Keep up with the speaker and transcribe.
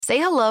Say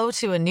hello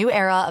to a new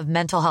era of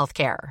mental health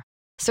care.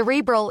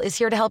 Cerebral is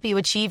here to help you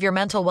achieve your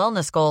mental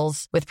wellness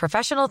goals with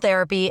professional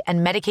therapy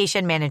and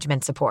medication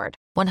management support.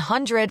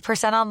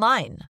 100%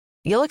 online.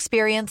 You'll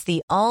experience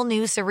the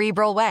all-new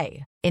Cerebral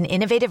Way, an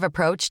innovative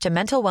approach to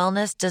mental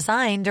wellness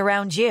designed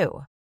around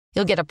you.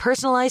 You'll get a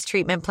personalized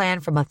treatment plan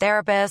from a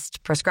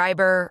therapist,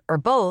 prescriber, or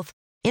both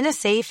in a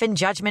safe and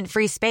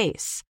judgment-free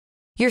space.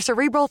 Your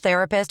Cerebral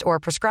therapist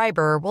or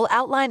prescriber will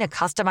outline a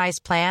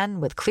customized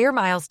plan with clear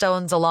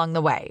milestones along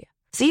the way,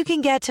 so you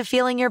can get to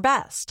feeling your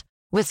best.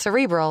 With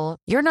Cerebral,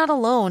 you're not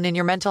alone in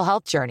your mental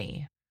health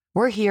journey.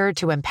 We're here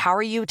to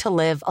empower you to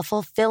live a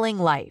fulfilling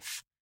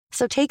life.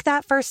 So take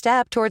that first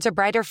step towards a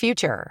brighter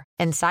future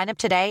and sign up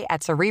today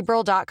at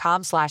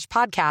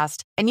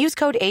Cerebral.com/podcast and use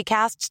code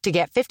ACAST to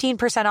get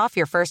 15% off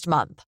your first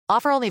month.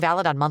 Offer only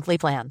valid on monthly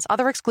plans.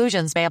 Other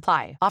exclusions may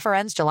apply. Offer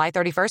ends July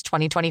 31st,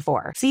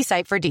 2024. See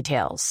site for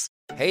details.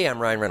 Hey, I'm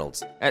Ryan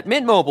Reynolds. At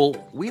Mint Mobile,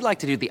 we like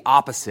to do the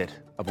opposite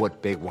of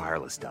what Big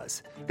Wireless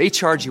does. They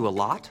charge you a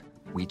lot.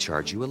 We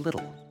charge you a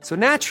little. So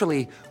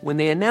naturally, when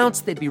they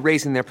announced they'd be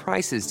raising their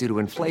prices due to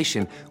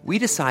inflation, we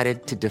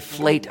decided to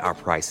deflate our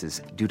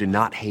prices due to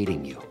not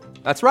hating you.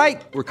 That's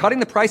right. We're cutting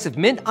the price of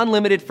Mint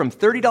Unlimited from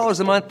 $30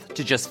 a month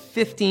to just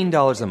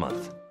 $15 a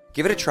month.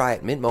 Give it a try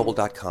at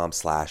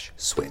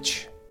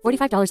mintmobile.com/switch.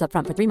 $45 up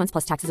front for 3 months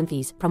plus taxes and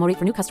fees. Promo rate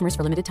for new customers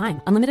for limited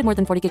time. Unlimited more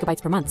than 40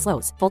 gigabytes per month.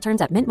 Slows full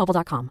terms at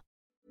mintmobile.com.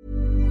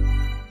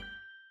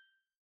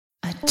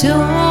 I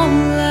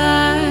don't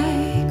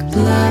like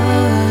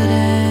blood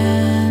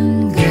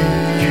and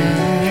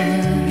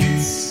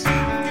guts,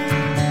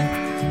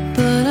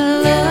 but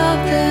I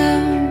love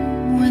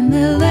them when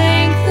they're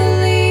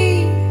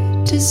lengthily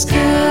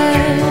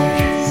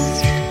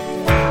discussed.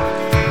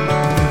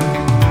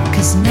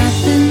 'Cause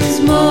nothing's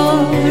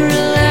more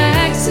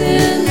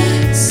relaxing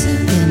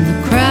than the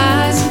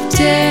cries of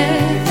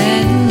death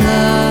and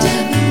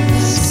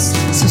lust.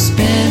 So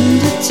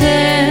spend a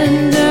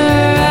tender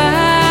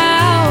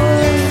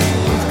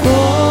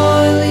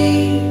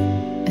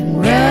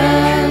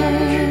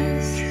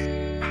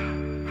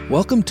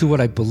Welcome to what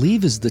I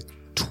believe is the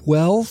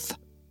 12th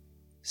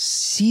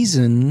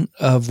season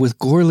of With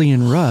Gorley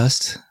and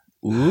Rust.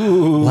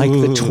 Ooh. Like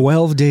the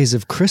 12 days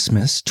of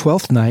Christmas,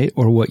 12th night,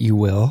 or what you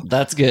will.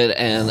 That's good.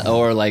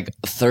 Or like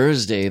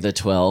Thursday the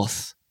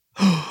 12th.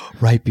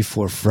 Right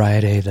before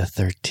Friday the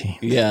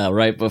 13th. Yeah,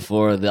 right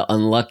before the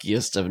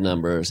unluckiest of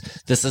numbers.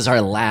 This is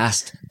our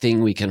last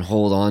thing we can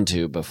hold on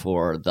to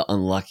before the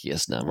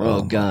unluckiest number.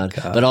 Oh God.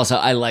 But also,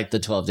 I like the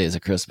 12 days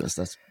of Christmas.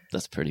 That's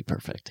pretty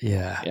perfect.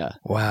 Yeah.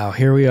 Wow.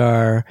 Here we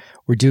are.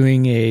 We're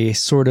doing a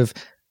sort of,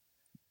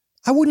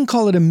 I wouldn't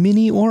call it a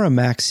mini or a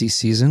maxi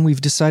season. We've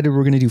decided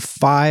we're going to do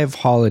 5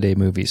 holiday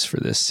movies for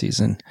this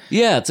season.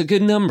 Yeah, it's a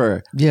good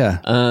number. Yeah.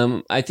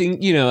 I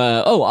think,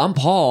 I'm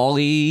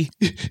Paulie.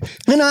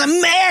 And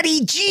I'm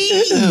Maddie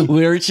G.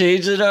 We're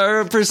changing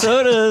our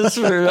personas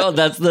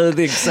that's the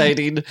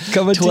exciting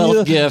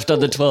 12th gift on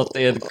the 12th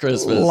day of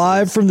Christmas.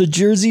 Live from the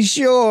Jersey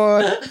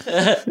Shore.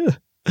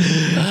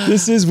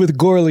 This is With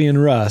Gorley and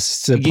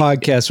Rust, a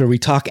podcast where we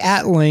talk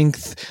at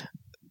length,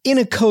 in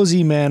a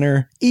cozy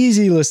manner,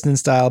 easy listening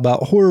style,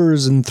 about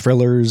horrors and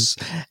thrillers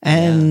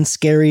and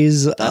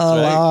scaries. That's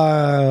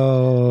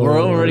right.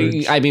 We're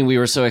already, we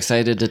were so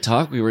excited to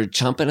talk. We were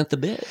chomping at the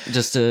bit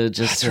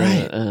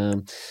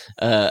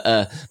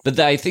but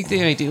I think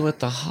the idea with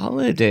the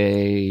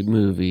holiday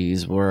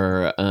movies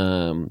were,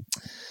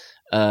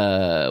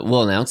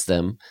 we'll announce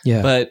them.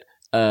 Yeah. But,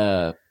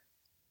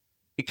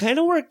 it kind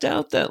of worked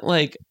out that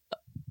like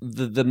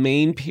the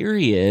main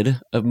period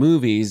of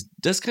movies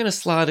does kind of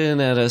slot in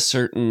at a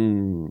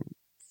certain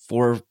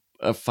 4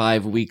 or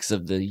 5 weeks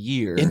of the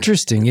year.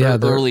 Interesting. Yeah.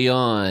 Early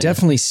on.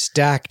 Definitely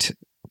stacked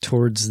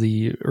towards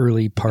the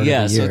early part of the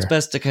year. Yeah. So it's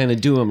best to kind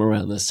of do them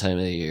around this time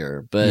of the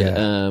year. But,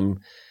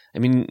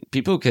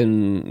 people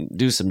can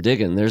do some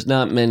digging. There's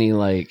not many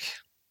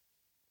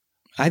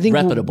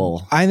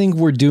reputable. I think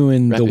we're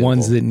doing the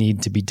ones that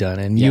need to be done.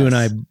 And you and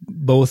I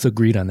both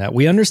agreed on that.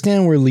 We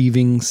understand we're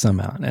leaving some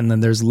out. And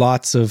then there's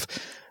lots of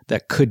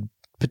that could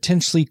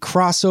potentially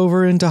cross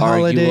over into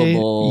holiday.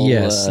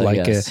 Yes.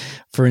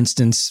 For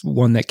instance,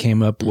 one that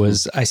came up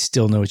was I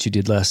Still Know What You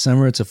Did Last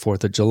Summer. It's a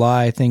 4th of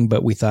July thing,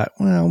 but we thought,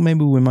 well,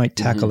 maybe we might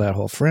tackle that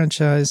whole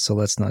franchise. So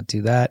let's not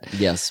do that.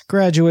 Yes.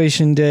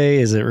 Graduation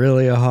Day. Is it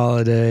really a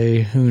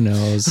holiday? Who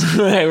knows?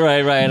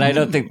 Right. And I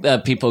don't think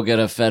that people get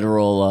a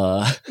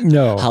federal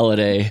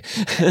holiday,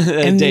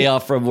 a day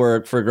off from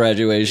work for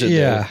graduation day.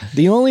 Yeah.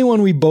 The only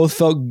one we both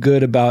felt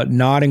good about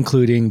not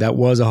including that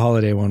was a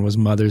holiday one was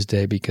Mother's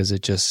Day, because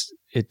it just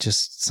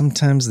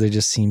sometimes they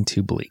just seem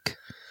too bleak.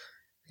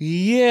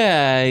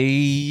 Yeah,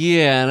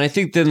 and I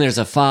think then there's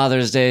a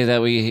Father's Day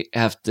that we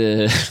have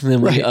to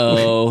we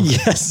owe.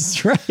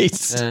 Yes,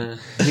 right. And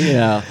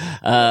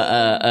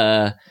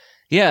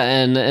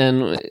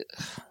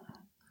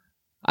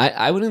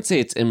I wouldn't say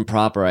it's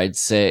improper. I'd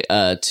say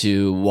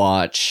to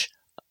watch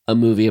a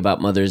movie about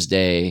Mother's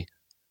Day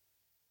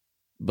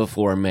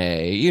before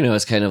May.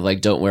 It's kind of like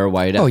Don't Wear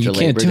White after you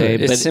can't Labor do Day.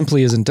 It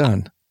simply isn't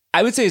done.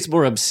 I would say it's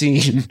more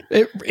obscene.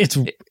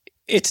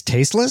 It's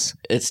tasteless.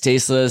 It's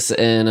tasteless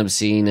and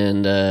obscene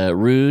and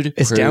rude.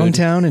 It's crude,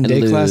 downtown and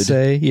lewd.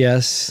 déclassé.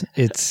 Yes,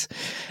 it's.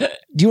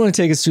 Do you want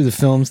to take us through the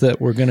films that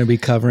we're going to be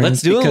covering?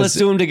 Let's do it. Let's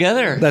do them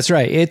together. That's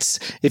right. It's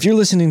if you're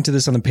listening to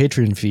this on the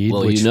Patreon feed.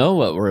 Well, you know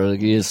what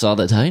you saw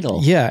the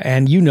title. Yeah,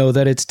 and you know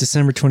that it's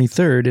December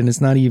 23rd, and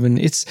it's not even.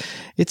 It's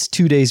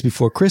 2 days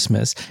before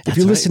Christmas. If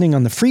you're listening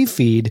on the free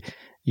feed,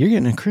 you're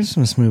getting a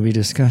Christmas movie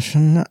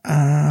discussion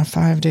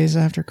 5 days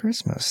after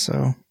Christmas.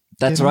 So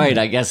that's right.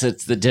 I guess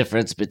it's the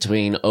difference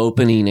between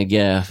opening a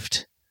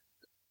gift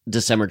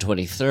December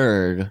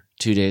 23rd,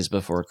 2 days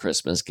before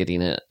Christmas,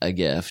 getting a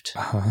gift.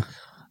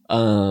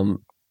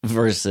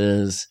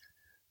 Versus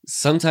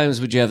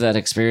sometimes would you have that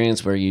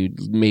experience where you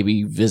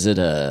maybe visit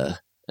an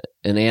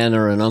aunt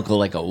or an uncle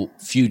like a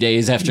few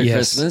days after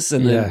Christmas,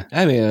 and then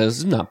I mean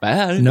it's not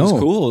bad. No, it's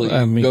cool.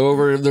 You go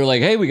over, they're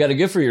like, "Hey, we got a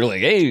gift for you." You're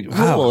like, "Hey,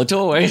 cool, a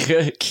toy."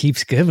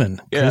 Keeps giving.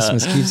 Yeah.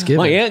 Christmas keeps giving.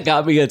 My aunt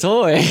got me a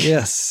toy.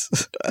 Yes.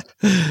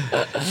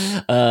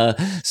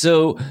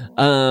 So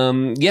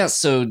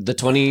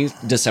the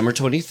December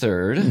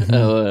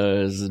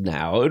 23rd is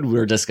now, and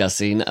we're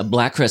discussing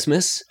Black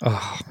Christmas.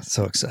 Oh,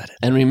 so excited!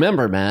 And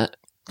remember, Matt,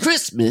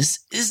 Christmas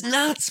is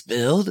not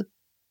spelled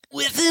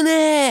with an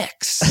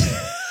X.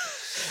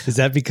 Is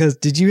that because,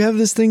 did you have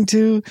this thing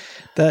too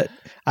that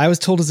I was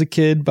told as a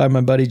kid by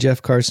my buddy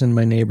Jeff Carson,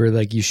 my neighbor,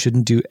 like you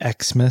shouldn't do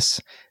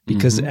Xmas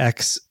because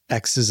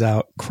X's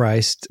out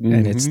Christ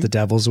and it's the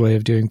devil's way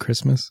of doing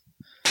Christmas?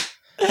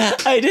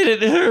 I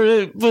didn't hear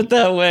it put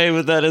that way,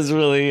 but that is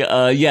really,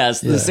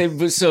 yes, the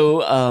same.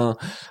 So, I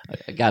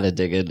gotta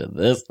dig into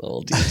this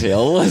little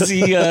detail. Was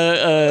he,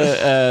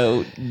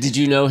 did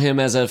you know him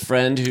as a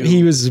friend who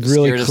he was a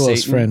really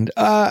close friend?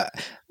 I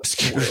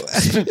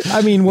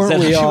mean, weren't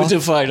we all? You would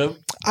define him?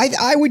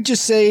 I would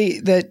just say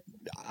that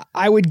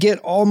I would get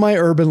all my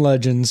urban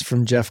legends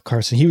from Jeff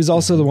Carson. He was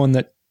also the one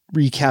that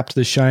recapped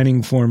The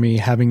Shining for me,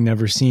 having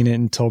never seen it,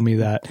 and told me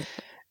that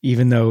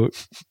even though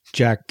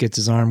Jack gets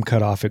his arm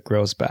cut off, it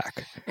grows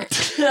back.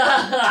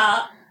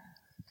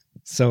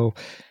 So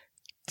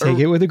take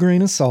it with a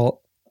grain of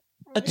salt.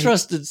 A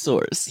trusted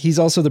source. He's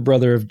also the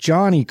brother of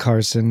Johnny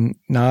Carson,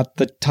 not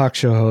the talk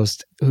show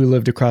host who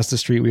lived across the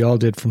street. We all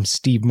did, from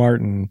Steve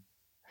Martin.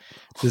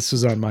 This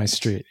was on my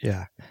street.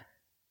 Yeah.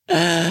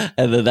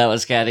 And then that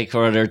was catty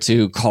corner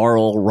to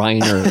Carl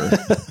Reiner.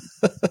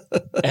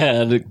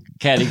 And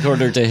catty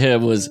corner to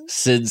him was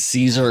Sid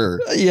Caesar.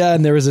 Yeah,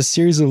 and there was a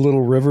series of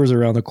little rivers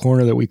around the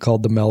corner that we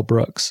called the Mel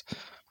Brooks.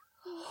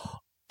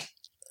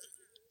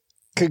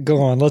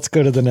 Go on, let's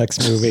go to the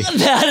next movie.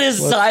 That is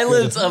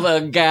silence of a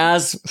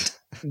gasp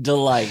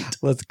delight.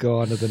 Let's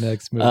go on to the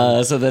next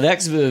movie. So the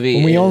next movie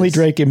when we only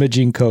drank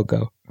Imogene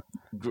Cocoa.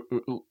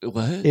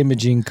 What?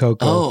 Imogene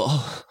Cocoa.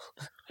 Oh.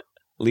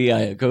 Lee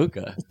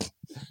Iacocca.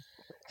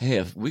 Hey,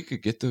 if we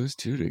could get those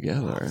two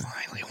together.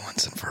 Finally,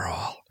 once and for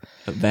all.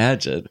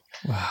 Imagine.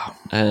 Wow.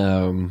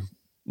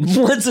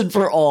 Once and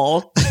for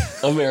all.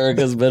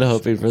 America's been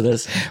hoping for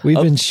this. We've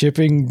been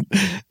shipping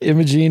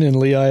Imogene and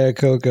Lee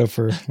Iacocca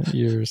for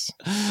years.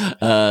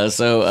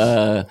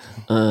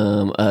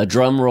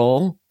 Drum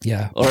roll.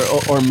 Yeah.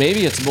 Or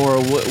maybe it's more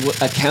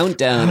a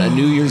countdown, a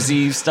New Year's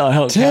Eve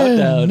style 10,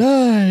 countdown.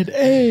 9,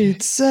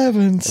 8,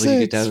 7, 6, you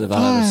get down to the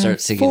bottom and start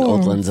singing 4,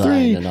 Old Lang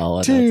Syne and all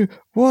of 2,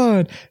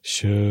 1.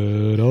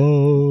 Should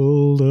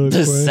all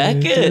the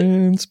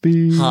second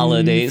be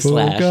holiday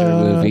slasher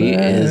movie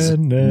is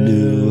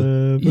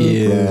New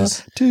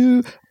Year's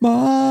to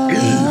my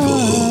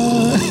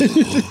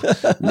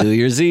New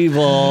Year's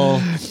Evil.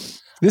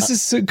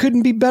 This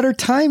couldn't be better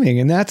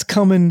timing, and that's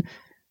coming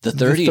the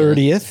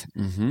 30th.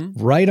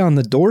 Right on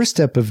the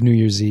doorstep of New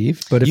Year's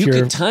Eve. But if you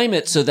could time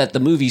it so that the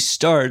movie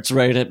starts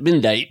right at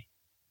midnight.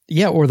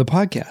 Yeah, or the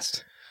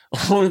podcast.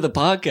 Or the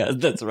podcast,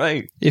 that's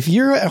right. If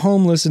you're at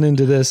home listening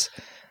to this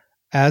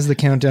as the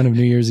countdown of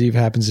New Year's Eve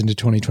happens into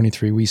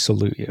 2023, we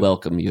salute you.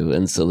 Welcome you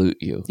and salute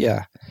you.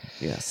 Yeah.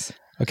 Yes.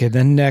 Okay,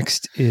 then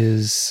next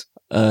is...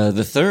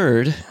 the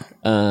third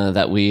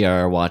that we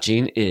are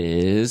watching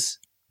is...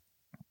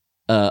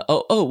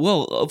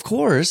 well, of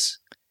course,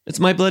 it's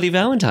My Bloody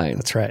Valentine.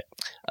 That's right.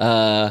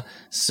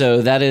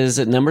 So that is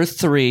at number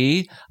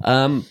 3.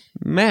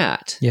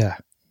 Matt. Yeah.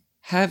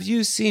 Have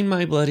you seen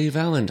My Bloody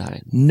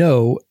Valentine?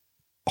 No.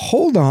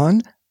 Hold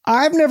on.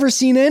 I've never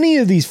seen any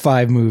of these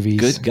 5 movies.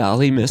 Good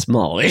golly, Miss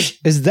Molly.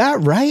 Is that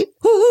right?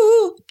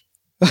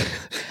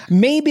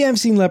 Maybe I've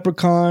seen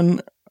Leprechaun.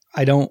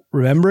 I don't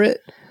remember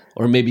it.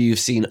 Or maybe you've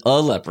seen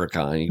a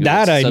Leprechaun.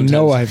 That I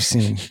know I've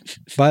seen.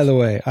 By the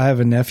way, I have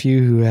a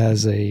nephew who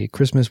has a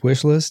Christmas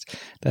wish list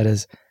that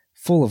is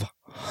full of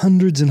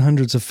hundreds and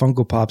hundreds of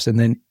Funko Pops. And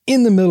then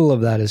in the middle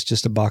of that is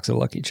just a box of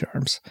Lucky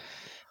Charms.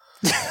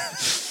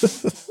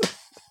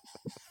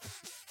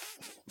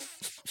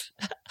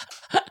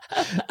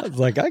 I was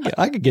like,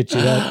 I could get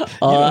you that. You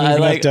don't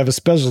even have to have a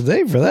special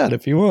day for that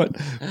if you want.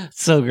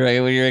 So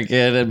great when you're a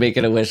kid and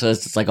making a wish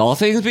list. It's like all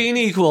things being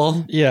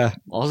equal. Yeah.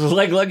 Also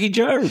like Lucky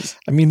Charms.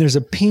 I mean, there's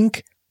a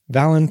pink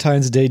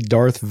Valentine's Day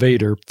Darth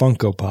Vader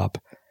Funko Pop.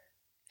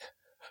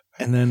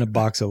 And then a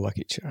box of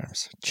Lucky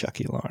Charms.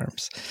 Chucky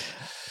Alarms.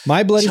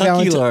 My Bloody Chucky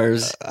Valentine.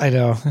 Lars. I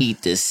know.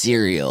 Eat this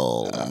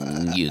cereal,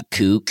 you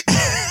kook.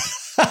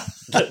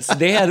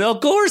 They had, of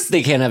course,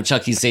 they can't have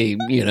Chucky say,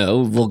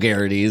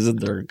 vulgarities in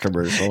their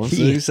commercials. So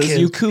he says,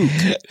 you kook.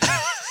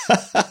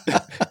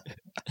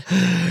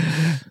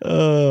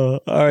 All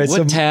right.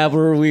 What tab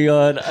were we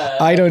on?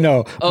 I don't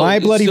know. My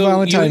Bloody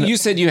Valentine. You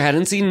said you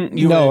hadn't seen.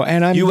 I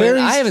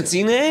haven't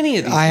seen any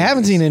of these. I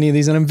haven't seen any of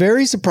these, and I'm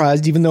very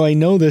surprised, even though I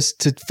know this,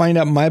 to find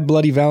out My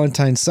Bloody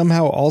Valentine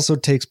somehow also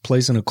takes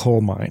place in a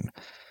coal mine.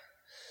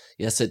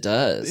 Yes, it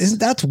does.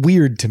 That's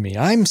weird to me.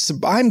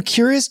 I'm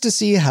curious to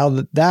see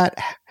how that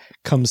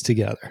comes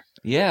together.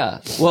 Yeah.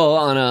 Well,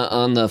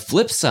 on the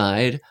flip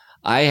side,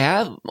 I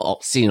have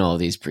seen all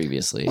these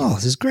previously. Oh,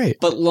 this is great.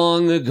 But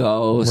long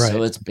ago, Right.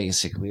 so it's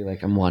basically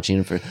like I'm watching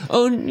it for...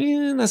 Oh,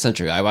 yeah, that's not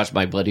true. I watched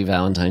My Bloody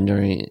Valentine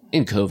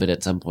in COVID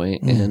at some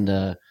point.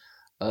 And,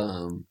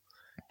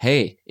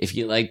 hey, if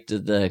you liked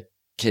the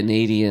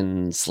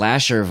Canadian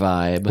slasher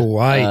vibe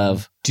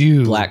of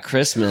Black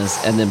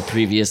Christmas and then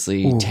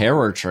previously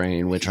Terror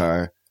Train, which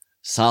are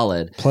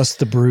solid. Plus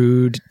The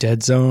Brood,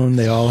 Dead Zone,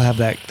 they all have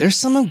that. There's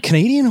some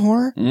Canadian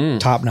horror,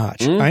 top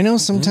notch. I know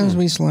sometimes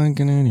we slag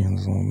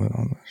Canadians a little bit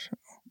on the show.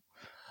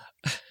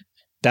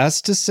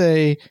 That's to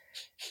say,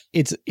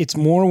 it's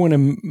more when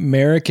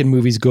American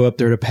movies go up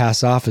there to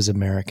pass off as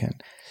American.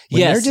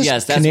 When Yes,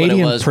 that's Canadian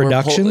what it was.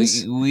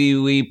 Productions.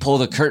 We pull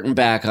the curtain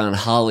back on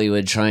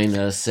Hollywood trying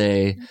to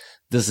say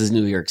this is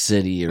New York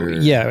City.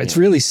 It's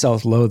really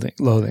self-loathing.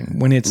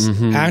 When it's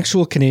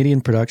actual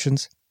Canadian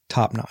productions,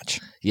 top notch.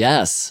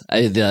 Yes.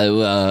 I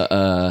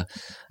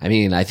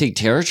think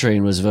Terror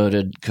Train was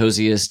voted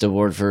coziest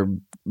award for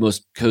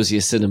most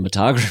coziest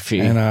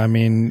cinematography. And I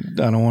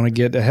don't want to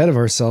get ahead of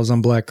ourselves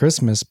on Black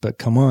Christmas, but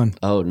come on.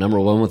 Oh,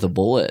 #1 with a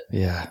bullet.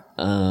 Yeah.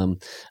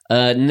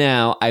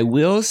 Now I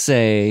will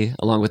say,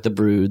 along with The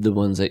Brood, the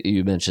ones that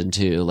you mentioned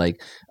too,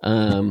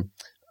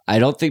 I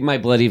don't think My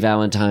Bloody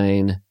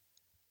Valentine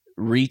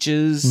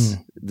reaches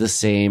the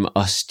same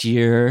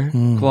austere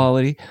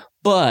quality,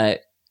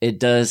 but it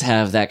does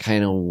have that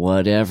kind of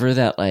whatever,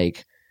 that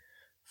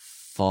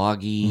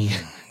foggy,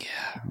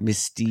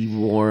 misty,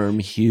 warm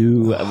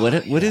hue.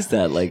 What is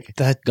that?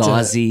 That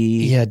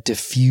gauzy?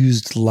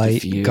 Diffused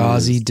light.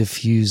 Gauzy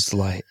diffused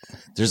light.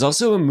 There's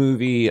also a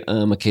movie,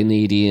 a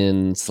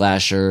Canadian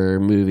slasher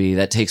movie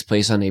that takes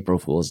place on April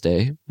Fool's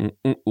Day.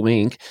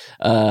 Wink.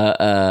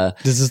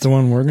 This is the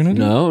one we're going to do?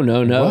 No.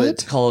 What?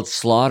 It's called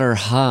Slaughter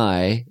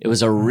High. It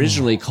was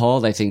originally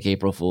called, I think,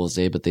 April Fool's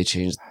Day, but they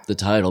changed the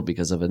title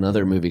because of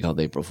another movie called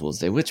April Fool's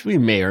Day, which we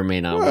may or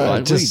may not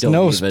watch. Just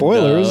no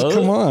spoilers.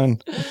 Come on.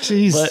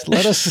 Jeez,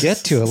 let us get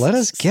to it. Let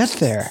us get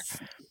there.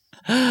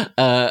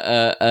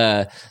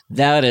 That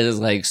is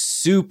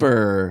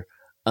super...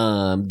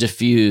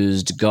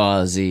 diffused,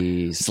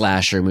 gauzy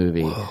slasher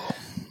movie. Whoa.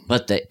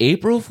 But the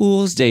April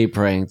Fool's Day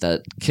prank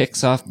that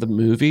kicks off the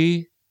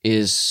movie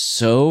is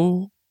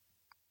so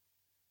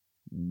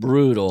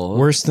brutal.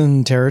 Worse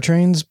than Terror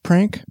Train's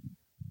prank?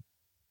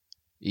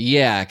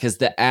 Yeah, because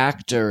the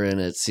actor in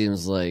it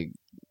seems like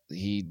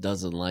he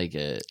doesn't like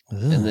it.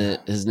 Ugh. And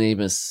his name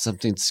is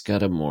something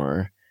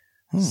Scudamore.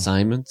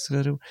 Simon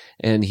Scudamore.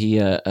 And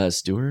he,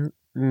 Stewart.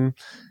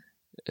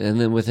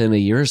 And then within a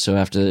year or so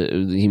after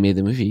he made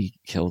the movie,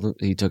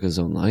 he took his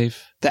own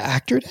life. The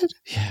actor did?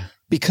 Yeah.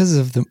 Because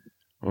of the...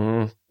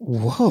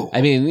 Whoa.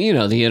 I mean,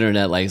 the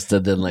internet likes to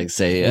then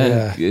say,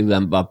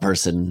 a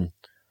person,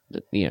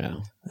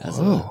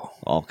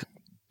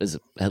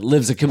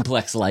 lives a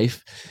complex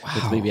life. Wow.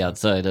 That's maybe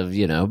outside of,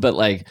 but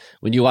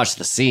when you watch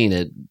the scene,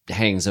 it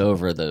hangs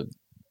over the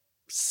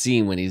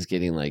scene when he's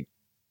getting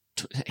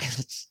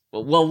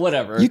well,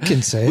 whatever. You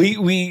can say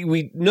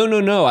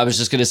No. I was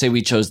just going to say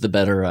we chose the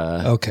better.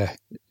 Okay.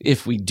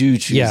 If we do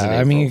choose.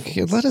 Yeah,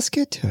 let us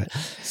get to it.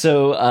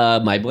 So,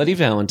 My Bloody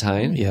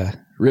Valentine. Yeah.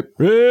 Rip.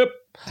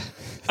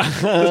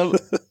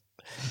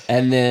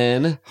 And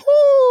then.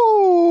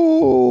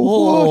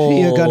 What are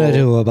you gonna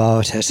do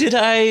about it? Did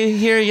I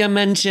hear you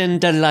mention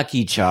the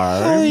Lucky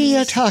Charms? Are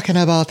you talking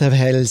about the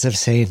bells of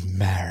St.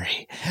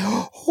 Mary?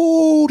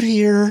 Oh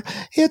dear,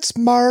 it's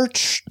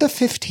March the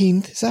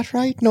 15th, is that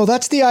right? No,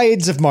 that's the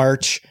Ides of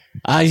March.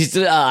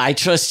 I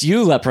trust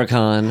you,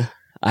 Leprechaun.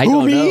 I Who,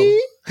 don't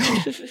me?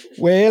 know.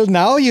 Well,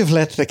 now you've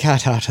let the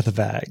cat out of the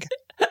bag.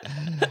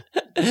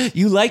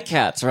 You like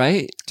cats,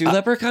 right? Do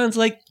leprechauns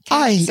like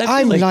cats?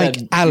 I'm like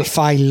that. Alf,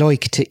 I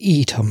like to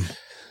eat them.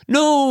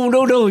 No. I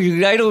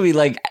don't mean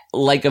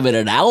like them in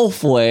an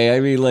Alf way. I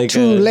mean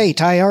Too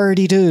late, I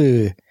already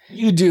do.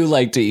 You do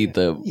like to eat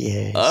them.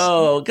 Yes.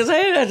 Oh, because I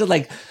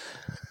imagine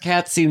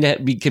cats seem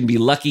to can be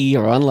lucky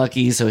or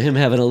unlucky, so him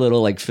having a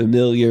little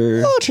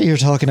familiar. What are you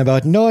talking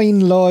about? 9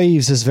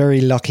 lives is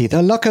very lucky.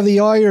 The luck of the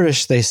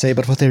Irish, they say,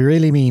 but what they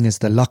really mean is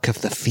the luck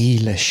of the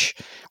Feelish.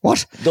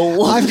 What?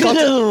 I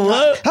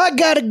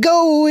gotta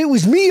go. It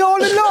was me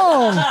all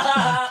along.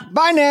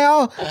 Bye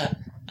now.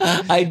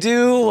 I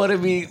do want to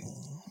be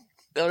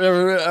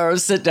or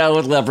sit down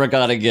with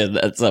Leprechaun again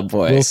at some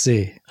point. We'll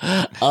see.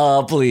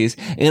 Please.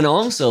 And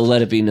also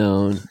let it be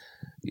known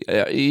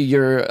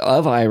You're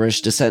of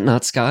Irish descent,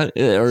 not Scott,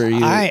 or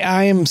you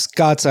I am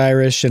Scots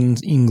Irish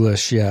and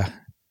English. Yeah,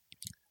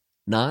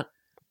 not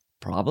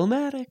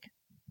problematic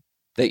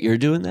that you're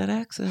doing that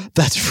accent.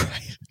 that's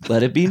right.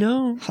 Let it be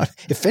known.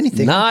 If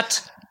anything,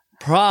 Not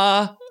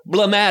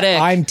problematic.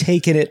 I'm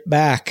taking it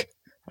back.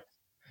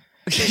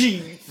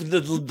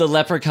 the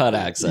leprechaun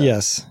accent.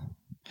 Yes,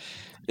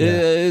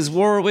 Is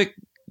Warwick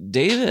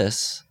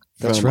Davis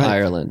That's from right.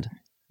 Ireland?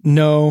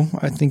 no,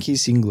 I think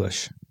he's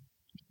English.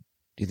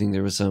 Do you think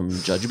there was some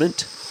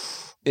judgment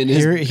in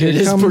Here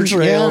his comes-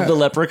 portrayal yeah. of the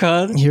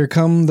leprechaun? Here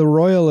come the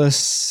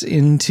royalists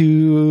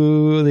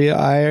into the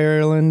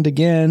Ireland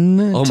again.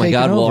 Oh my taking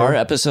God! Will over. our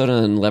episode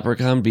on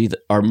Leprechaun be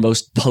our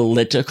most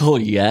political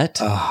yet?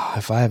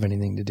 If I have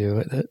anything to do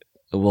with it.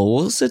 Well,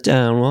 we'll sit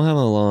down. We'll have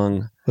a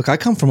long. Look, I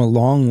come from a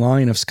long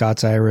line of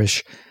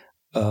Scots-Irish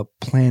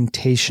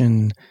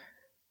plantation,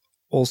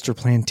 Ulster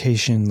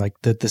plantation, like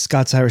the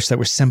Scots-Irish that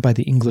were sent by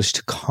the English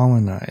to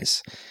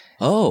colonize.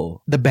 Oh,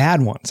 The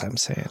bad ones, I'm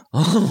saying.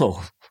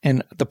 oh,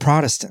 And the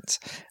Protestants.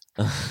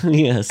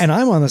 yes. And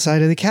I'm on the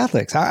side of the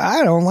Catholics.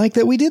 I don't like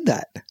that we did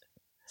that.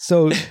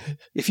 So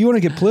if you want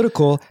to get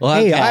political, Well,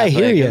 I'm hey, I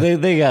hear Catholic. you.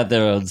 They got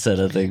their own set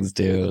of things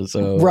too.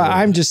 So Right,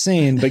 I'm just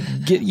saying, but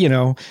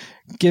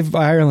give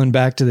Ireland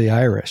back to the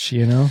Irish,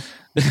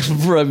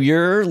 from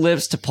your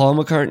lips to Paul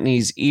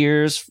McCartney's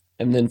ears,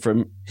 and then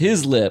from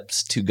his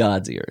lips to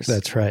God's ears.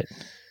 That's right.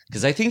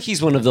 Because I think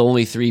he's one of the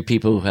only 3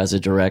 people who has a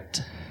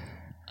direct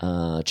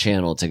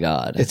channel to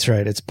God. It's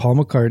right. It's Paul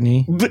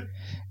McCartney. But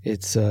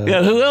It's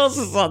yeah, who else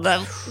is on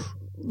that?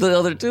 The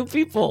other 2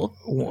 people.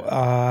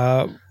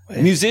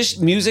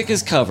 Music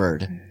is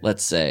covered.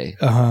 Let's say.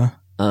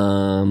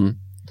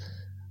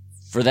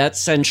 For that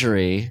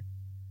century,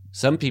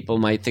 some people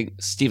might think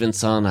Stephen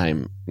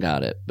Sondheim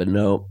got it, but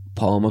no,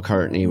 Paul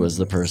McCartney was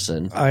the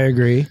person. I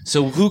agree.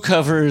 So who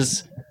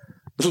covers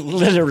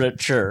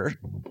literature?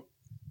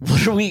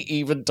 What are we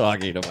even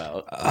talking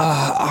about?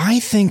 I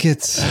think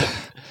it's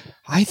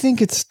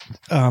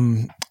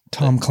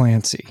Tom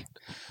Clancy.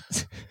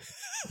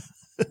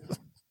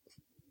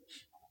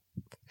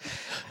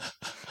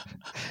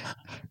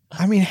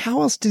 I mean,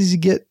 how else does he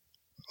get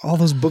all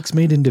those books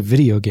made into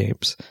video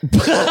games?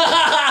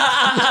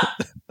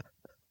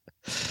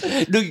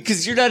 No,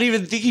 because you're not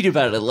even thinking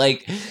about it.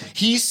 Like,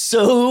 he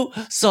so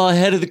saw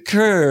ahead of the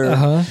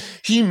curve.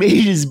 He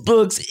made his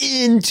books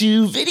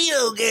into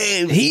video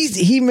games. He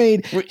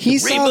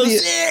saw Rainbow the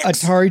Six.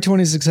 Atari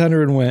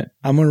 2600 and went,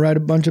 I'm going to write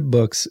a bunch of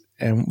books.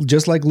 And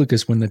just like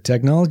Lucas, when the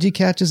technology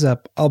catches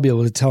up, I'll be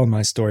able to tell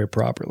my story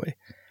properly.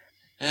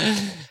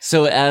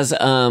 So as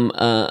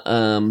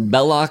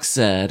Belloc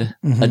said,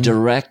 a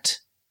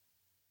direct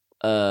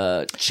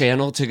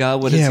channel to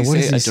God. What does he what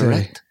say? does he A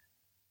direct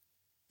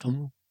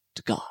channel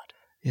to God.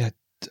 Yeah.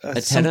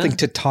 Antenna? Something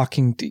to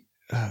talking to.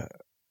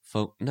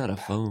 Not a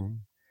phone.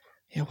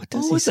 Yeah, what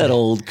does What he was say? that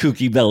old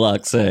kooky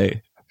Belloc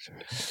say?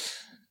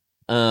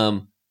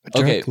 A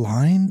direct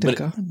line to but,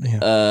 God?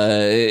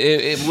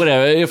 Yeah.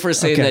 Whatever. If we're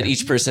saying Okay. that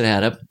each person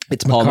had it,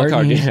 It's Paul McCartney,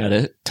 McCartney had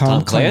it.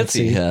 Tom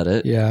Clancy had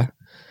it. Yeah.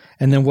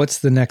 And then what's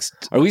the next?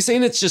 Are we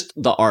saying it's just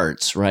the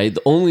arts, right?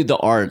 Only the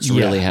arts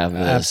really Yeah, have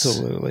this.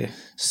 Absolutely.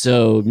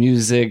 So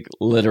music,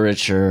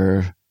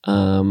 literature,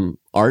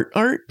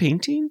 art,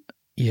 painting.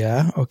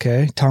 Yeah.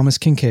 Okay. Thomas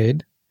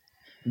Kincaid.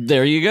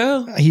 There you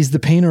go. He's the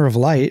painter of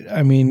light.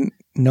 I mean,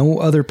 no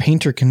other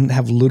painter can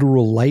have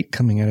literal light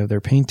coming out of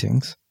their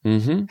paintings.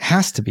 Mm-hmm.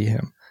 Has to be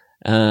him.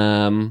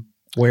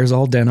 Wears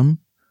all denim.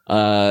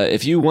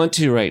 If you want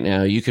to right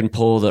now, you can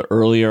pull the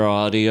earlier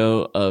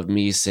audio of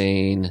me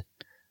saying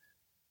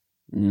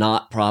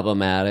not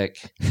problematic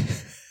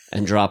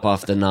and drop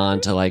off the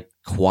non to like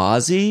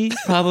quasi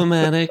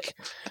problematic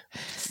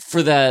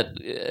for that,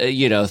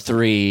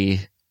 3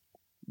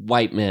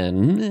 white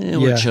men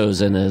were Yeah.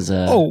 chosen as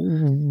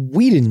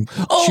We didn't.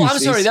 Oh, choose I'm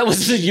sorry. these. That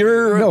was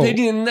your No.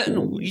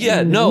 opinion.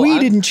 Yeah, no. we I'm-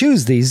 didn't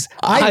choose these.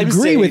 I I'm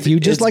agree saying with you,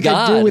 just it's like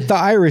I do God. with the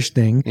Irish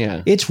thing.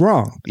 Yeah. It's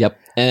wrong. Yep.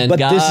 And But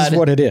this is God-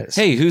 what it is.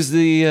 Hey, who's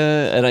the,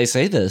 and I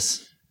say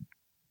this,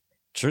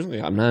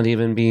 truly, I'm not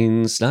even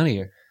being snotty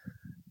here.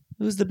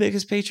 Who's the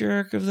biggest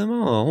patriarch of them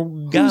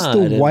all? God. Who's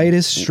the And-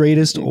 whitest,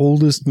 straightest,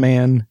 oldest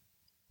man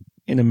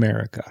in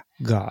America?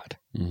 God.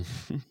 Mhm.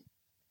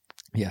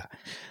 Yeah.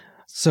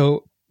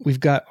 So we've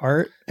got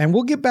art, and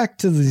we'll get back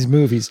to these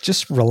movies.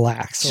 Just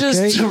relax, okay?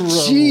 Just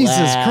relax.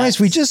 Jesus Christ,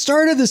 we just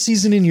started the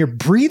season, and you're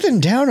breathing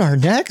down our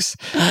necks.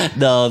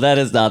 No, that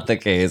is not the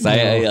case. No.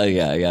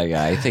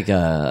 I think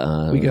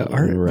We got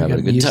art, we're we having got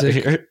a good time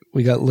music. here.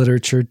 We got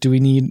literature. Do we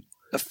need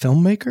a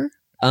filmmaker?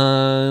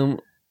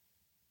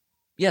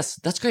 Yes,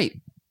 that's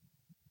great.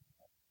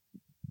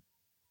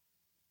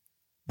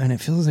 And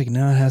it feels like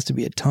now it has to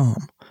be a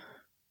Tom.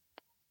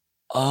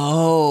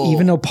 Oh,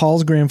 Even though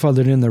Paul's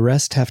grandfather and the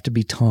rest have to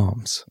be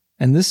Toms.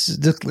 And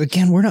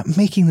again, we're not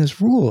making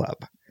this rule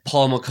up.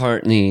 Paul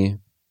McCartney,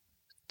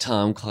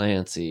 Tom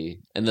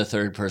Clancy, and the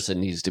third person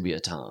needs to be a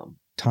Tom.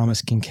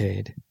 Thomas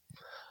Kincaid.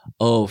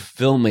 Oh,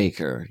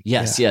 filmmaker.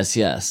 Yes.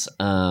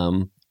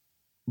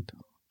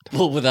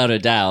 Well, without a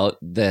doubt,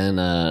 then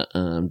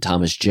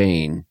Thomas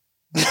Jane.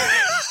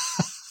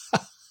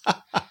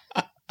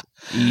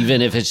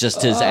 Even if it's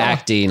just his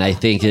acting, I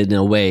think in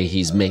a way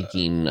he's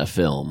making a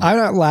film. I'm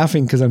not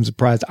laughing because I'm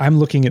surprised. I'm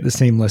looking at the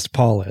same list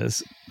Paul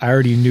is. I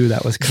already knew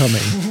that was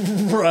coming.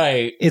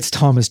 Right. It's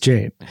Thomas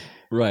Jane.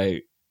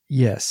 Right.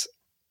 Yes.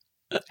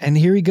 And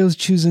here he goes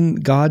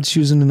God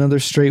choosing another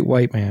straight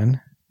white man.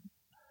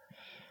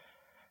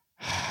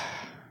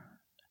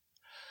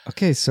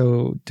 Okay,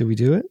 so did we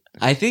do it?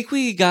 I think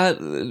we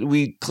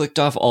clicked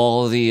off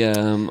all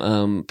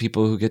the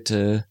people who get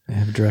to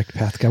have a direct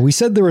path guy. We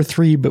said there were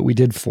 3, but we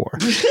did 4.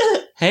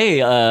 Hey,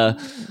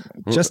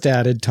 just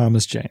added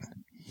Thomas Jane.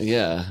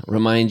 Yeah,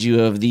 remind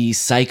you of the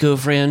Psycho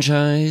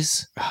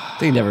franchise.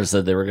 They never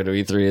said there were going to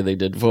be 3, and they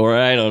did 4.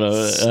 I don't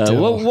know.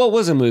 What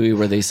was a movie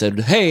where they said,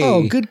 "Hey,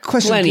 oh, good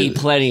question."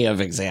 Plenty of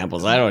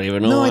examples. I don't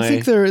even know. No, I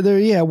think they're.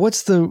 Yeah,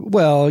 what's the?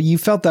 Well, you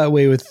felt that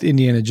way with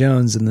Indiana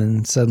Jones, and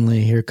then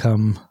suddenly here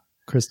come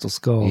Crystal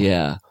Skull.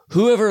 Yeah,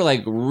 whoever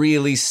like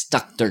really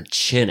stuck their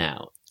chin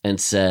out and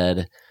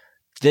said,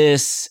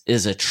 "This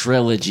is a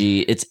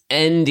trilogy. It's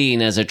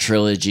ending as a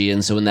trilogy,"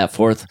 and so in that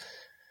 4th,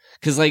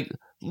 because like.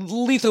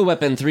 Lethal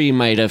Weapon 3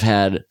 might have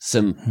had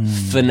some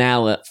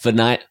finality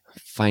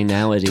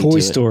Toy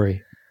to Story.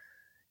 It.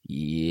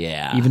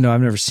 Yeah. Even though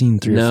I've never seen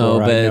 3 or 4,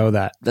 but I know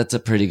that. That's a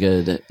pretty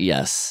good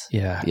yes.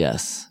 Yeah.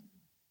 Yes.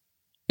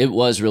 It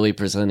was really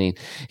presenting,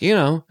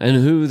 and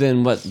who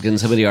then what? Can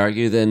somebody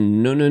argue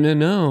then?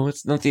 No.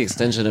 It's not the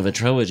extension of a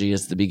trilogy.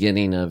 It's the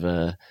beginning of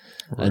a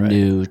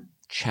new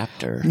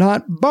chapter.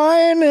 Not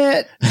buying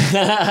it.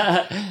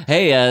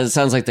 Hey, it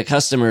sounds like the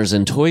customers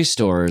in toy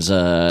stores.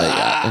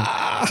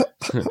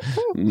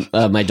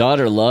 My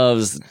daughter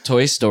loves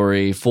Toy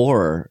Story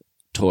 4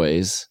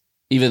 toys,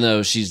 even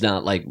though she's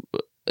not like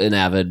an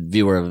avid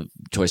viewer of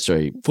Toy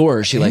Story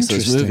 4. She likes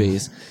those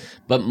movies.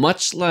 But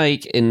much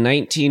like in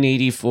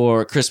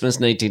 1984, Christmas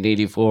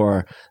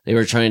 1984, they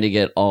were trying to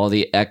get all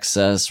the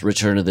excess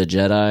Return of the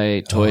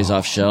Jedi toys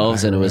off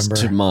shelves, and it was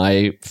to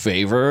my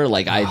favor.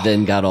 Like I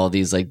then got all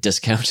these like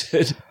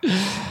discounted,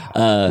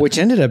 which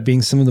ended up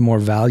being some of the more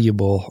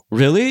valuable.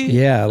 Really?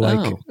 Yeah,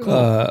 like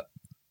cool.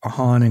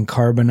 Han and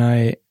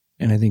Carbonite,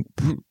 and I think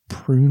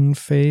Prune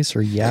Face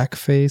or Yak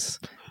Face.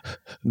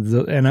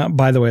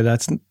 By the way,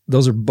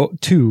 those are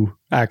 2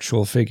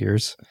 actual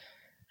figures.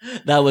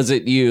 That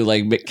wasn't you,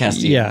 like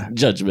casting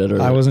judgment.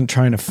 Or... I wasn't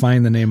trying to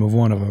find the name of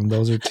one of them.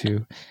 Those are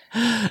 2.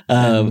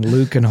 And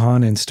Luke and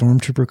Han in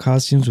Stormtrooper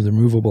costumes with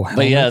removable helmets.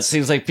 But yeah, it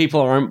seems like people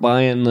aren't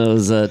buying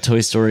those Toy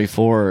Story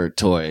 4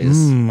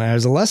 toys.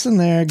 There's a lesson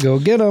there. Go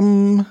get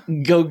them.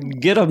 Go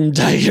get them,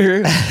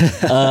 Tiger.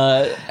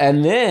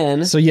 And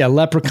then... So yeah,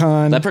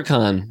 Leprechaun.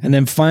 And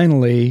then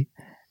finally,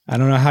 I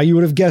don't know how you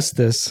would have guessed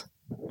this.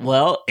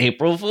 Well,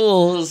 April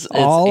Fools.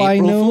 All I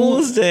know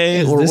Fool's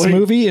Day. Is this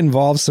movie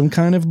involves some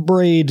kind of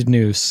braid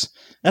noose.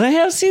 And I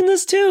have seen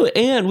this too.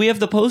 And we have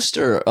the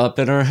poster up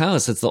in our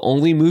house. It's the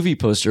only movie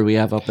poster we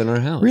have up in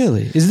our house.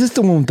 Really? Is this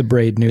the one with the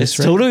braid noose? It's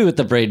totally with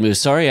the braid noose.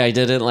 Sorry, I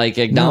didn't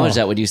acknowledge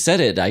that when you said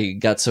it. I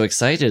got so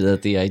excited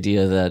at the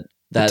idea that...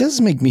 It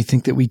does make me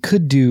think that we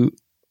could do...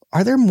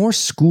 Are there more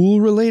school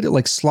related,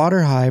 like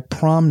Slaughter High,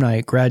 Prom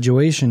Night,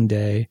 Graduation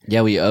Day?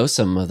 Yeah, we owe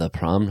some of the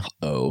prom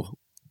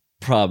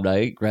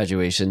night,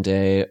 graduation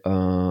day.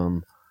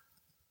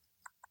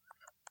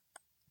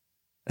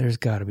 There's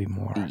got to be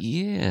more.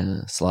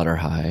 Yeah, Slaughter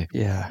High.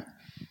 Yeah.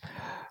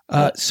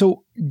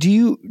 So do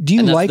you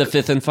like the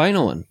 5th and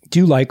final one? Do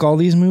you like all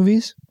these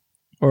movies,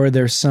 or are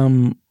there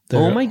some?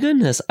 Oh my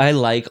goodness, I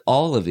like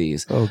all of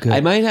these. Oh, good.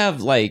 I might have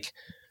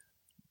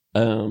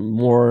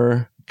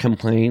more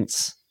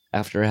complaints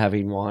after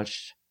having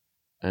watched,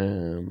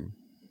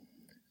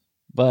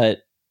 but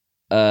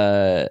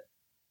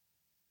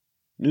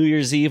New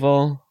Year's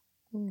Evil,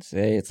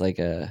 say it's like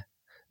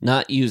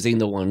not using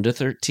the 1 to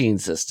 13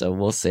 system.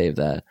 We'll save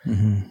that.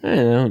 Mm-hmm. I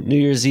don't know. New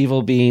Year's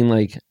Evil being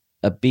like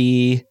a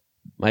B,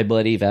 My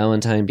Bloody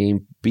Valentine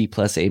being B+,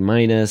 A-.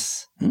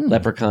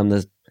 Leprechaun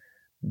the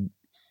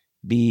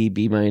B,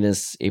 B-,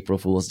 April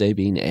Fool's Day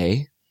being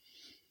A.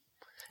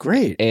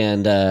 Great.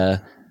 And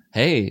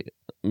hey,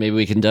 maybe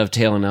we can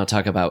dovetail and now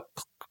talk about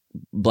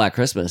Black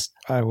Christmas.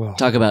 I will.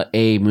 Talk about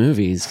A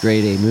movies,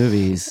 grade A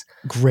movies.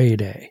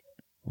 Grade A.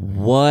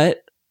 What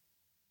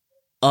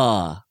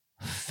a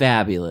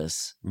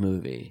fabulous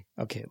movie.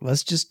 Okay,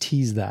 let's just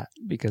tease that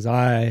because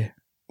I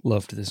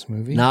loved this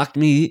movie. Knocked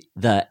me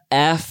the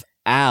F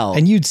out.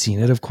 And you'd seen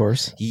it, of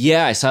course.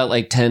 Yeah, I saw it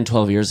like 10,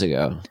 12 years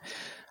ago.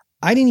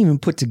 I didn't even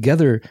put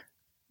together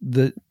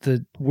the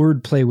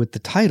wordplay with the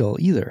title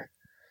either.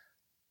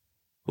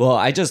 Well,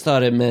 I just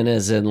thought it meant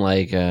as in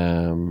like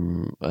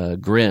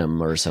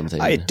grim or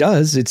something. It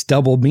does. It's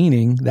double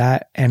meaning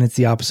that, and it's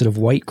the opposite of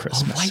White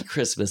Christmas. Oh, White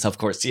Christmas, of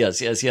course.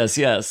 Yes.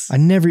 I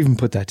never even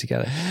put that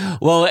together.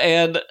 Well,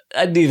 and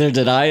neither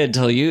did I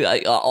until you.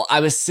 I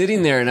was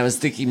sitting there and I was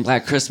thinking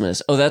Black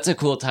Christmas. Oh, that's a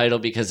cool title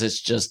because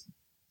it's just,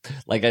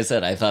 like I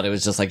said, I thought it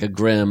was just like the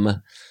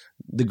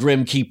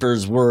Grim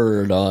Keeper's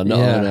word on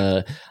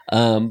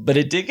but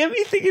it did get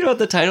me thinking about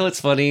the title. It's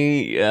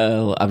funny.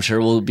 I'm sure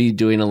we'll be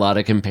doing a lot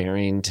of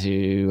comparing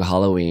to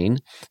Halloween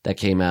that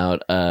came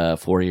out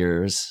 4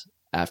 years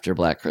after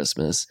Black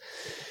Christmas.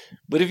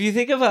 But if you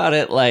think about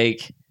it,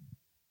 like,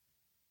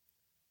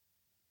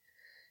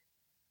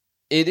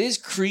 it is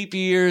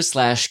creepier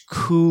 /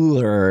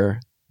 cooler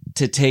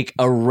to take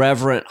a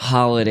reverent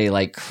holiday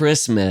like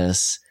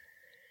Christmas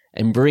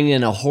and bring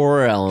in a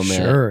horror element.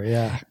 Sure,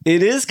 yeah.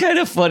 It is kind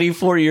of funny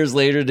 4 years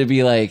later to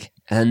be like,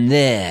 and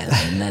then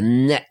the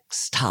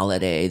next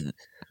holiday,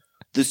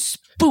 the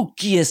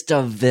spookiest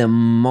of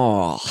them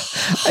all,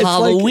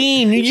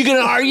 Halloween. Are you going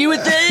to argue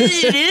with that?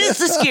 It is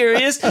the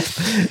scariest.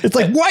 It's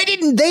like, why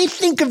didn't they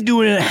think of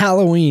doing it at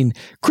Halloween?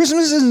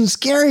 Christmas isn't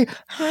scary.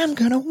 I'm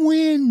going to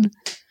win.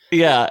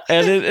 Yeah,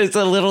 and it's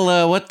a little,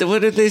 what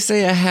did they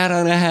say? A hat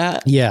on a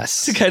hat?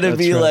 Yes. To kind of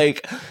be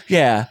like,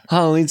 yeah,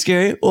 Halloween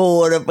scary? Well,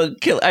 what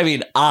about kill? I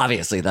mean,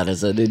 obviously that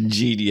is an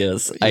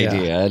ingenious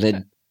idea, and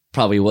it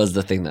probably was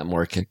the thing that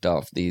more kicked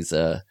off these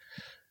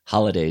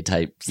holiday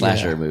type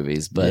slasher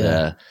movies.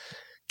 But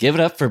give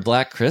it up for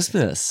Black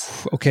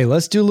Christmas. Okay,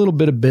 let's do a little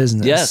bit of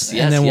business. Yes,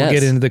 and then we'll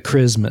get into the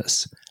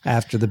Christmas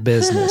after the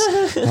business.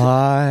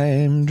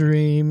 I'm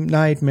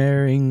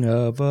nightmaring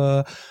of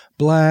a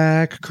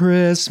Black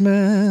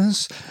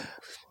Christmas.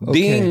 Okay.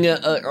 Being,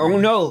 oh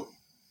no,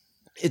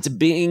 it's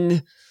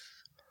being.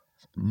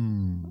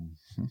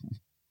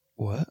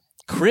 What?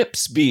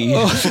 Cripsby.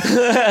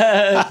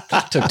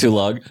 Took too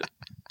long.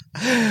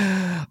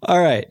 All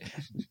right.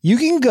 You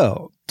can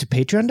go to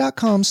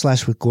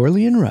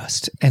patreon.com/withgorley and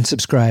Rust and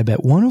subscribe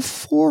at one of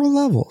 4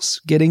 levels,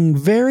 getting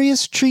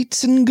various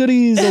treats and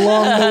goodies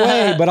along the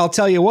way. But I'll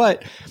tell you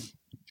what.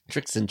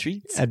 Tricks and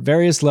treats. At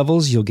various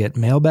levels, you'll get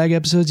mailbag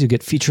episodes, you'll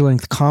get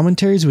feature-length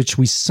commentaries, which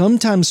we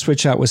sometimes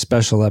switch out with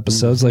special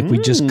episodes. Like we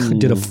just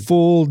did a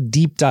full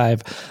deep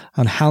dive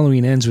on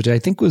Halloween Ends, which I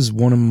think was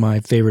one of my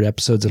favorite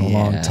episodes in a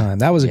long time.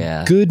 That was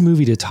a good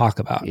movie to talk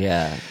about.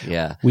 Yeah,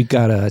 yeah. We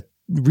got a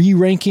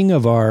re-ranking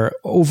of our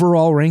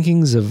overall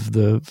rankings of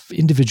the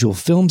individual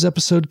films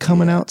episode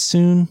coming out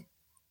soon.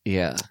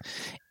 Yeah.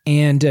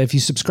 And if you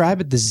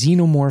subscribe at the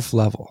Xenomorph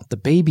level, the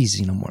baby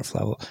Xenomorph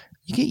level,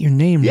 you get your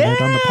name read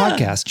on the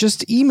podcast.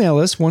 Just email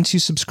us once you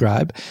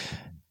subscribe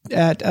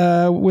at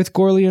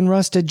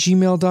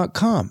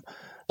withgorleyandrust@gmail.com.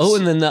 Oh,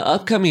 and then the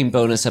upcoming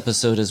bonus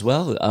episode as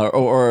well,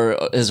 or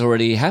has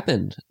already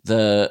happened.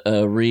 The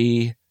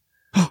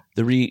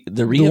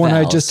one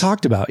I just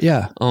talked about.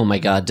 Yeah. Oh my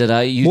God. Did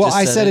I?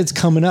 I said it's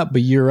coming up,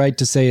 but you're right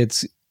to say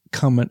it's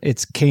coming.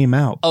 It's came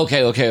out.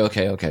 Okay.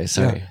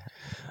 Sorry. Yeah.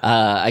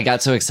 I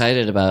got so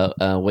excited about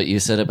what you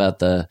said about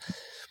the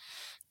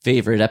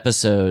favorite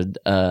episode,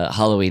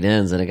 Halloween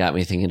Ends, and it got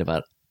me thinking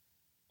about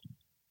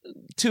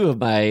 2 of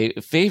my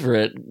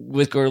favorite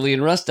With Gorley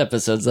and Rust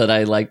episodes that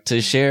I like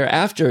to share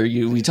after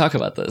we talk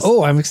about this.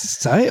 Oh, I'm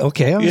excited.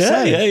 Okay, I'm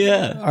excited.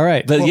 Yeah. All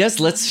right. But yes,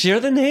 let's share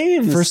the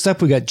names. First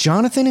up, we got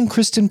Jonathan and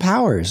Kristen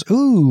Powers.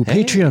 Ooh,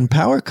 hey. Patreon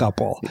power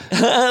couple.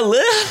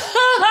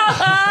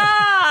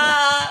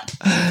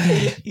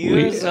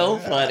 You're so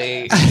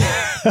funny.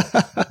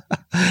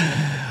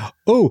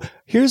 Oh,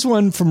 here's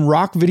one from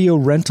Rock Video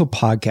Rental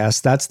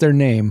Podcast. That's their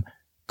name.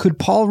 Could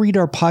Paul read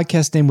our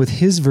podcast name with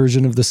his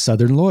version of The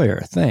Southern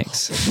Lawyer?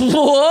 Thanks.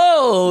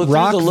 Whoa!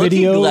 Rock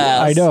Video.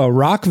 Glass. I know.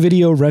 Rock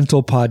Video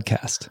Rental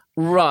Podcast.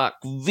 Rock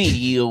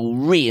Video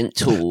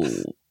Rental.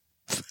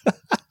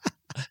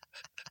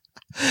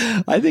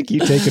 I think you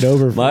take it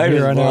over from Mine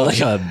here is on more out.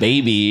 like a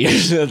baby or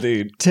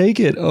something.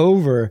 Take it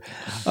over.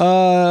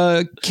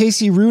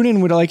 Casey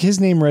Roonan would like his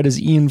name read as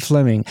Ian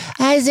Fleming.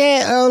 I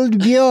say, old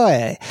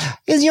boy,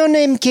 is your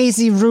name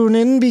Casey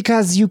Roonan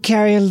because you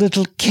carry a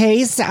little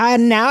case?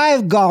 Now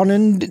I've gone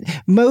and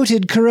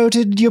moted,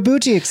 corroded, your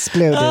booty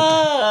exploded.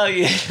 Oh,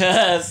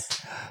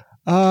 yes.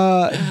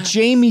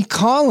 Jamie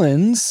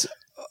Collins,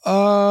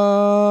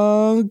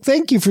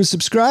 thank you for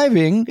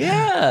subscribing.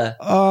 Yeah.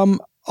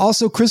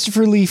 Also,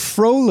 Christopher Lee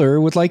Frohler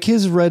would like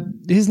his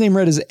name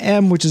read as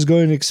M, which is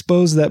going to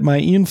expose that my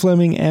Ian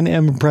Fleming and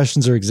M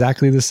impressions are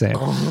exactly the same.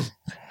 Oh.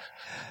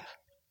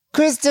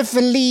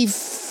 Christopher Lee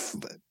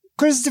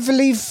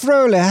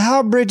Frohler,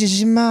 how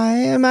British am I?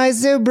 Am I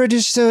so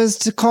British so as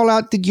to call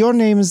out that your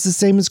name is the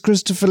same as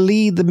Christopher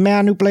Lee, the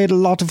man who played a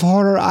lot of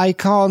horror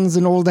icons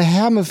in all the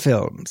Hammer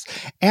films?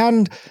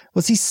 And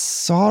was he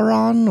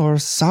Sauron or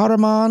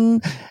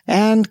Saruman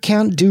and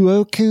Count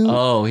Dooku?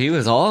 Oh, he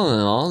was all in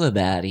all the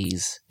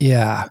baddies.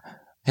 Yeah.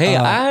 Hey,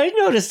 I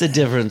noticed a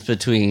difference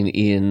between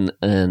Ian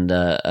and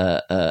M.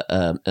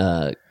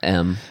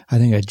 I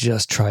think I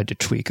just tried to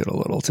tweak it a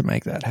little to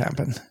make that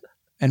happen.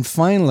 And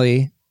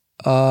finally,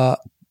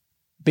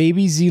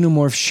 baby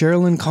Xenomorph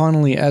Sherilyn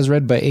Connolly, as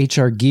read by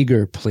H.R.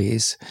 Giger,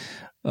 please.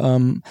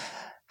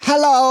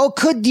 Hello,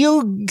 could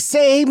you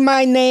say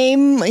my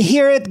name?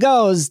 Here it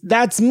goes.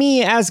 That's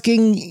me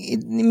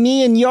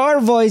in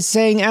your voice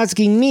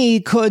asking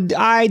me, could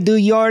I do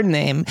your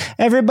name?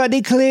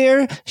 Everybody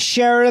clear?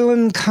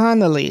 Sherilyn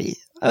Connolly.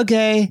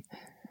 Okay.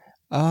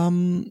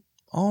 All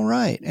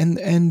right. And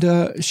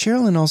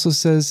Sherilyn also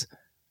says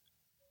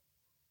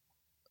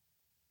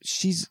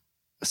she's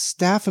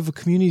staff of a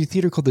community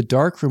theater called The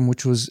Dark Room,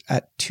 which was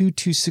at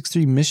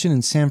 2263 Mission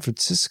in San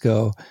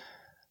Francisco.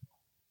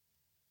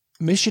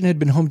 Mission had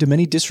been home to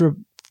many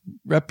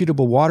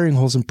reputable watering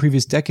holes in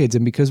previous decades,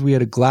 and because we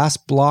had a glass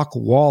block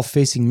wall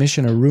facing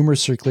Mission, a rumor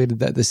circulated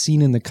that the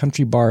scene in the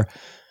country bar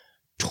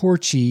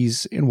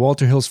Torchy's in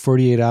Walter Hill's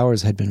 48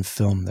 Hours had been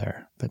filmed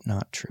there, but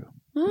not true.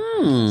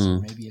 So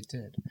maybe it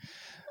did.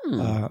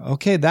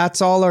 Okay,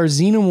 that's all our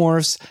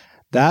xenomorphs.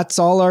 That's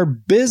all our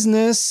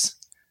business.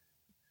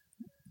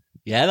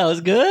 Yeah, that was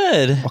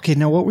good. Okay,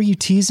 now what were you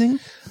teasing?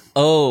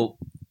 Oh,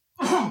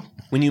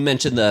 when you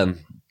mentioned the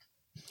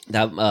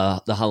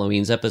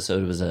Halloween's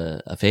episode was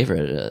a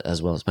favorite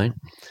as well as mine.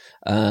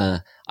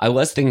 I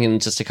was thinking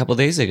just a couple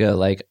days ago,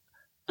 like,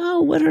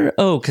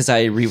 because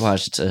I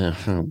rewatched,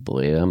 oh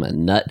boy, I'm a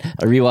nut.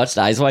 I rewatched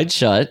Eyes Wide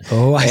Shut.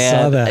 Oh, I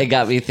saw that. It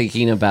got me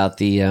thinking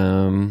about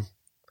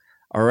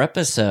our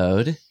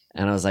episode,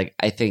 and I was like,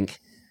 I think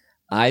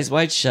Eyes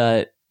Wide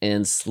Shut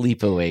and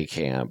Sleepaway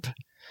Camp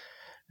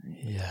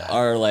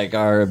are like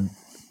a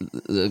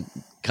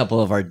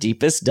couple of our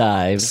deepest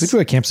dives.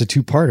 Sleepaway Camp's a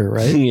two-parter,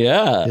 right?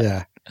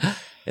 Yeah.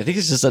 I think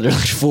it's just under like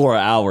 4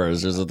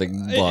 hours or something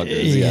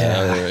bonkers.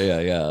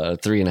 Yeah.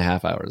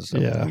 3.5 hours.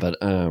 Yeah. But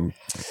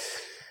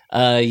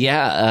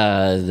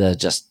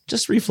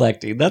just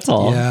reflecting. That's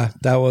all. Yeah,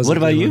 that was. What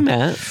about you,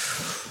 Matt?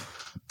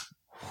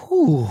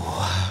 Ooh.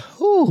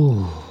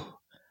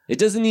 It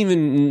doesn't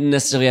even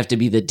necessarily have to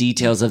be the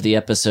details of the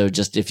episode.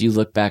 Just if you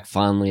look back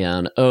fondly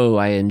on,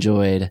 I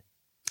enjoyed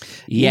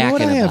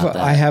yakking about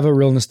that. I have a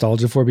real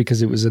nostalgia for,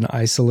 because it was an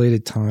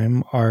isolated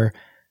time.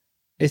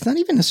 It's not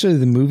even necessarily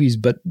the movies,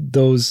 but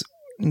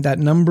that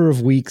number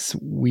of weeks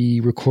we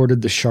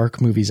recorded the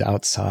shark movies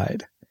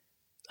outside.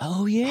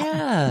 Oh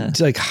yeah, it's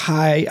like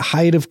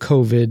height of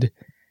COVID.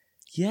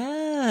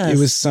 Yes, it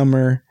was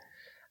summer.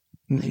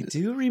 I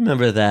do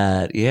remember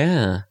that.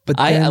 Yeah, but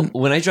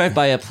when I drive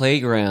by a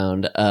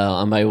playground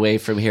on my way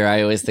from here,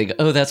 I always think,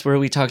 that's where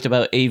we talked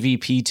about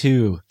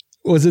AVP2.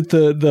 Was it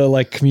the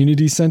like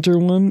community center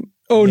one?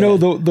 Oh no,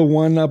 the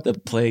one up the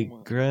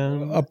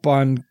playground up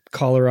on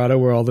Colorado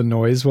where all the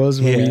noise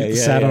was when we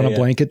sat on a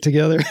blanket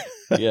together.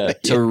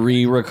 To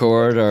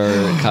re-record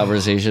our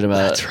conversation about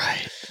that's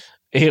right.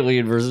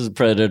 Alien versus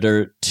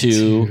Predator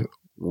 2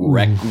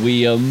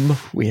 Requiem.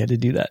 We had to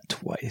do that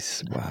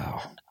twice.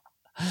 Wow.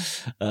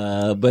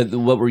 But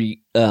what were you?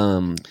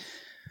 Boy.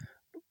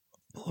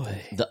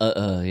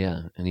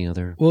 Any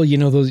other? Well,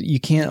 those you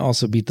can't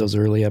also beat those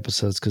early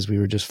episodes because we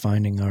were just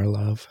finding our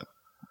love.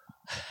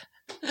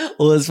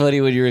 Well, it's funny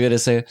when you were going to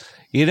say,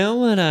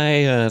 what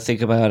I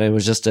think about, it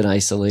was just an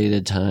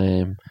isolated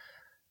time.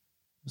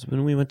 It was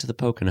when we went to the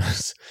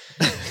Poconos.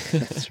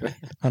 That's right.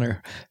 On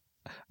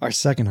our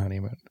second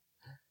honeymoon.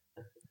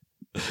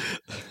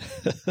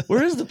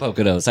 Where is the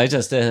Poconos? I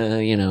just,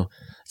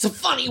 it's a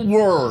funny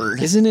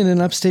word. Isn't it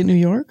in upstate New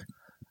York?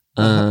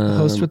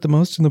 Host with the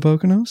most in the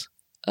Poconos?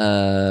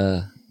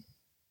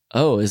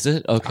 Is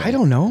it? Okay. I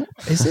don't know.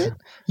 Is it?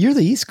 You're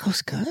the East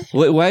Coast guy.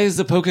 Why is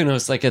the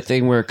Poconos like a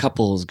thing where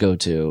couples go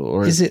to?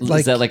 Or is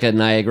that like a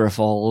Niagara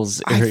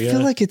Falls area? I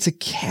feel like it's a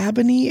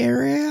cabiny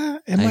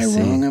area. Am I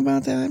wrong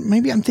about that?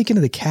 Maybe I'm thinking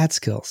of the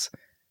Catskills.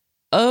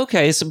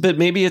 Okay, but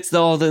maybe it's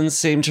all in the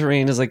same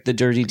terrain as like the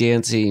Dirty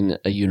Dancing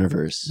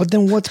universe. But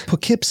then what's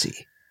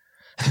Poughkeepsie?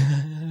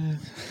 And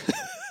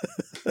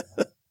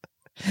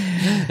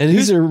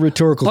these are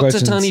rhetorical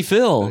questions. Punxsutawney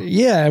Phil.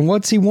 Yeah, and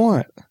what's he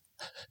want?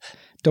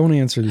 Don't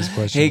answer these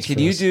questions. Hey, can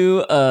you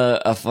do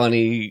a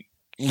funny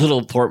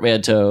little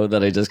portmanteau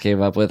that I just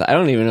came up with? I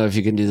don't even know if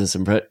you can do this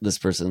in this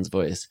person's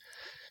voice,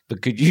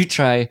 but could you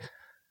try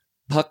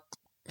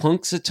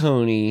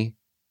Punxsutawney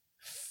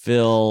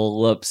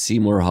Philip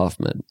Seymour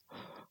Hoffman?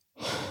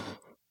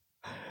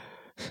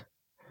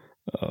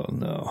 Oh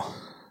no!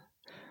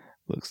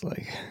 Looks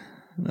like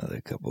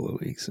another couple of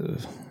weeks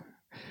of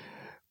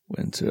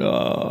winter.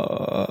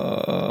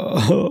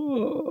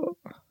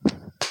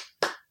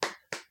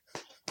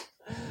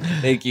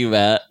 Thank you,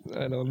 Matt.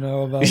 I don't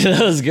know about that.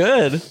 That was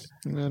good.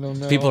 I don't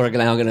know. People are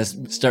now going to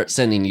start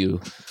sending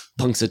you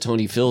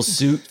Punxsutawney Phil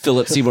suit,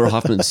 Philip Seymour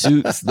Hoffman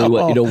suits. They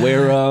want you to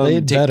wear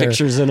them, take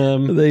pictures in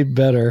them. They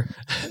better.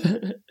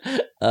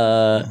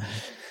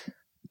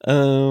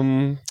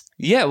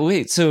 Yeah.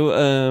 Wait.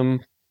 So,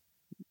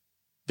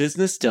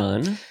 business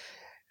done.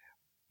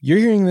 You're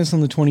hearing this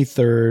on the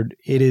 23rd.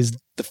 It is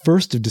the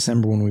 1st of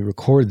December when we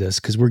record this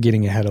because we're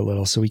getting ahead a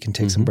little so we can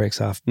take some breaks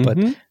off. But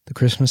the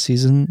Christmas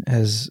season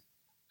has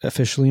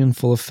officially in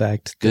full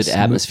effect. Good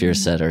atmosphere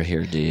setter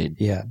here, dude.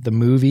 Yeah. The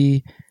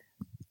movie.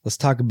 Let's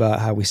talk about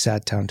how we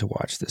sat down to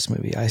watch this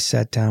movie. I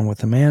sat down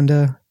with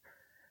Amanda.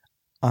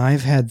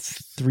 I've had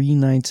 3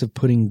 nights of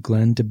putting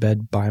Glenn to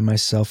bed by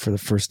myself for the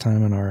first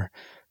time in our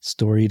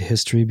storied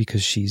history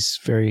because she's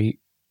very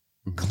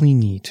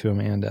clingy to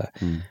Amanda.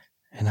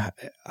 And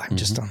I'm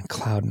just on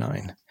cloud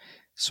 9.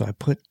 So I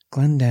put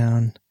Glenn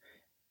down,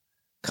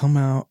 come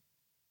out.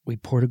 We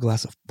poured a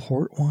glass of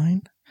port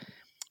wine,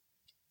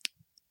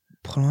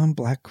 put on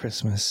Black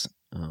Christmas.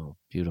 Oh,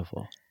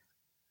 beautiful.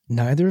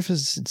 Neither of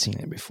us had seen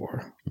it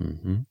before.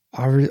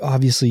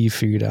 Obviously, you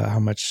figured out how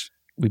much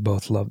we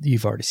both loved.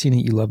 You've already seen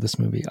it. You love this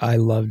movie. I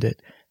loved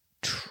it.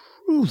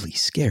 Truly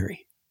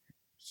scary.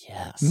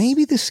 Yes.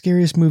 Maybe the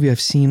scariest movie I've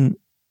seen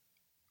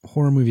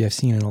horror movie I've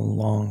seen in a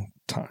long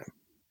time.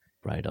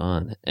 Right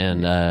on.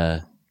 And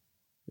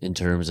in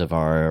terms of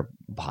our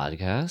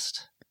podcast,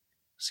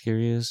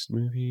 scariest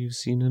movie you've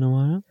seen in a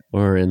while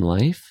or in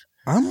life?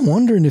 I'm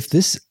wondering if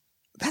that's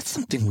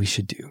something we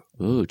should do.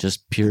 Ooh,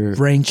 just pure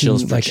ranking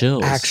chills for like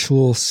chills.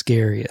 Actual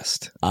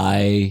scariest.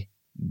 I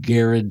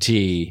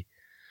guarantee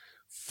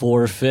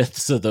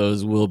 4/5 of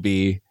those will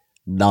be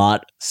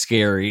not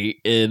scary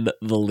in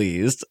the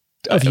least.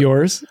 Of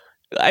yours?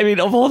 I mean,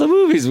 of all the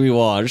movies we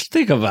watched,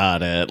 think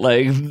about it.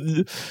 Like,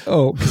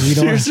 because we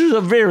don't. There's a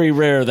very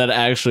rare that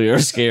actually are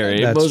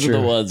scary. That's Most true.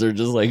 of the ones are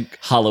just like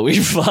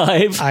Halloween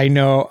 5. I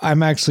know.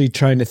 I'm actually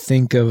trying to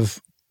think of.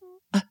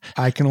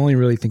 I can only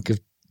really think of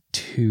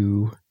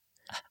 2,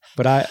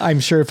 but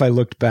I'm sure if I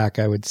looked back,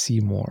 I would see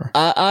more.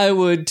 I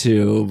would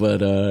too,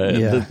 but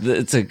Yeah.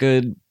 it's a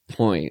good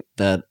point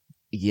that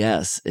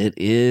yes, it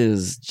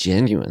is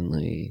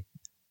genuinely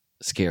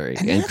scary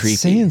and that's creepy.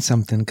 saying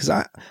something because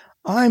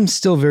I'm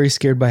still very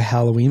scared by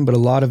Halloween, but a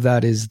lot of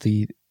that is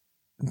the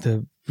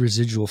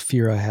residual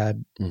fear I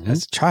had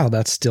as a child.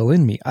 That's still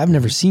in me. I've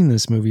never seen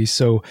this movie,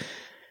 so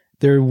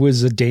there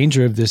was a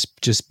danger of this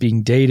just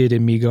being dated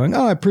and me going,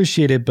 "Oh, I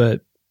appreciate it,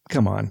 but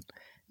come on."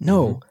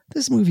 No,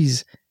 this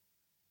movie's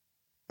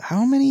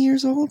how many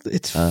years old?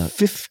 It's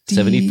 50,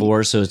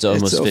 74, so it's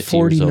almost 50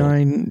 years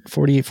old.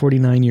 48,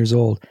 49 years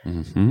old.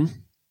 Mm-hmm.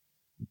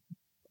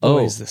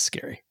 Boy, is this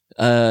scary.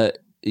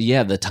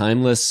 Yeah, the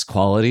timeless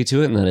quality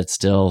to it and that it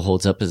still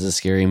holds up as a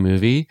scary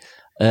movie.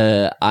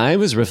 I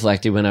was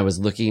reflecting when I was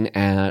looking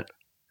at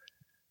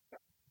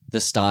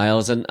the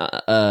styles and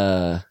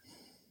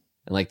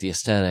like the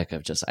aesthetic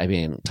of just,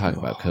 talk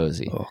about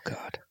cozy. Oh,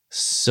 God.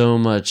 So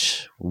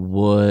much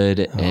wood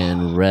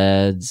and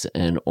reds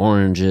and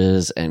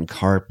oranges and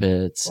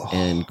carpets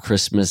and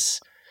Christmas.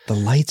 The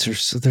lights are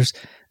so there's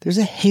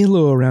a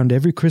halo around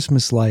every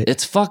Christmas light.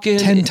 It's fucking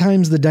 10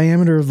 times the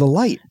diameter of the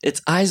light.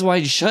 It's Eyes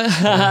Wide Shut.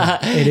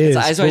 It is.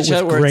 It's Eyes Wide but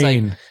Shut with where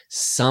grain. it's like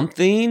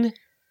something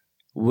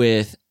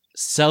with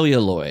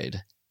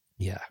celluloid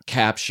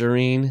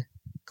capturing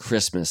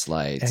Christmas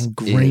lights and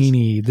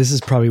grainy. This is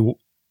probably.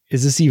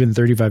 Is this even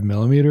 35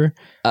 millimeter?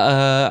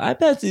 I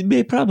bet it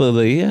may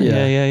probably.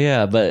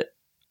 Yeah. But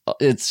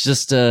it's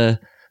just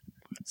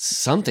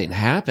something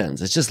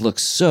happens. It just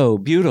looks so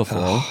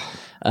beautiful.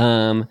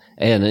 And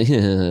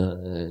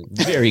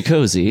very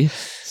cozy.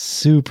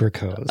 Super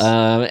cozy.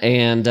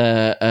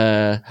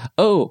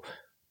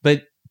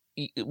 But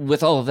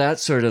with all of that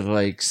sort of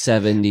like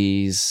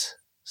 70s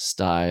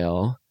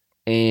style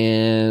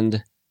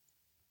and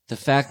the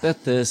fact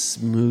that this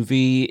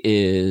movie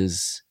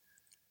is,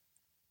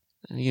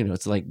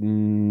 it's like a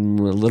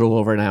little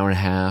over an hour and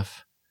a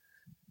half.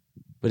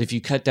 But if you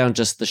cut down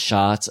just the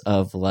shots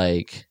of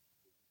like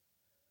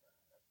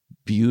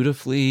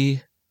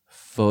beautifully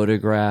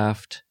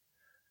photographed,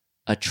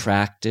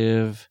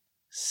 attractive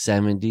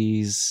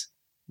 70s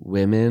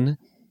women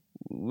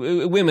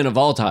of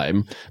all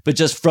time, but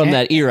just from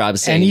that era, I'm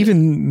saying. And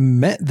even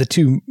met the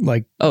two,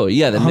 like, the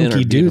men are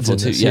hunky dudes beautiful in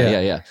too. this,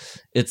 Yeah.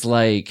 It's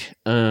like,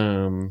 I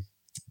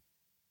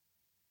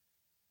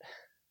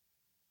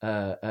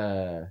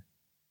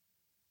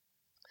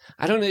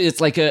don't know.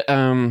 It's like what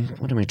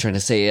am I trying to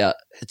say?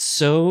 It's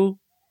so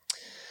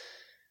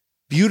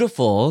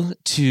beautiful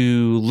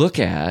to look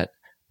at.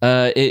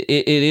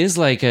 It is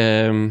like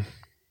it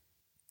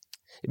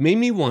made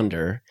me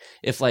wonder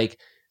if like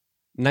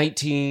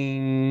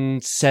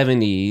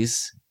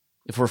 1970s,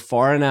 if we're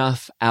far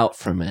enough out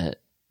from it,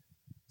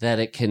 that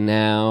it can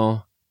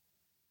now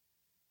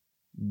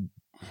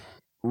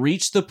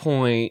reach the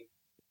point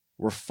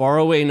we're far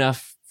away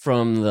enough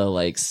from the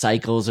like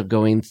cycles of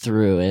going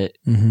through it.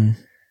 Mm-hmm.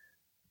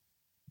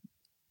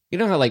 You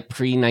know how like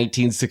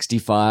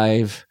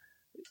pre-1965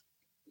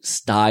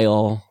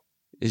 style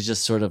is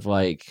just sort of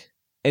like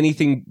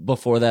anything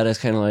before that is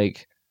kind of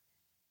like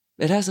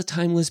it has a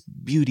timeless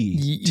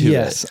beauty to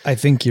yes, it. I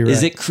think you're right.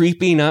 Is it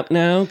creeping up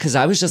now? Because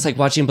I was just like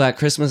watching Black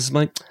Christmas. I'm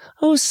like,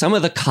 oh, some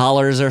of the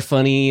collars are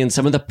funny and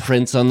some of the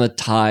prints on the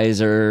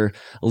ties are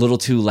a little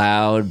too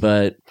loud,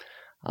 but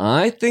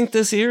I think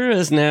this era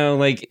is now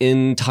like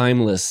in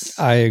timeless.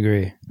 I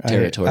agree.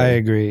 Territory. I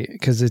agree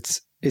because it's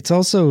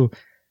also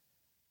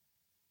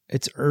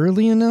it's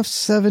early enough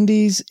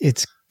 70s.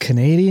 It's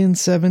Canadian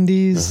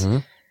 70s.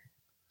 Uh-huh.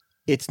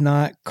 It's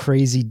not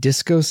crazy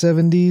disco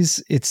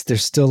 70s.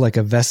 There's still like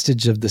a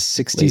vestige of the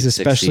 60s, Late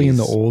especially 60s. in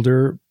the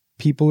older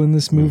people in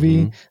this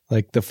movie, Mhm.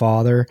 like the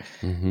father.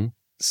 Mm-hmm.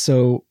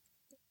 So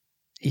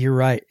you're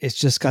right. It's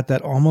just got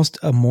that almost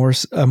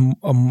amorphous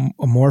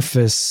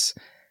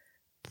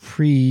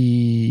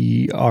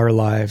pre our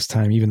lives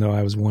time, even though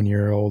I was 1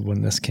 year old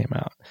when this came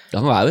out.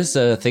 Oh, I was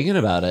thinking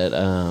about it.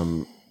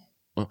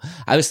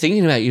 I was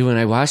thinking about you when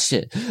I watched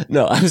it.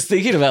 No, I was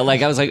thinking about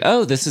I was like,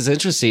 oh, this is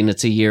interesting.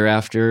 It's a year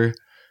after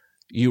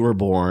you were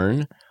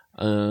born.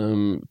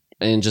 And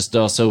just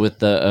also with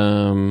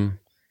the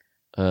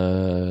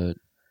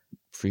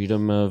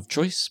freedom of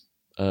choice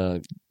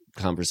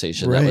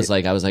conversation. Right. That was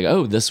I was like,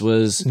 oh, this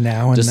was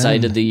Now and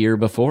decided then. the year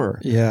before.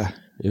 Yeah.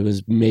 It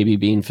was maybe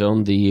being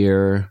filmed the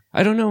year,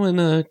 I don't know,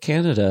 in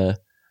Canada.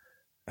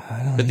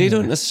 But they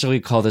don't necessarily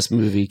call this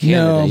movie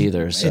Canada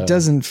either. So. It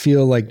doesn't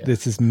feel like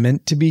this is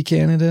meant to be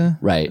Canada.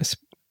 Right.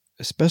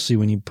 Especially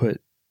when you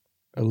put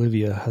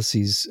Olivia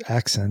Hussey's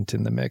accent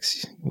in the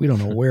mix. We don't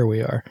know where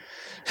we are.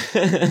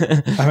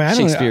 I mean,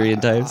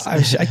 Shakespearean times.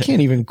 I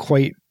can't even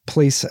quite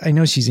place. I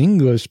know she's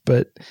English,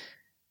 but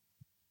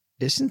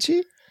isn't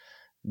she?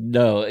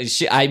 No,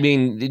 I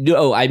mean,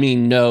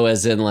 no,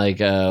 as in like,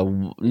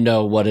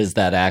 no, what is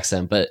that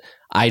accent? But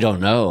I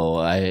don't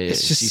know.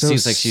 She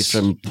seems like she's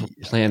from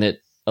planet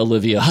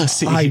Olivia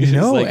Hussey. I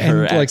know. Like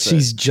and like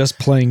she's just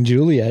playing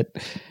Juliet.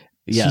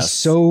 Yes. She's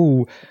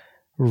so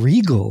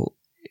regal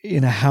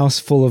in a house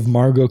full of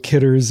Margot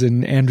Kidders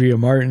and Andrea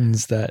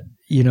Martins that,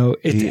 you know,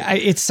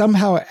 it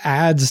somehow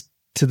adds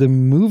to the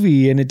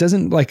movie, and it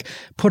doesn't like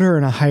put her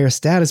in a higher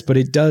status, but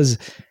it does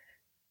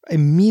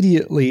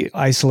immediately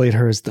isolate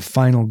her as the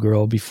final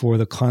girl before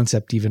the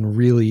concept even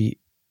really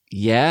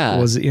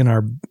was in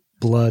our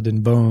blood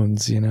and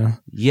bones, you know?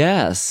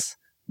 Yes.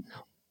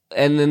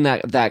 And then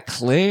that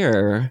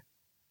Claire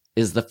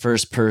is the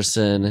first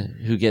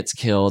person who gets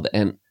killed,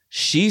 and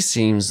she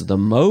seems the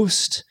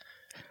most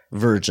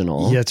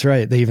virginal. Yeah, that's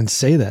right. They even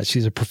say that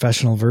she's a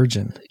professional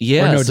virgin.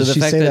 Yeah. Or no, so does she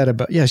say that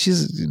about? Yeah,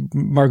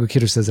 Margot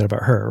Kidder says that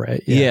about her,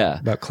 right? Yeah,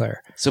 about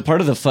Claire. So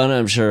part of the fun,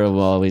 I'm sure,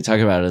 while we talk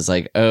about it, is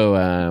like,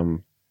 but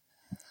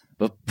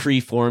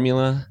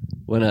pre-formula,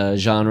 when a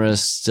genre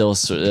is still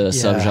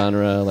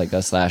subgenre, like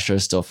a slasher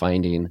is still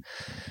finding,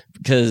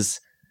 because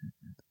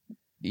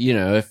you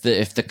know, if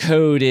the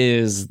code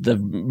is the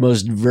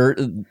most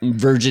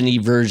virgin-y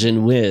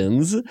virgin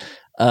wins.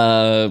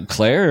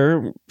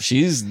 Claire,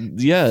 she's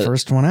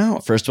first one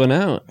out,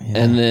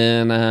 and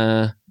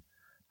then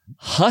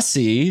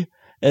Hussey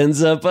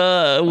ends up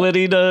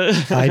winning.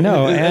 I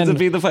know, ends up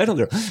being the final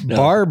girl. No.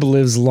 Barb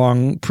lives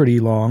pretty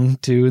long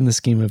too, in the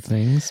scheme of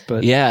things.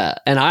 But yeah,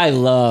 and I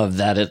love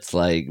that it's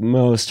like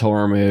most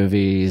horror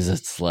movies.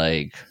 It's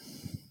like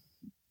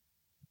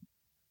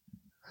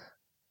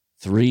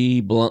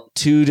 2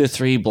 to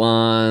 3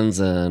 blondes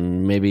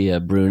and maybe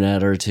a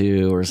brunette or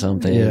 2 or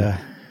something.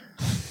 Yeah.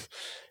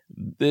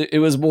 It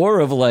was more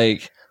of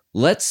like,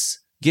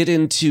 let's get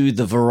into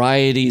the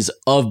varieties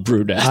of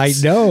brunettes. I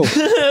know.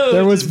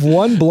 There was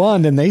one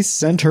blonde and they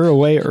sent her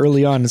away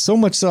early on. So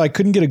much so I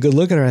couldn't get a good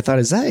look at her. I thought,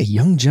 is that a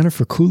young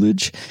Jennifer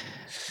Coolidge?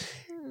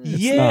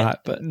 It's not,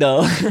 but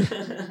no.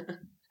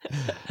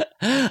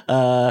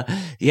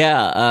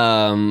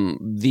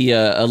 The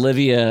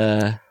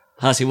Olivia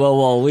Hussey.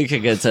 Well, we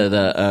could get to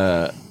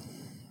the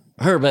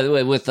her,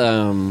 but with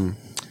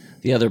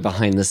the other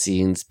behind the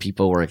scenes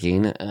people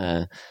working.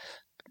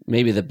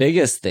 Maybe the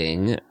biggest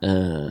thing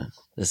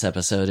this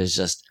episode is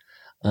just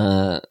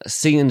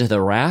singing to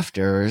the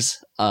rafters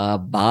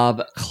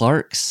Bob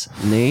Clark's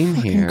name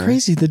here.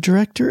 Crazy, the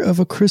director of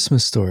A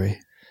Christmas Story,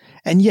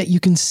 and yet you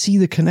can see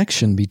the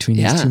connection between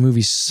these two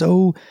movies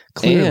so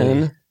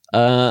clearly.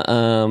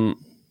 And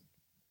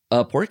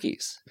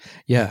Porky's.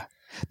 Yeah,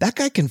 that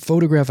guy can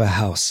photograph a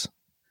house.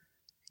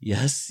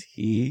 Yes,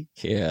 he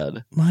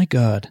can. My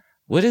God,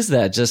 what is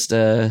that? Just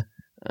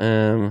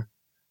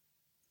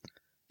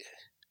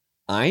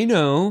I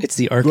know it's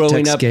the architect's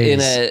growing up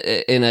gaze.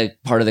 in a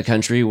part of the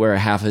country where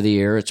half of the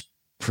year it's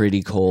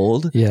pretty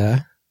cold. Yeah.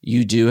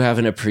 You do have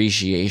an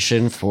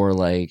appreciation for,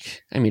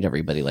 like, I mean,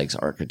 everybody likes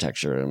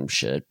architecture and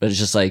shit, but it's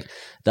just like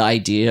the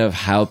idea of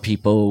how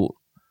people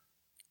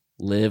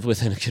live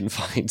within a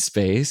confined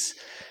space.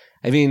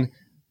 I mean,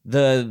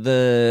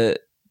 the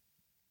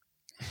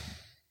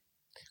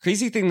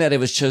crazy thing that it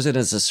was chosen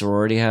as a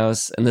sorority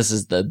house, and this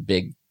is the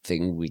big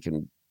thing we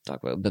can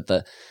talk about, but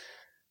that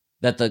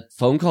the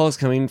phone call is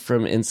coming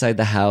from inside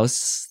the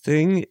house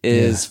thing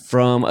is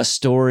from a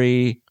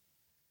story.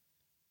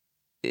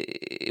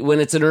 When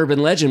it's an urban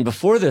legend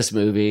before this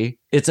movie,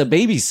 it's a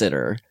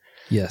babysitter.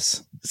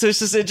 Yes. So it's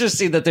just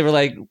interesting that they were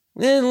like,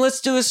 let's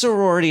do a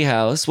sorority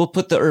house. We'll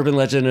put the urban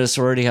legend in a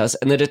sorority house.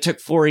 And then it took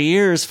 4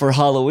 years for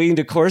Halloween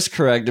to course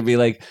correct and be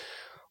like,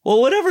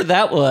 well, whatever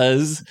that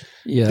was,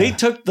 they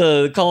took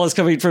the call is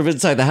coming from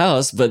inside the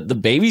house, but the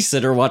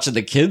babysitter watching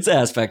the kids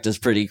aspect is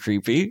pretty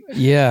creepy.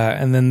 Yeah.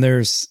 And then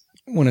there's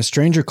When a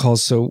Stranger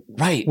Calls. So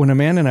right. When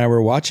Amanda and I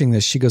were watching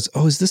this, she goes,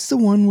 oh, is this the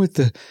one with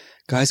the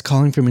guys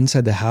calling from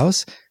inside the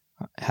house?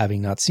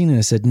 Having not seen it,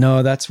 I said,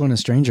 no, that's When a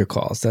Stranger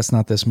Calls. That's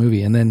not this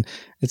movie. And then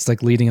it's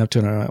like leading up to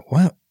it. And I'm like,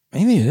 well,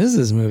 maybe it is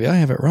this movie. I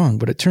have it wrong.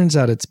 But it turns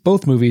out it's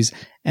both movies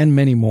and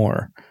many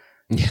more.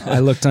 Yeah. I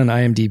looked on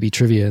IMDb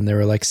trivia and there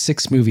were like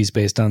 6 movies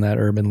based on that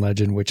urban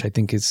legend, which I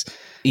think is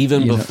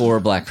even before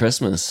Black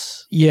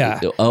Christmas. Yeah.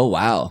 Oh,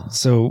 wow.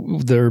 So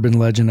the urban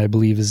legend, I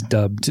believe, is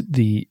dubbed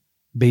The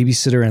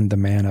Babysitter and the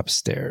Man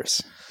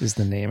Upstairs is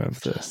the name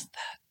of this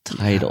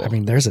title. Yeah, I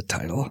mean, there's a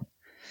title.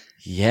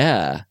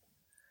 Yeah.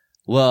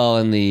 Well,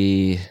 and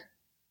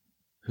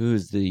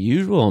who's the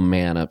usual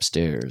man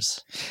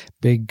upstairs?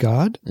 Big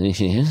God?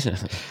 Yeah.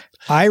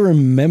 I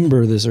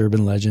remember this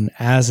urban legend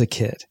as a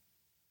kid.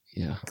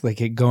 Yeah.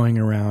 Like it going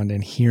around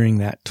and hearing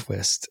that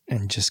twist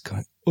and just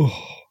going,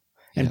 oh.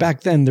 And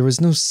back then there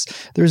was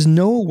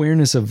no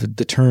awareness of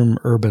the term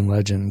urban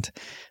legend.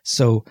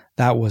 So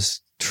that was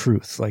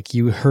truth. Like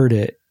you heard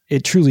it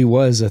it truly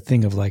was a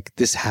thing of like,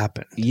 this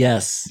happened.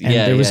 Yes. And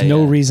there was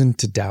no reason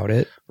to doubt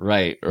it.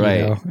 Right. You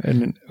know?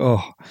 And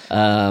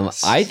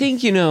I think,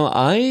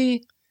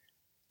 I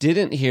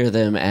didn't hear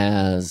them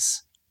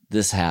as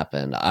this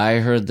happened. I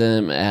heard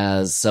them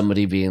as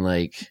somebody being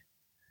like,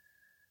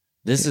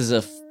 this is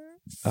a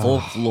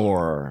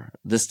folklore.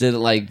 This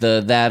didn't like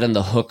that and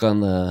the hook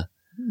on the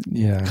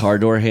car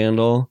door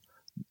handle.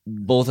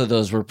 Both of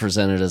those were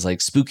presented as like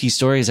spooky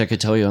stories I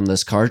could tell you on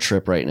this car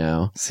trip right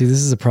now. See, this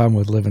is a problem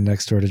with living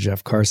next door to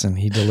Jeff Carson.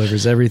 He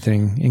delivers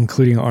everything,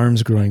 including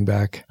arms growing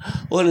back.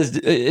 Well,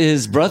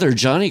 his brother,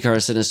 Johnny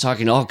Carson, is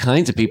talking to all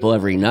kinds of people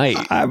every night.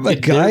 I'm a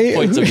guy.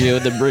 Points of view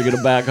and then bringing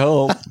them back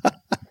home.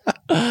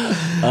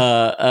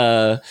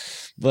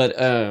 But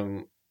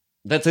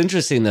that's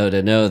interesting, though,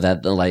 to know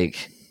that,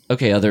 like,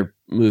 okay, other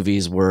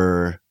movies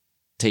were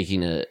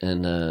taking it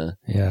and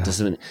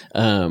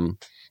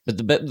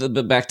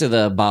But back to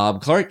the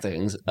Bob Clark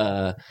things,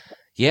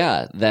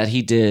 that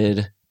he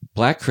did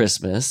Black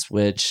Christmas,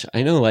 which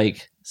I know,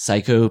 like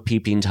Psycho,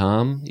 Peeping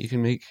Tom, you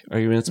can make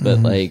arguments, but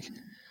like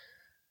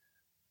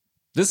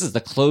this is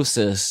the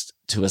closest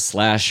to a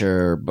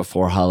slasher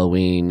before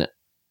Halloween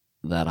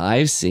that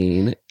I've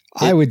seen.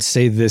 I would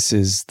say this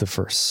is the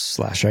first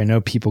slasher. I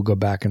know people go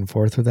back and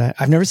forth with that.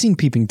 I've never seen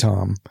Peeping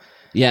Tom.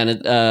 Yeah,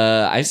 and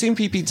I've seen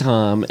Peeping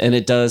Tom, and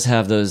it does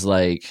have those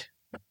like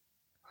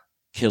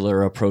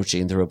killer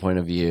approaching through a point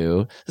of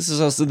view. This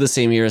is also the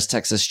same year as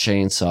Texas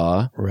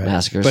Chainsaw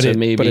Massacre, but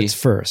it's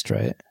first,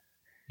 right?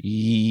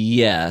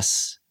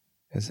 Yes.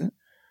 Is it?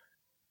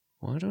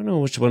 Well, I don't know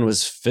which one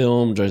was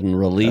filmed and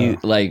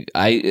released.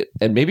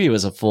 And maybe it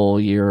was a full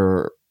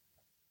year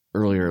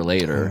earlier or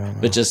later,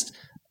 but just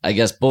I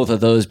guess both of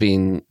those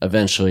being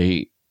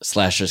eventually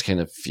slashers kind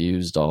of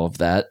fused all of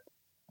that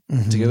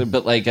together.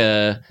 But like,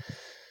 and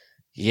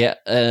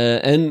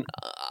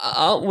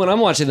when I'm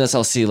watching this,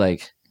 I'll see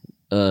like.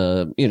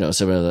 Some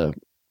of the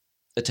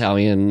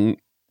Italian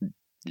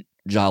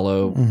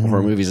giallo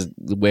horror movies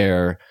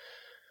where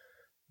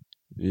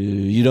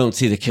you don't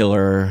see the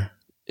killer.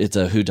 It's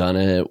a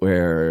whodunit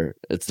where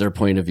it's their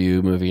point of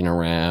view moving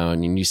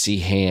around and you see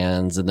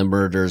hands and the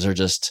murders are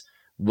just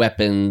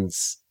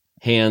weapons,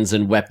 hands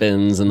and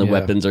weapons, and the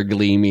weapons are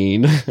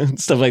gleaming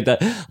and stuff like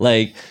that.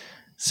 Like,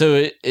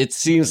 so it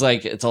seems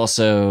like it's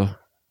also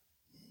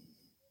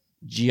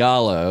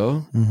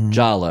giallo,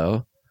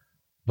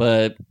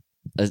 but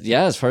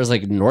as far as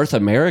like North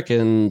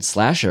American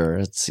slasher,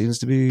 it seems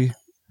to be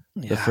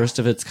the first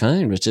of its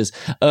kind, which is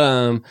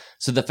so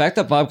the fact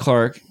that Bob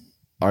Clark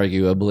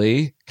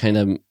arguably kind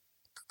of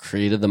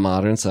created the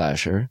modern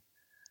slasher.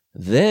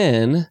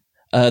 Then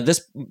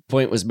this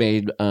point was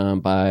made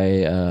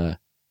by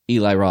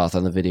Eli Roth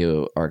on the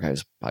Video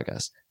Archives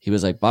podcast. He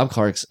was like, Bob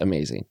Clark's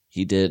amazing.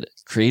 He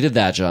created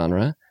that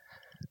genre.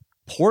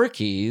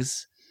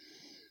 Porky's,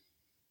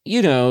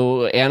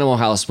 Animal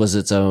House was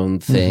its own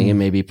thing, and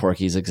maybe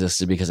Porky's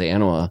existed because of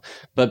Animal.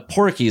 But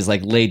Porky's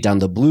like laid down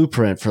the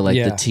blueprint for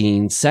like the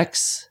teen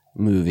sex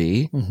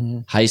movie,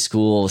 high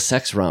school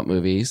sex romp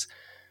movies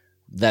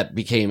that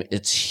became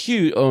its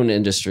huge own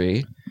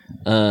industry.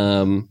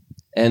 And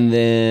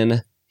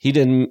then he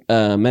didn't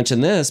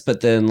mention this,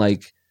 but then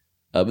like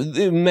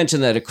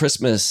mention that A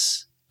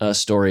Christmas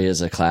Story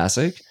is a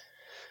classic.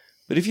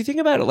 But if you think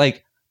about it,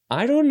 like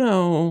I don't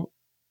know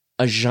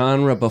a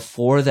genre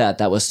before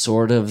that was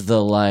sort of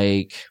the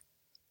like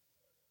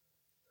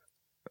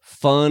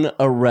fun,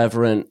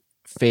 irreverent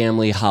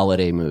family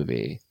holiday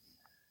movie.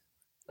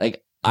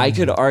 Like I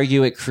could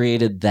argue it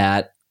created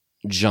that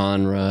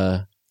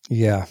genre.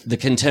 Yeah. The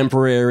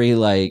contemporary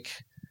like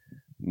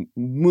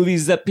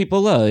movies that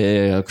people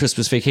love,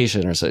 Christmas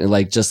Vacation or something,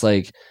 like just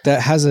like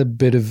that has a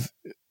bit of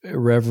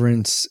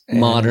irreverence,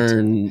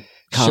 modern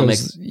comic.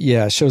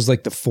 Shows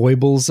like the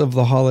foibles of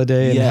the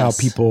holiday and how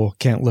people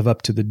can't live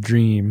up to the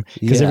dream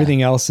because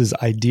everything else is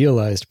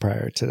idealized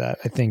prior to that.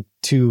 I think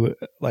too,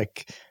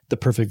 like the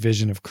perfect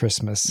vision of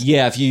Christmas.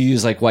 Yeah, if you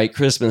use like White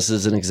Christmas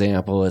as an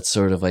example, it's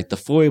sort of like the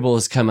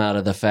foibles come out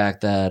of the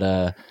fact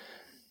that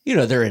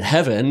they're in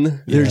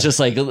heaven. They're just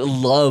like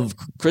love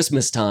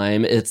Christmas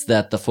time. It's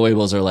that the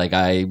foibles are like,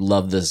 I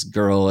love this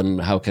girl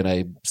and how can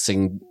I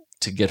sing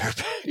to get her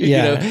back?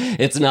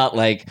 It's not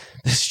like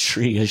this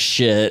tree is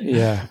shit.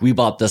 Yeah. We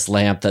bought this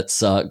lamp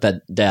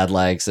that dad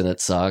likes and it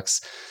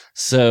sucks.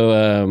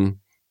 So,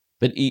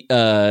 but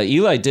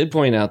Eli did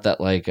point out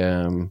that like,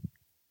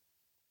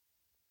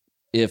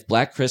 if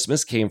Black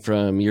Christmas came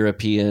from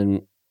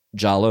European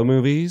giallo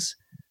movies,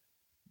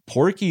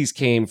 Porky's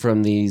came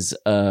from these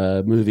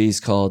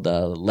movies called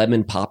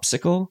Lemon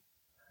Popsicle,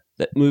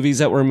 movies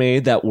that were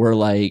made that were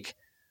like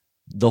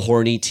the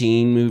horny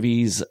teen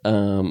movies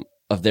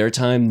of their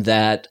time.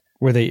 That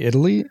were they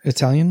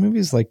Italian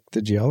movies like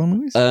the giallo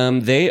movies?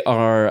 They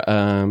are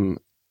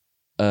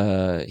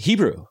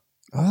Hebrew.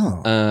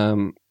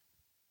 Oh,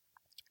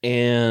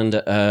 and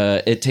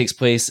it takes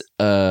place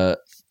a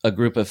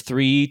group of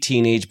 3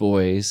 teenage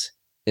boys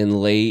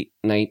in late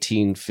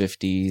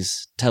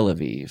 1950s Tel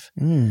Aviv.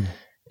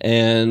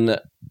 And I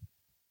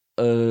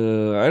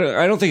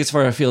don't think it's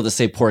far afield to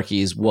say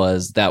Porky's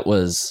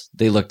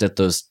they looked at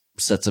those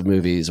sets of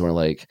movies. And we're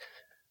like,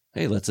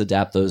 hey, let's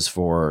adapt those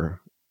for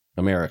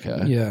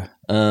America. Yeah.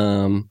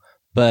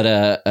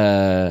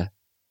 But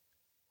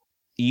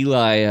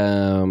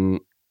Eli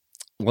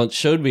once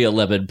showed me a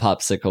lemon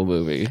popsicle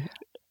movie.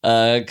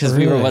 Because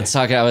we were once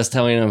talking, I was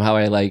telling him how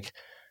I like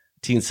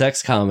teen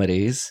sex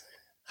comedies,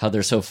 how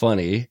they're so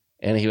funny.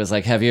 And he was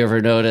like, have you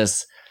ever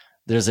noticed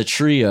there's a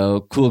trio,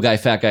 cool guy,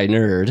 fat guy,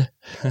 nerd?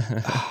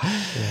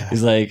 Yeah.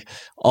 He's like,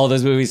 all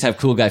those movies have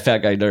cool guy, fat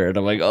guy, nerd.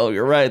 I'm like, oh,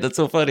 you're right. That's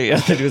so funny.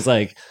 And then he was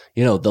like,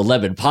 you know, the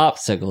lemon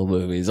popsicle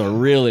movies are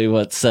really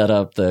what set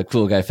up the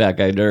cool guy, fat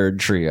guy, nerd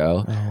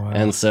trio. Oh, wow.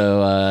 And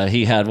so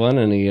he had one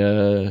and he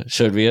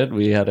showed me it.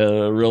 We had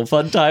a real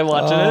fun time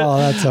watching it. Oh,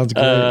 that sounds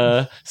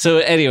great. So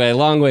anyway,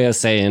 long way of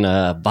saying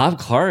Bob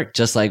Clark,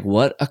 just like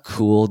what a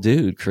cool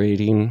dude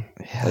creating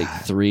like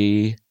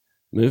 3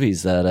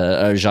 movies that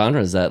are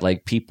genres that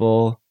like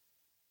people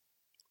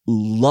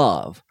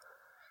love.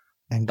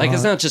 And like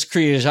it's not just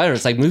creating genres,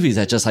 it's like movies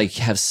that just like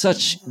have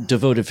such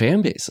devoted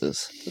fan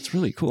bases. That's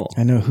really cool.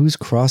 I know who's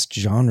crossed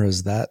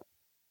genres that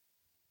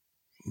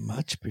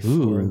much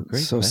before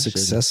so question.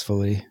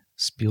 Successfully.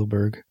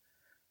 Spielberg.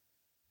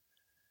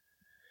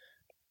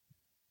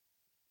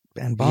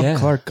 And Bob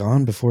Clark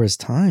gone before his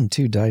time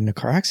too, died in a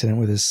car accident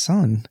with his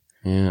son.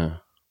 Yeah.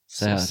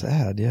 Sad. So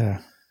sad,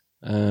 yeah.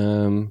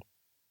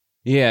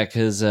 Yeah,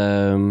 because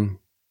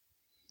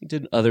he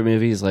did other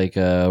movies like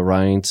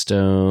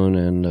Rhinestone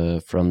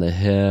and From the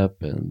Hip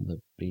and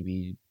the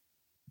Baby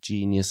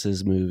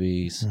Geniuses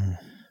movies.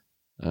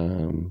 I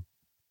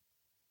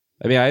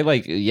mean, I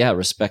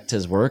respect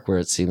his work where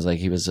it seems like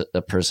he was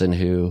a person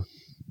who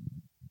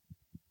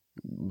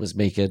was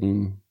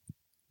making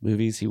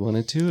movies he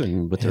wanted to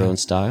and with their own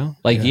style.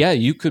 Like,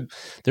 you could,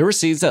 there were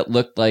scenes that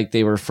looked like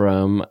they were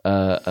from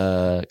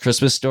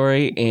Christmas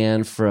Story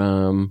and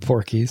from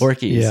Porky's.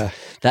 Yeah.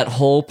 That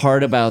whole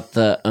part about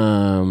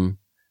the,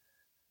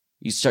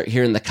 you start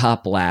hearing the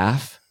cop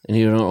laugh and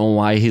you don't know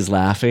why he's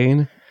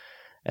laughing.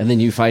 And then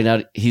you find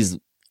out he's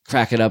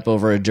cracking up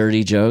over a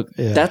dirty joke.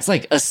 Yeah. That's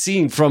like a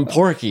scene from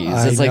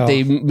Porky's. It's like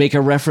they make a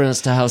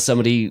reference to how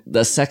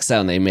the sex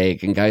sound they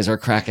make and guys are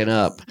cracking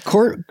up.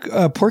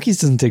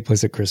 Porky's doesn't take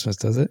place at Christmas,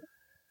 does it?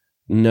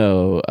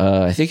 No,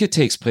 I think it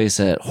takes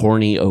place at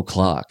Horny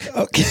O'Clock.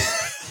 Okay.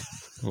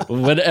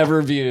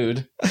 Whenever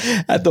viewed.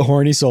 At the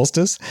horny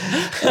solstice.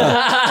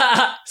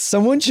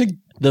 Someone should...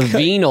 The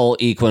venal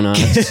equinox.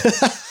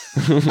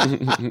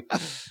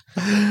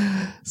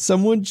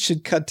 Someone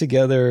should cut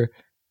together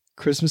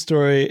Christmas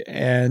Story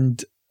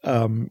and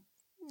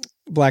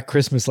Black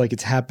Christmas like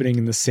it's happening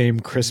in the same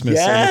Christmas.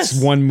 Yes! And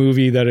it's one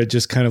movie that it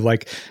just kind of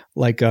like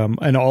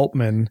an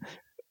Altman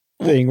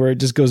thing where it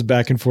just goes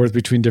back and forth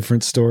between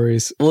different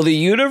stories. Well, the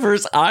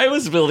universe I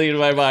was building in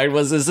my mind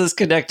was, is this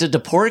connected to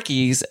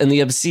Porky's? And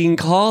the obscene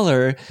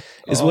caller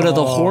is one of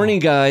the horny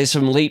guys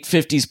from late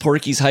 50s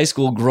Porky's high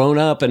school grown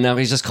up, and now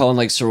he's just calling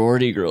like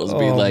sorority girls,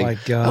 being like, my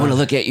God. I want to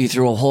look at you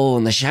through a hole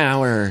in the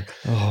shower.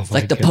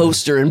 Like the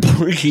poster in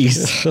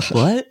Porky's.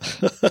 What?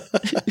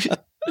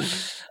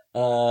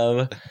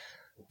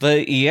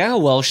 But yeah,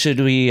 well, should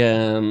we...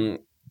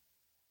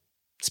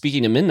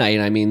 Speaking of midnight,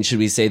 I mean, should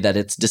we say that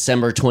it's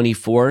December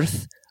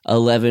 24th,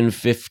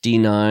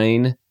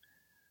 11:59,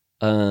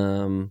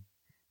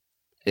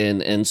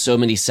 in so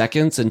many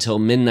seconds until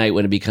midnight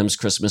when it becomes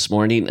Christmas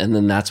morning, and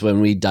then that's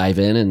when we dive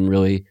in and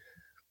really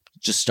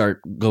just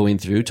start going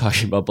through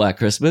talking about Black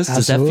Christmas.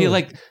 Absolutely. Does that feel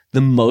like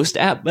the most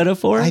apt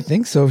metaphor? I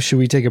think so. Should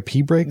we take a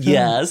pee break then?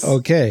 Yes.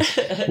 Okay.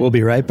 We'll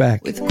be right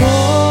back. With Corley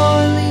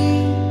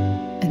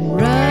and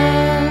Rust.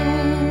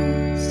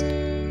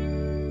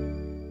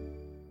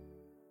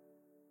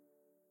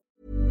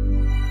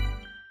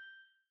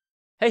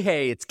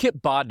 Hey, it's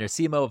Kip Bodner,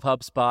 CMO of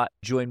HubSpot.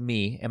 Join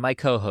me and my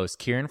co-host,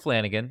 Kieran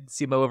Flanagan,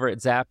 CMO over at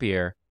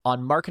Zapier,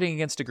 on Marketing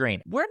Against a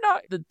Grain. We're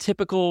not the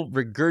typical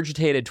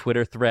regurgitated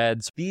Twitter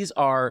threads. These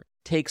are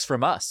takes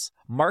from us,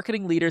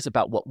 marketing leaders,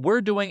 about what we're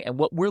doing and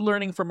what we're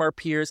learning from our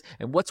peers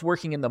and what's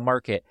working in the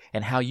market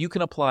and how you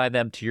can apply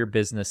them to your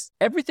business.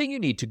 Everything you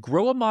need to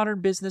grow a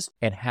modern business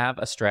and have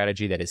a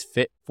strategy that is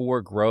fit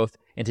for growth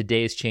in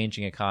today's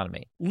changing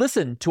economy.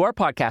 Listen to our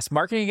podcast,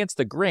 Marketing Against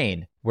the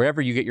Grain,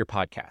 wherever you get your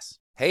podcasts.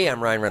 Hey,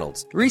 I'm Ryan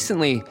Reynolds.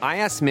 Recently, I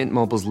asked Mint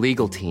Mobile's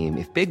legal team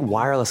if big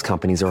wireless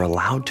companies are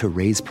allowed to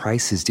raise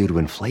prices due to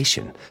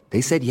inflation. They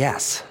said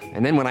yes.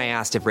 And then when I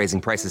asked if raising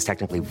prices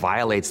technically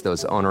violates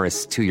those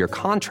onerous 2-year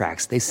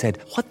contracts, they said,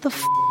 what the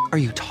f*** are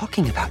you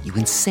talking about, you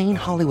insane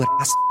Hollywood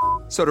ass f-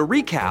 So to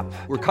recap,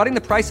 we're cutting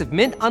the price of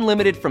Mint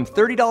Unlimited from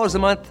 $30 a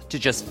month to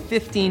just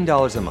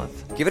 $15 a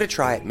month. Give it a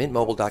try at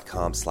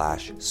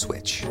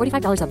mintmobile.com/switch.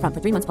 $45 up front for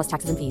 3 months plus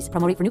taxes and fees.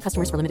 Promo rate for new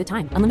customers for limited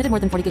time. Unlimited more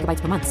than 40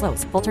 gigabytes per month.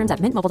 Slows full terms at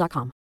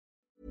mintmobile.com.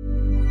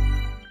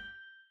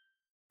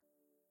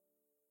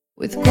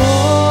 With Corley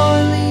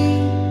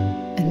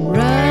and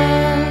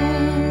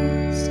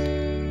Rust.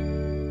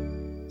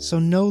 So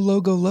no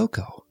Logo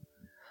Loco.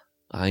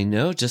 I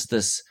know, just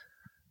this...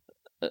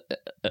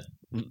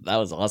 that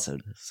was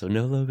awesome. So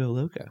no Logo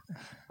Loco.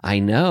 I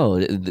know.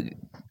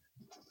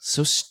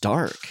 So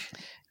stark.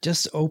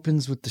 Just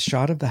opens with the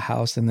shot of the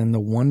house and then the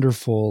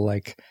wonderful,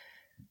 like,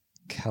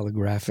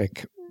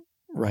 calligraphic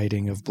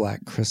writing of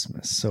Black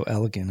Christmas. So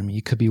elegant. I mean,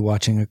 you could be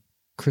watching a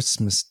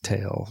Christmas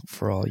Tale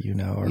for all you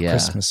know, or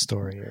Christmas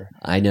Story. Or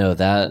I know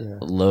that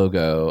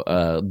logo,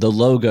 the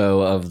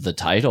logo of the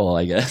title,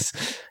 I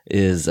guess,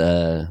 is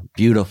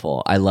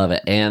beautiful. I love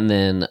it. And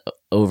then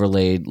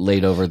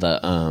laid over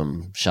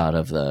the shot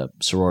of the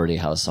sorority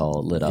house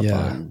all lit up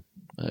on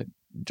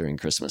during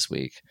Christmas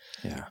week.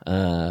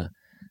 Yeah.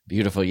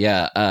 Beautiful.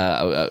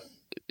 Yeah.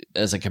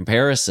 As a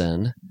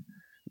comparison,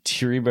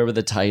 do you remember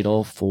the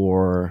title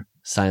for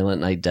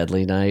Silent Night,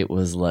 Deadly Night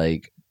was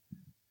like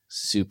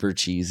super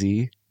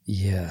cheesy?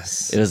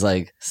 Yes. It was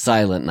like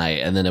Silent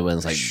Night, and then it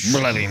was like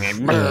Bloody Night,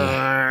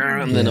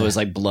 and then it was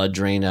like blood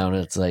drain out.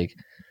 And it's like,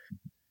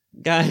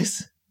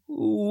 guys,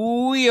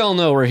 we all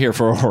know we're here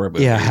for a horror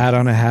movie. Yeah, hat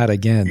on a hat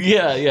again.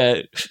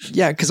 Yeah.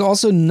 Because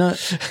also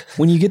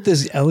when you get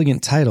this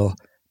elegant title,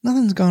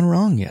 nothing's gone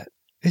wrong yet.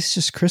 It's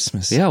just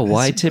Christmas. Yeah,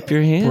 why tip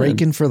your hand?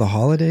 Breaking for the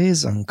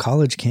holidays on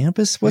college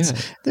campus?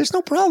 There's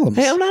no problem.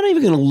 Hey, I'm not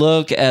even going to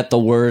look at the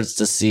words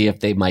to see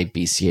if they might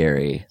be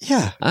scary.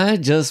 Yeah. I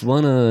just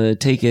want to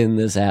take in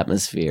this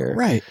atmosphere.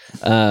 Right.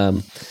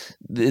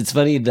 It's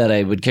funny that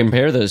I would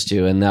compare those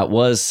two, and that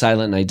was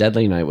Silent Night,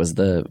 Deadly Night was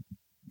the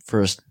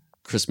first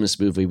Christmas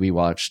movie we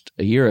watched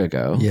a year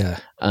ago. Yeah.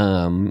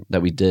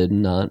 That we did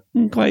not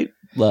quite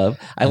love.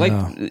 I like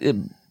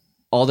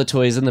all the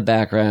toys in the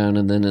background,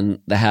 and then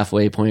in the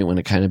halfway point when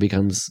it kind of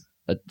becomes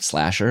a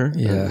slasher.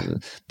 Yeah.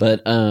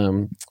 But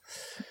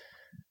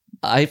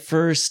I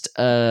first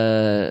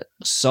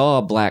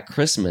saw Black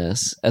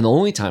Christmas, and the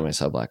only time I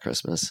saw Black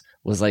Christmas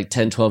was like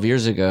 10, 12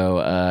 years ago.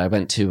 I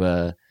went to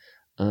a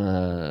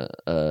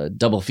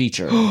double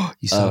feature.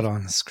 You saw it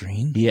on the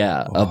screen?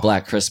 Yeah, of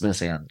Black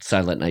Christmas and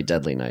Silent Night,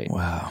 Deadly Night.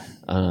 Wow.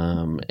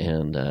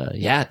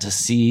 To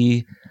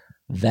see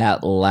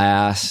that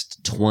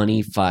last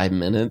 20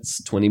 minutes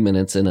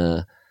in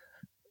a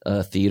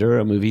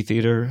movie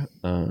theater,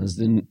 it was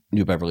in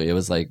New Beverly. It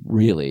was like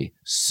really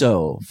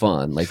so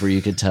fun, like where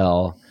you could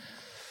tell.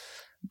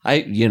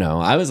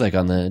 I was like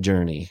on the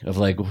journey of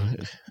like,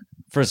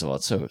 first of all,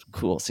 it's so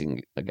cool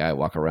seeing a guy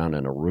walk around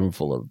in a room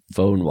full of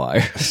phone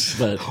wires.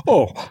 But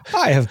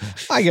I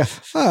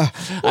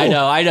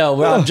know.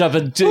 I'm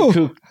jumping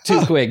too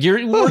quick.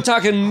 We're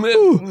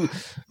talking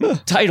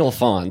title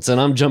fonts,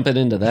 and I'm jumping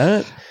into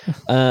that.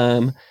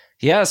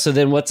 So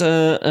then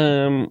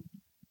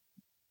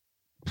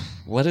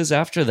what is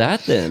after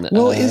that then?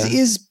 Well,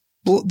 is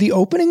the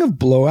opening of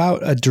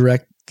Blowout a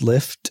direct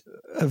lift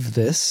of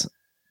this?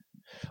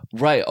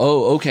 Right.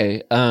 Oh,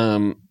 okay.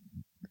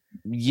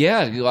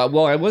 Yeah.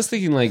 Well, I was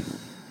thinking like,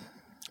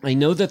 I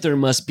know that there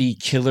must be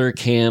killer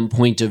cam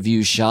point of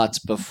view shots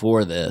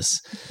before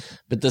this,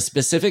 but the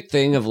specific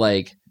thing of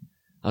like,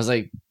 I was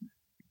like,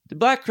 did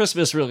Black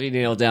Christmas really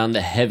nail down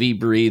the heavy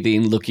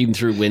breathing, looking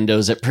through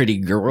windows at pretty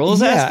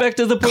girls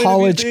aspect of the point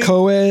college of view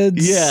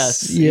co-eds?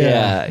 Yes.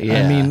 Yeah.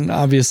 I mean,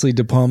 obviously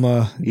De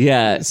Palma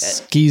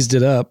skeezed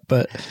it up,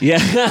 but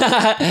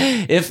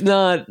if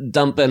not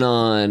dumping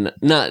on,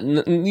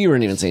 you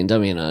weren't even saying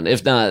dumping on,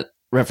 if not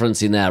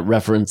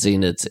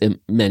referencing its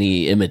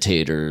many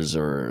imitators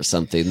or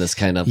something, this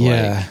kind of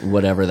like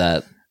whatever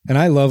that. And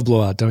I love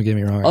Blowout, don't get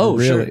me wrong. Oh,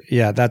 really? Sure.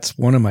 Yeah, that's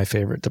one of my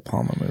favorite De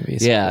Palma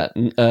movies. Yeah,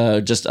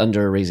 just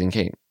under Raising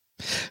Cain.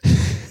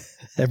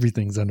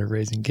 Everything's under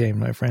Raising Cain,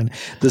 my friend.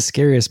 The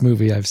scariest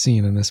movie I've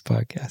seen in this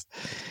podcast.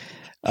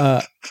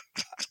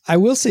 I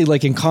will say,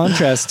 like, in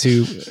contrast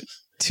to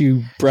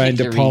Brian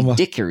De Palma.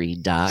 Dickory,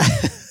 Doc.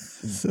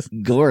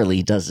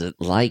 Gorley doesn't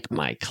like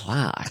my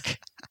clock.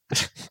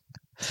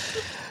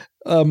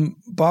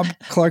 Bob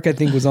Clark, I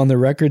think, was on the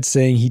record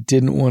saying he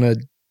didn't want to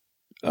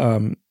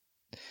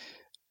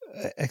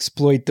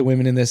exploit the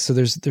women in this. So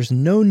there's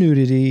no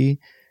nudity,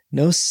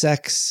 no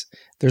sex.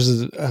 There's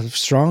a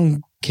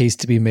strong case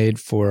to be made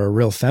for a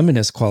real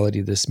feminist quality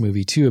of this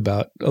movie too,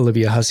 about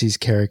Olivia Hussey's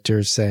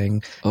character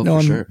saying,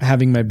 I'm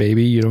having my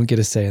baby. You don't get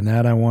a say in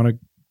that. I want to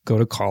go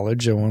to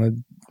college. I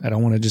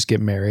don't want to just get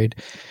married.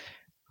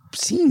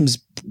 Seems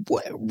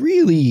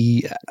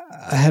really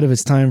ahead of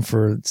its time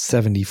for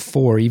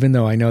 74, even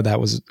though I know that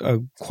was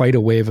quite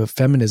a wave of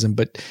feminism,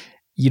 but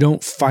you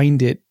don't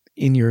find it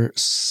in your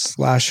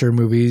slasher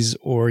movies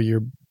or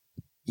your,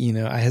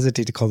 I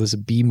hesitate to call this a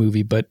B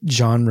movie, but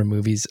genre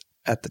movies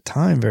at the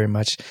time very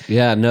much.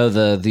 Yeah, no,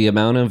 the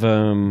amount of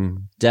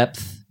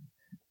depth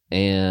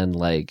and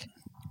like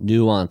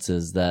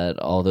nuances that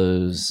all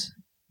those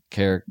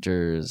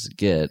characters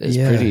get is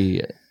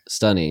pretty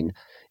stunning.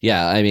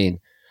 Yeah, I mean,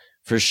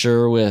 for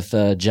sure with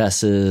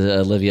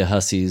Olivia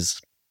Hussey's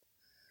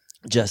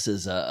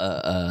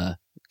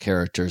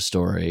character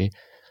story.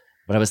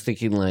 But I was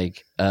thinking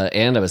like,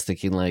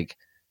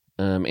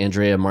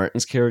 Andrea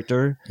Martin's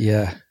character.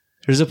 Yeah.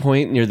 There's a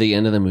point near the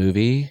end of the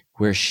movie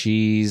where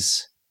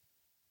she's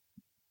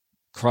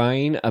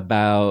crying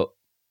about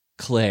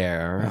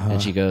Claire,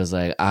 and she goes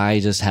like,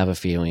 I just have a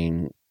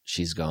feeling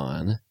she's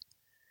gone.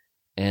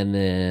 And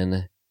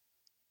then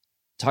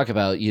talk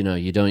about,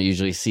 you don't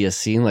usually see a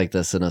scene like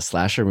this in a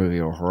slasher movie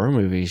or horror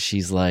movie.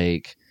 She's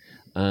like,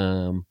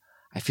 I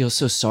feel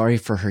so sorry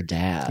for her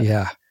dad.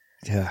 Yeah.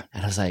 Yeah.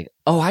 And I was like,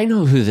 oh, I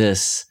know who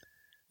this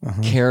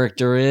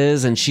character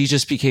is. And she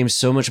just became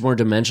so much more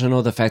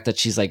dimensional. The fact that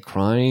she's like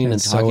crying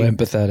and so talking.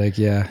 empathetic.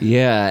 Yeah.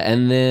 Yeah.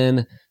 And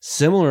then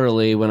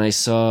similarly, when I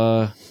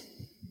saw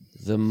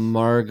loved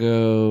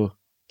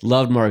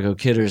Margot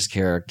Kidder's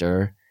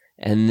character.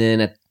 And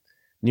then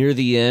near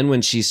the end,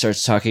 when she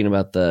starts talking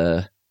about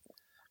the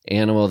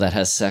animal that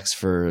has sex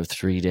for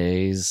 3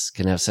 days,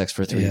 can have sex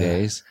for 3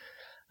 days,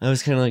 I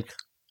was kind of like,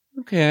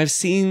 okay, I've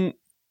seen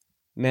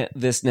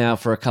this now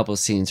for a couple of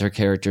scenes. Her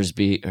characters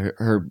be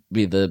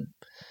the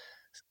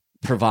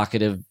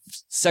provocative,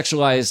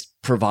 sexualized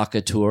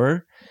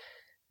provocateur.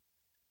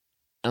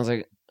 I was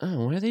like,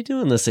 oh, why are they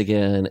doing this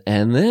again?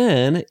 And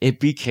then it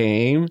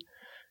became,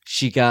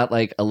 she got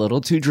like a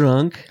little too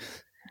drunk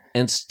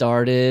and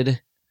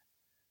started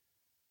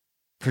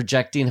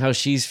projecting how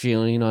she's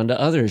feeling onto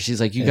others.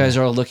 She's like, you guys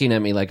are all looking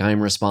at me like I'm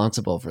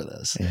responsible for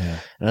this. Yeah.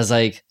 And I was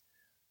like,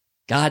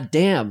 God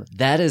damn,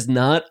 that is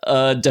not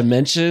a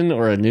dimension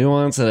or a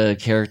nuance that a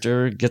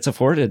character gets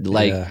afforded.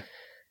 Like,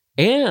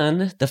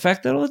 and the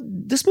fact that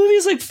this movie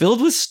is like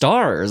filled with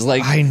stars.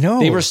 Like, I know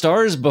they were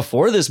stars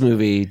before this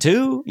movie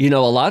too. You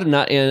know, a lot of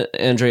not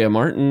Andrea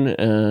Martin,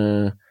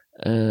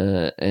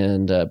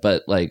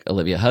 but like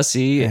Olivia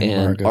Hussey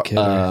and Margot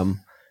Kidder.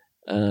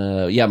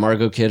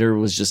 Margot Kidder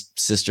was just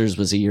Sisters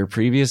was a year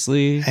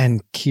previously,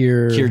 and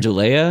Keir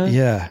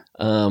Dullea,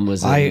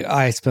 was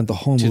I spent the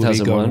whole movie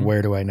 2001. going,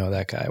 where do I know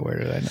that guy? Where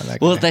do I know that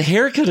guy? Well, the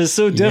haircut is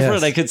so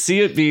different. I could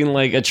see it being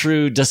like a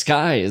true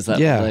disguise.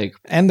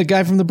 And the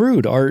guy from The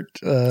Brood, Art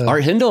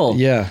Hindle,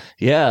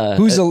 yeah,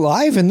 who's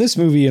alive in this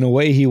movie in a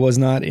way he was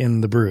not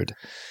in The Brood.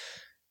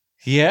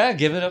 Yeah,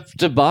 give it up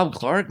to Bob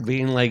Clark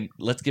being like,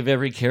 let's give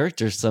every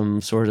character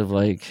some sort of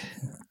like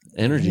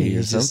energy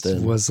or something.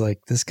 Just was like,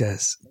 this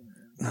guy's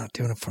not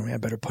doing it for me. I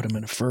better put him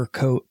in a fur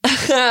coat,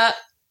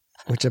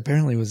 which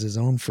apparently was his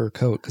own fur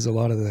coat because a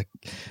lot of the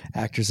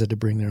actors had to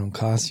bring their own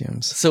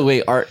costumes. So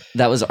wait,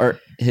 that was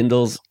Art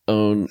Hindle's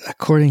own,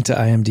 according to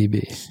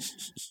IMDb.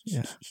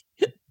 Yeah,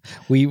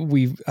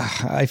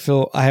 I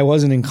feel I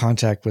wasn't in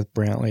contact with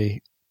Brantley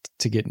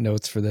to get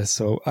notes for this,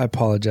 so I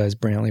apologize,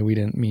 Brantley. We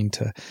didn't mean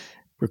to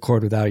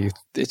record without you.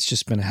 It's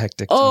just been a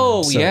hectic time.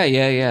 Oh, so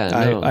yeah.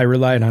 No. I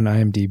relied on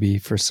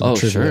IMDb for some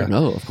trivia. Sure.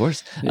 No, of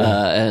course.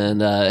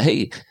 Yeah.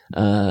 Hey,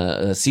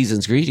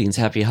 season's greetings.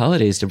 Happy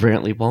holidays to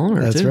Brantley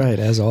Palmer. That's too. right,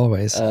 as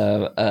always. Who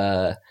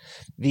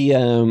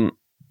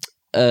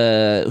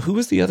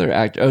was the other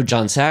actor? Oh,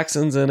 John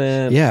Saxon's in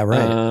it. Yeah,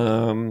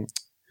 right.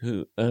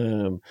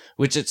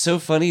 Which it's so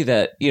funny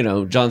that, you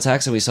know, John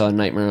Saxon we saw in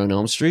Nightmare on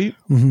Elm Street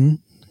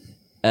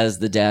as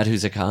the dad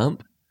who's a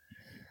comp.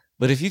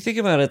 But if you think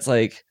about it, it's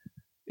like,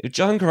 if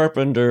John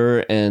Carpenter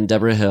and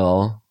Deborah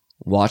Hill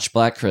watched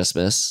Black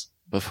Christmas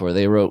before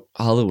they wrote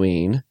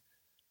Halloween,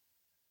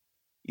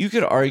 you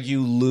could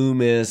argue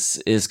Loomis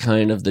is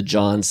kind of the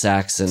John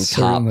Saxon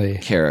cop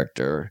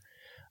character.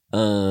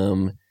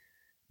 So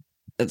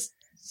it's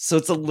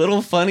a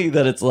little funny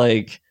that it's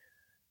like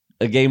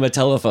a game of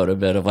telephone a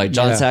bit of like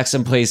John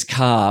Saxon plays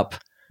cop,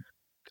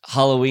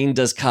 Halloween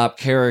does cop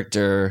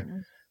character.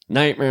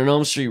 Nightmare on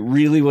Elm Street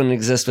really wouldn't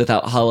exist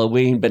without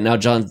Halloween, but now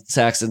John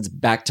Saxon's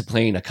back to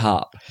playing a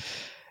cop.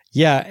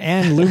 Yeah,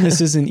 and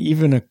Loomis isn't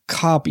even a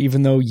cop,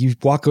 even though you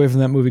walk away from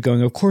that movie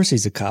going, of course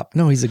he's a cop.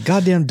 No, he's a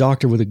goddamn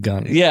doctor with a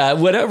gun. Yeah,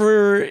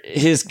 whatever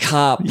his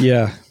cop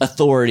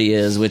authority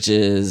is, which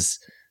is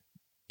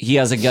he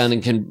has a gun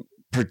and can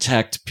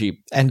protect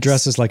people. And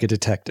dresses like a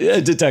detective.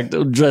 A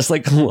detective dressed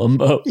like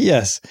Columbo.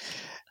 Yes.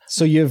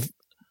 So you have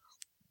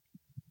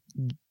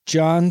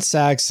John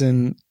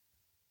Saxon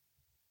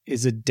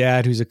is a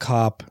dad who's a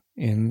cop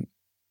in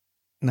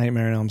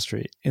Nightmare on Elm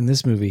Street. In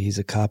this movie, he's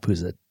a cop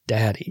who's a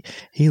daddy.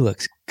 He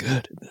looks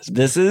good in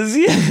this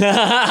movie.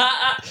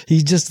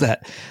 He's just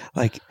that,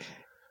 like,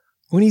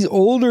 when he's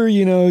older,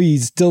 you know, he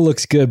still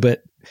looks good,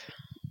 but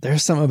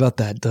there's something about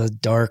that, the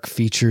dark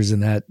features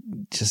and that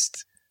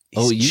just...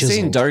 Oh, you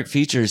saying dark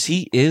features?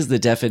 He is the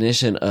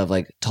definition of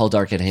like tall,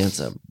 dark, and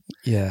handsome.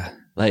 Yeah.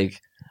 Like,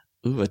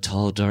 ooh, a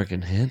tall, dark,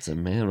 and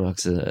handsome man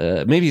walks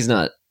in. Maybe he's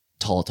not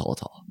tall.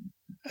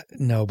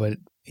 No, but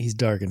he's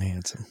dark and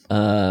handsome.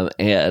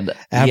 And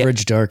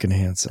average dark and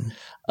handsome.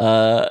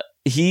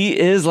 He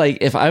is like,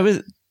 if I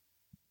was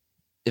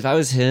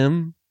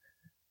him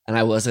and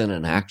I wasn't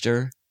an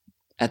actor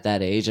at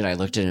that age and I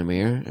looked in a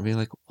mirror, I'd be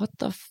like, what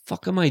the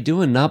fuck am I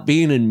doing not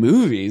being in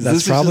movies?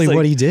 That's probably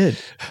what he did.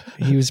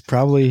 He was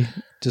probably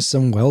just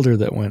some welder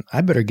that went,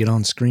 I better get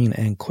on screen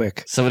and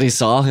quick. Somebody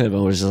saw him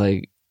and was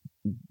like,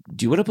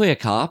 do you want to play a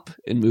cop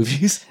in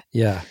movies?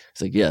 Yeah.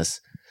 It's like, yes.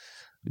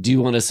 Do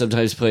you want to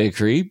sometimes play a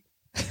creep?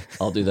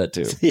 I'll do that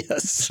too.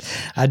 Yes.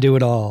 I do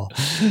it all.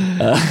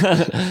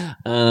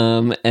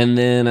 And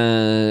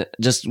then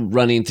just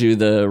running through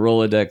the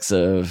Rolodex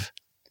of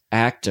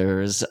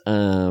actors,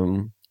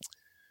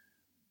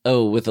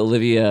 with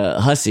Olivia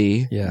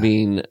Hussey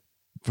being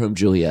from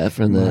Juliet,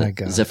 from the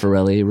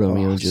Zeffirelli,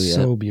 Romeo and Juliet.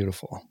 So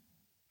beautiful.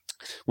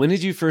 When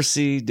did you first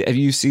have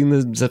you seen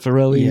the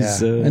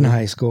Zeffirellis? Yeah, in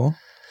high school.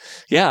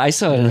 Yeah, I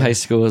saw it in high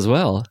school as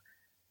well.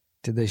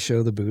 Did they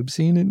show the boob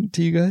scene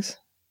to you guys?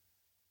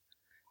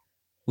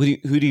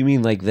 Who do you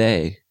mean, like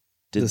they?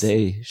 Did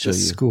they show the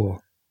you?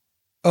 School.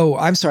 Oh,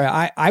 I'm sorry.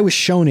 I was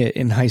shown it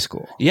in high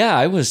school. Yeah,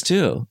 I was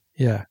too.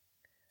 Yeah.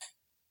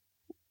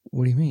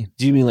 What do you mean?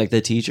 Do you mean like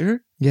the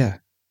teacher? Yeah.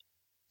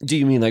 Do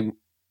you mean like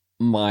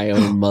my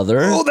own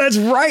mother? Oh, that's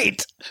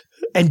right.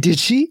 And did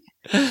she?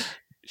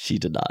 She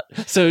did not.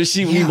 So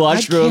we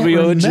watched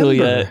Romeo and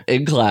Juliet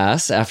in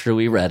class after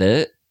we read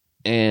it.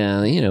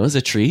 And, it was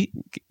a treat.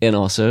 And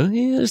also,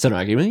 there's an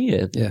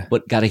argument. Yeah.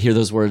 But got to hear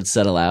those words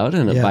said aloud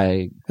and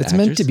by it's actors.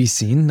 meant to be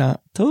seen,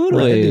 not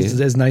totally read.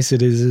 As nice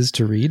it is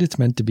to read, it's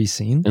meant to be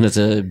seen. And it's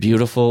a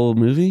beautiful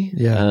movie.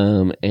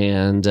 Yeah.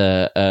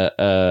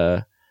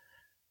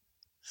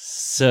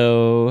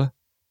 So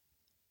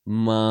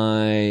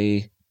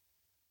my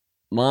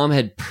mom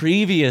had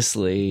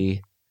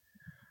previously,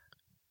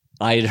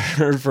 I'd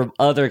heard from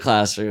other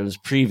classrooms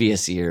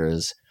previous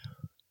years,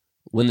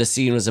 when the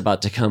scene was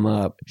about to come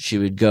up, she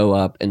would go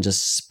up and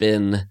just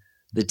spin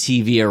the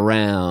TV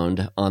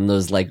around on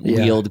those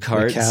wheeled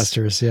carts.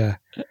 Casters, yeah.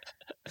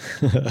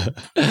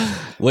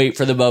 Wait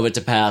for the moment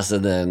to pass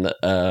and then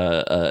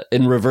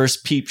in reverse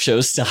peep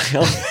show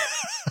style.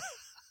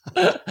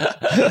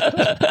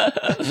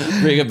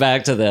 Bring it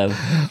back to them.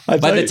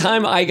 By the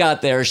time I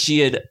got there, she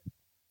had,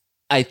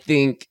 I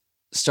think,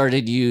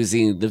 started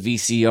using the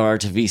VCR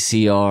to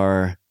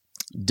VCR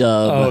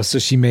dub. Oh, so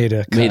she made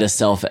a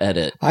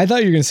self-edit. I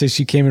thought you were going to say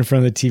she came in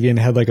front of the TV and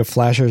had a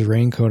Flasher's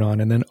raincoat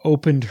on and then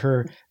opened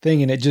her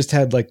thing and it just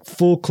had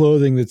full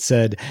clothing that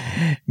said,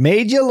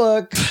 "Made you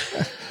look."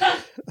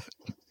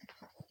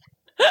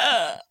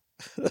 No,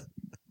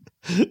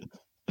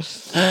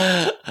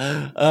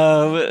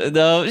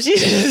 she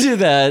didn't do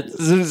that.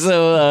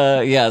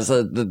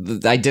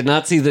 So I did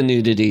not see the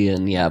nudity,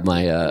 and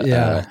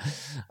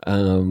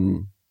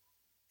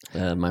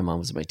my mom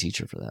was my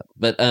teacher for that.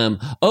 But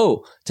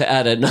to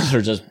add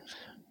another just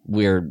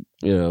weird,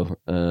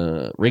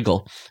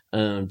 wrinkle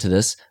to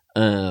this,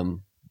 the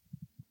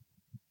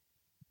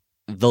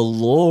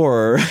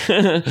lore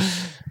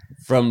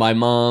from my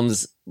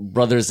mom's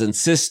brothers and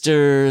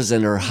sisters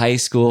and her high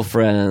school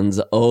friends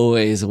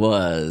always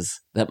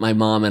was that my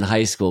mom in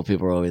high school,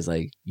 people were always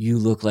like, "You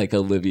look like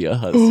Olivia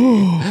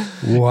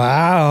Hussey."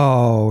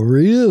 Wow,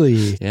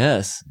 really?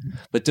 Yes.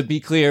 But to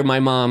be clear, my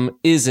mom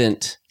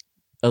isn't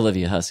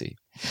Olivia Hussey.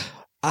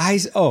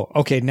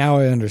 Okay, now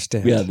I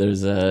understand. Yeah,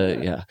 there's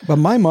But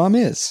my mom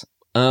is.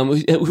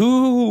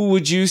 Who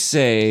would you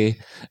say?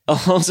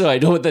 Also, I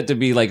don't want that to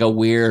be a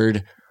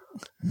weird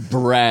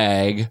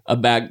brag, a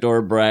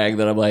backdoor brag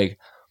that I'm like,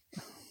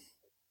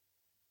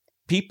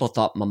 people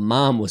thought my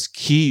mom was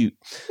cute.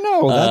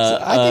 No,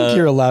 I think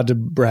you're allowed to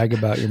brag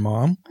about your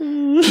mom.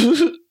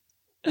 Do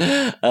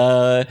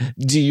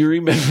you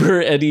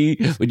remember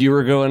when you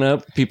were growing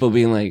up, people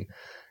being like,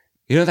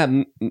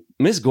 that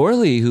Miss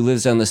Gorley who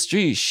lives down the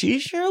street, she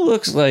sure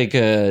looks like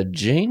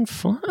Jane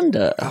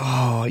Fonda.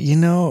 Oh,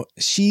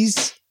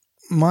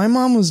 my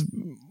mom was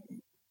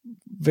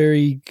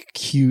very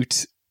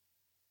cute.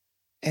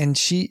 And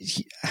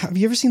have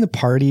you ever seen The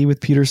Party with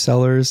Peter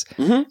Sellers?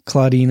 Mm-hmm.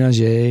 Claudine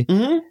Auger?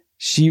 Mm-hmm.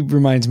 She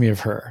reminds me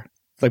of her.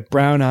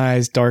 Brown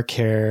eyes, dark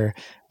hair,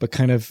 but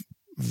kind of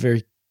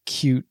very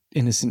cute,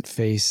 innocent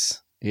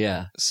face.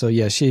 Yeah. So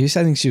yeah, I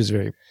think she was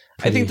very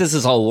pretty. I think this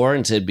is all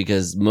warranted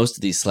because most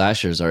of these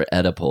slashers are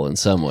Oedipal in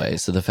some way.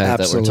 So the fact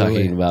that we're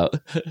talking about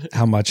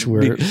how much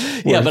we're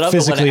but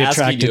physically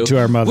attracted to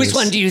our mothers. Which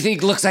one do you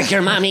think looks like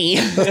your mommy?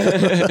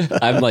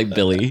 I'm like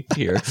Billy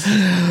here.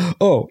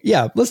 Oh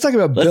yeah, let's talk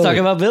about Billy. Let's talk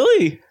about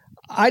Billy.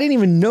 I didn't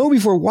even know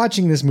before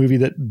watching this movie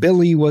that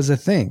Billy was a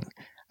thing.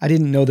 I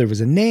didn't know there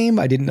was a name.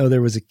 I didn't know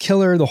there was a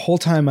killer. The whole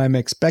time I'm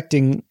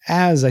expecting,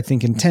 as I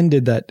think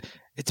intended, that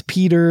it's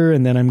Peter,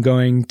 and then I'm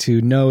going to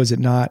know, is it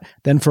not?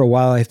 Then for a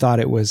while I thought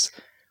it was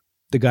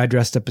the guy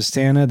dressed up as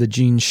Santa, the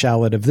Gene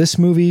Shalit of this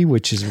movie,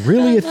 which is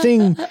really a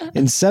thing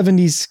in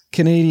 70s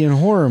Canadian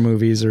horror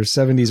movies or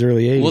 70s,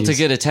 early 80s. Well, to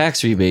get a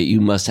tax rebate, you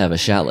must have a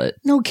Shalit.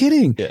 No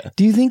kidding. Yeah.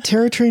 Do you think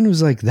Terror Train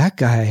was like, that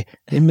guy,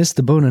 they missed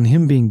the boat on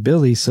him being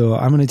Billy, so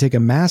I'm going to take a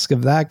mask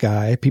of that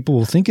guy. People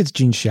will think it's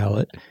Gene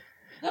Shalit.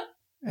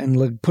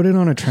 And put it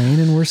on a train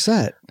and we're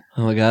set.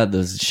 Oh my God,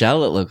 those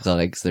Shalit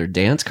lookalikes, their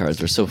dance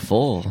cards were so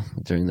full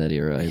during that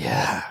era.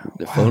 Yeah.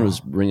 Their phone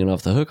was ringing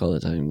off the hook all the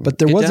time. But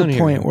there was a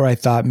point where I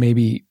thought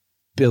maybe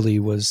Billy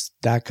was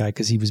that guy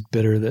because he was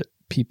bitter that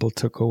people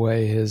took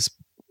away his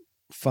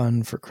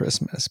fun for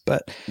Christmas.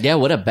 But yeah,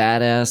 what a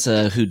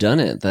badass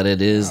whodunit that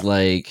it is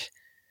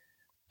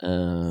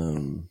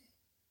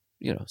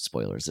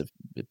spoilers if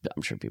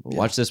I'm sure people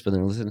watch this, but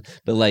they're listening.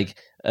 But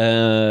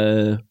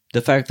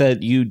the fact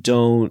that you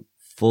don't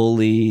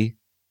fully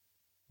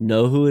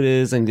know who it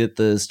is and get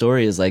the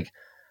story is a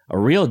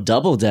real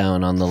double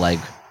down on the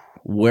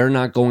we're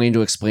not going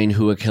to explain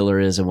who a killer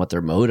is and what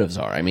their motives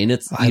are. I mean,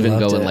 it's even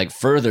going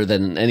further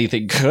than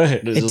anything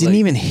could. It didn't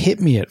even hit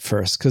me at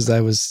first because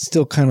I was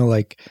still kind of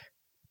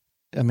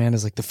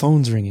Amanda's the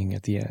phone's ringing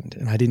at the end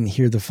and I didn't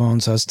hear the phone.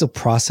 So I was still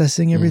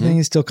processing everything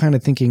and still kind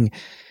of thinking,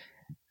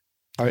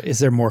 is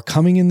there more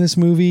coming in this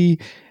movie?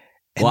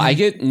 And I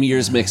get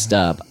years mixed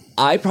up.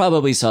 I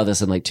probably saw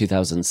this in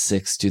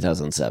 2006,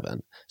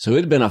 2007. So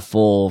it had been a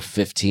full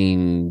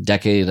 15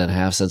 decade and a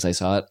half since I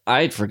saw it.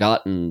 I'd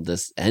forgotten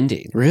this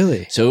ending.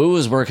 Really? So it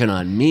was working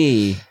on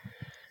me,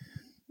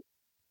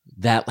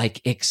 that like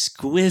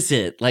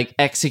exquisite like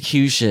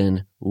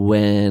execution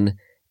when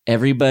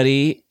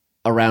everybody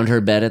around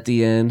her bed at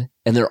the end,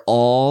 and they're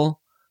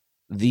all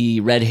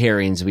the red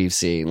herrings we've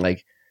seen.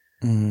 Like,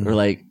 we're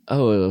like,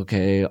 oh,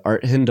 okay,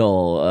 Art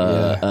Hindle,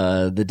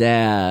 the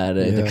dad,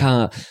 the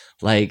cop.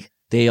 Like,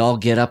 they all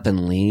get up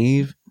and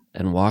leave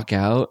and walk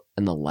out,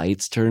 and the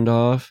lights turned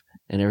off,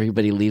 and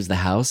everybody leaves the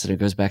house, and it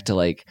goes back to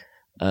like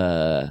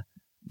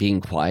being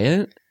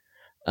quiet.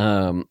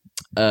 And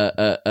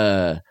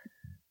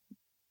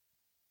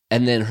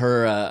then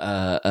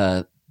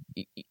her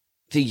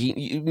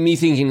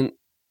thinking,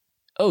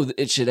 oh,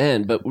 it should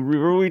end. But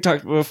we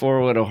talked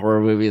before what a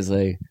horror movie is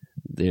like.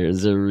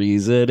 There's a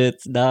reason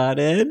it's not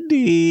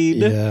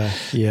ending. Yeah.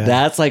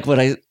 That's like what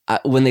I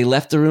when they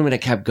left the room and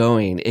it kept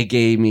going, it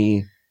gave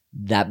me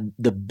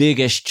the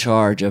biggest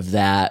charge of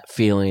that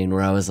feeling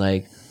where I was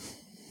like,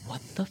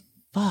 what the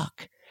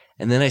fuck?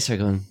 And then I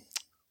started going,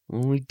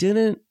 well, we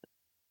didn't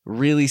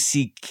really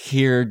see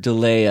Keir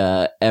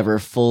Dullea ever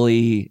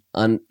fully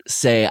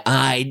say,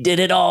 I did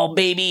it all,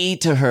 baby,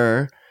 to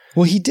her.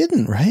 Well, he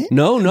didn't, right?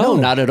 No,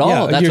 not at all.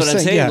 Yeah, that's what I'm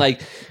saying. Yeah.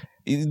 Like,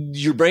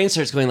 your brain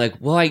starts going like,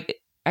 well, I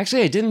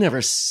didn't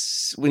ever,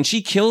 when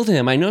she killed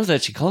him, I know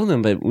that she killed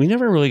him, but we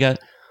never really got,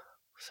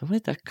 so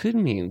wait, that could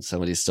mean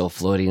somebody's still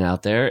floating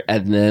out there.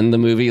 And then the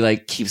movie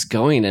like keeps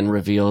going and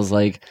reveals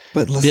like,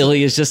 but listen,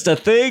 Billy is just a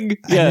thing.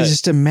 Yeah.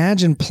 Just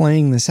imagine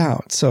playing this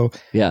out. So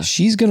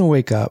she's going to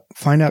wake up,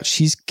 find out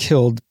she's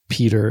killed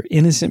Peter,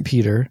 innocent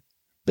Peter,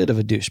 bit of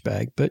a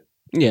douchebag, but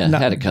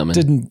had it coming.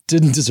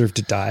 Didn't deserve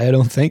to die, I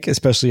don't think,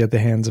 especially at the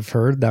hands of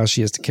her. Now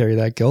she has to carry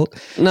that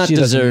guilt. Not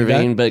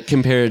deserving, but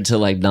compared to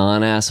like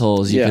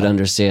non-assholes, you could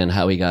understand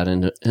how he got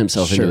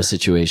himself into a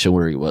situation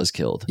where he was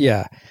killed.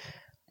 Yeah.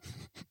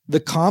 The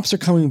cops are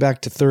coming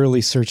back to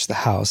thoroughly search the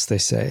house, they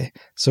say.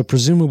 So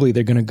presumably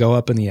they're going to go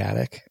up in the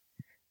attic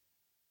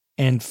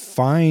and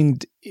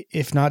find,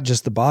 if not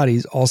just the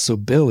bodies, also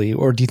Billy.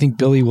 Or do you think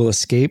Billy will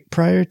escape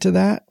prior to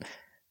that?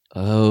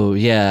 Oh,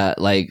 yeah,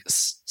 like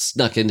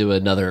snuck into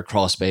another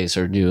crawl space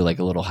or knew like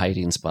a little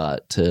hiding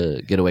spot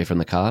to get away from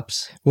the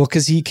cops? Well,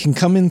 because he can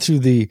come in through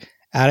the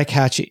attic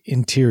hatch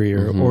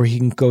interior, or he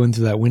can go in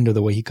through that window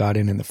the way he got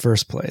in the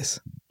first place.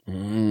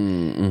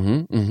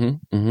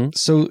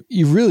 So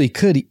you really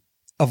could,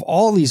 of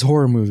all these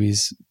horror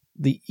movies,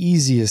 the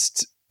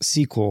easiest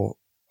sequel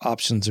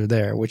options are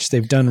there, which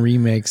they've done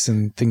remakes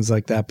and things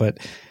like that, but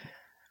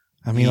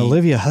I mean,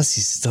 Olivia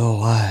Hussey's still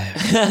alive.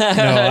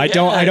 No, I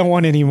don't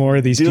want any more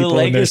of these people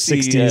in their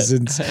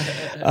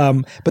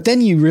 60s. But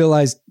then you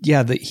realize,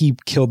 that he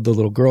killed the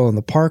little girl in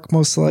the park,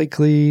 most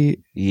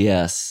likely.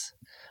 Yes.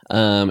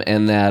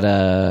 And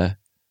that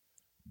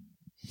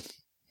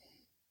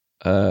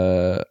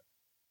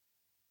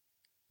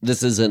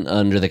this isn't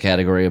under the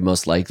category of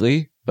most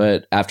likely,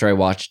 but after I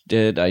watched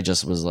it, I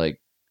just was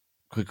like,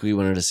 quickly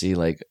wanted to see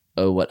like,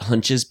 what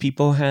hunches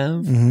people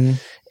have.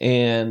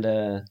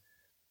 And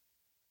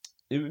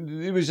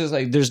it was just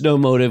like, there's no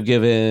motive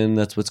given.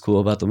 That's what's cool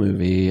about the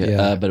movie.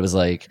 But it was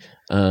like,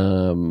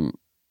 you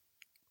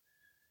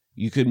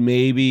could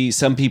maybe,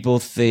 some people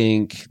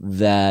think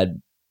that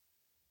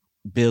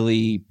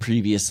Billy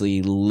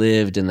previously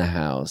lived in the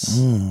house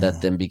that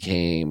then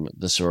became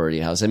the sorority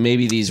house. And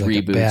maybe these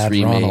like reboots,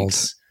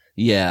 remakes,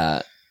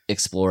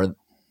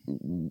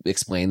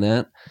 explain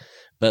that.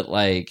 But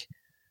like,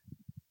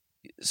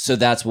 so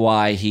that's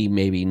why he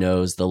maybe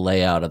knows the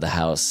layout of the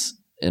house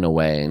in a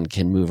way and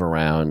can move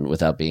around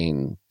without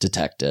being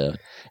detective.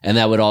 And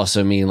that would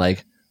also mean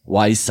like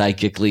why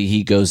psychically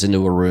he goes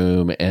into a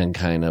room and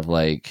kind of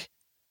like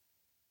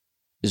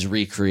is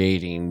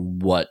recreating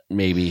what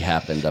maybe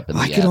happened up in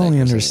the attic. I could only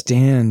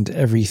understand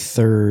every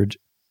third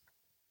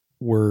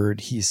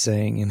word he's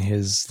saying in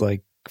his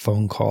like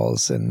phone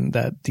calls, and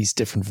that these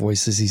different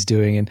voices he's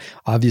doing. And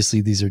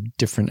obviously these are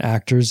different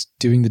actors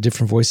doing the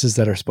different voices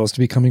that are supposed to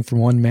be coming from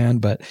one man,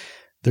 but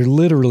they're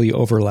literally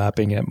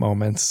overlapping at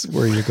moments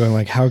where you're going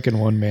like, how can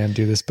one man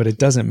do this? But it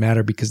doesn't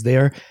matter because they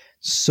are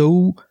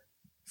so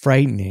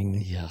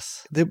frightening.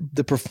 Yes. The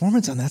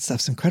performance on that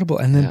stuff's incredible.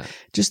 And then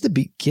just the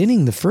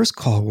beginning, the first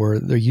call where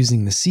they're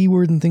using the C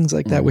word and things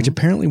like that, which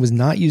apparently was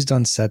not used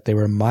on set. They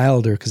were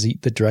milder because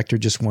the director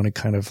just wanted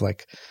kind of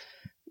like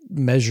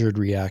measured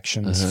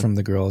reactions from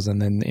the girls. And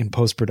then in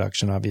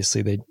post-production,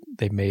 obviously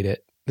they made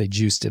it. They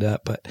juiced it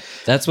up, but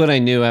that's when I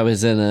knew I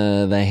was in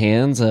the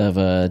hands of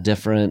a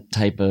different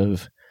type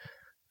of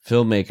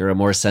filmmaker, a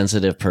more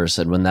sensitive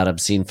person, when that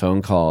obscene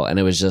phone call, and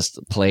it was just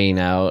playing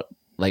out,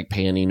 like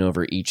panning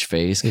over each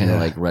face, kind of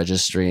like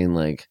registering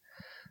like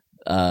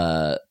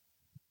that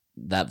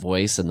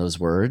voice and those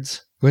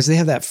words. Because they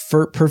have that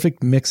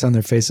perfect mix on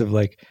their face of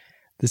like,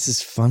 this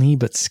is funny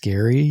but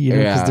scary, you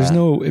know, because there's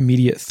no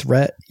immediate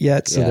threat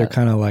yet. So they're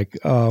kind of like,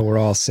 oh, we're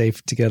all safe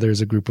together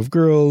as a group of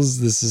girls.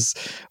 This is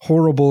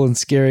horrible and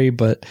scary,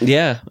 but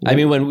I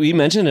mean, when we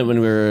mentioned it when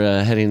we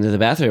were heading to the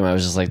bathroom, I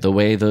was just like, the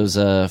way those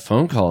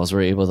phone calls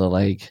were able to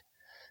like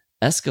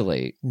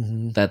escalate,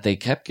 that they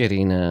kept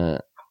getting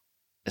it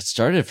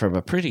started from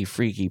a pretty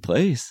freaky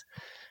place.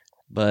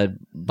 But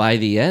by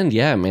the end,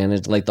 yeah, man,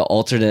 it's like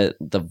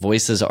the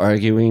voices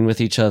arguing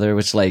with each other,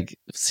 which like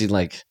seemed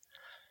like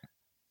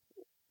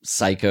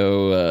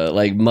psycho,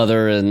 like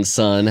mother and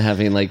son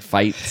having like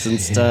fights and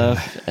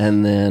stuff.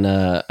 And then,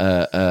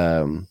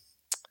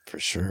 for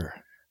sure.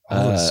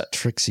 All those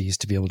tricks you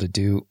used to be able to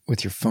do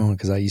with your phone,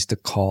 because I used to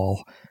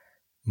call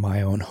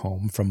my own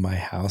home from my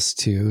house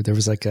too. There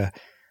was like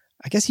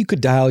I guess you could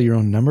dial your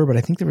own number, but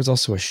I think there was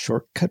also a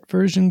shortcut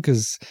version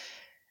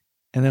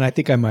and then I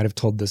think I might have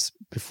told this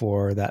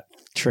before, that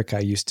trick I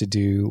used to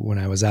do when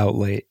I was out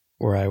late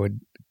where I would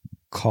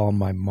call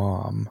my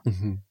mom.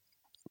 Mm-hmm.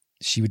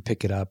 She would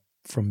pick it up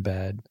from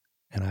bed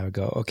and I would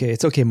go, okay,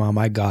 it's okay, Mom,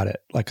 I got it.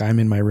 Like I'm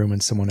in my room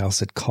and someone else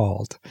had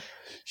called.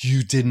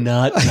 You did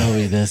not tell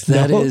me this.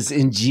 That is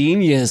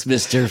ingenious,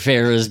 Mr.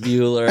 Ferris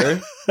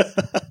Bueller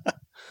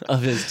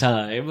of his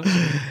time.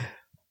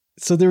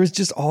 So there was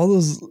just all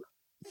those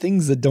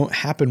things that don't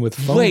happen with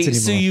phones anymore.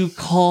 So you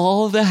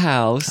call the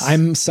house.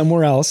 I'm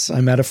somewhere else.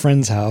 I'm at a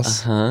friend's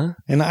house. Uh-huh.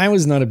 And I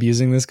was not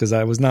abusing this because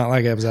I was not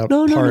like I was out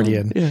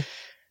partying. No. Yeah.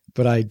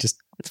 But I just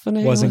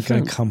wasn't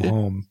going to come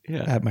home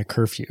at my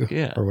curfew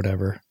or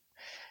whatever.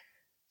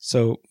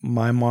 So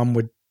my mom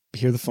would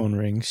hear the phone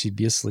ring. She'd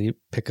be asleep,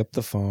 pick up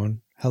the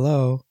phone.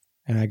 Hello.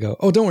 And I go,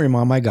 oh, don't worry,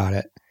 Mom, I got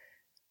it.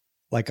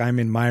 Like I'm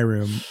in my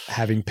room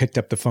having picked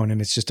up the phone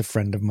and it's just a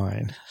friend of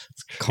mine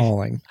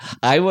calling.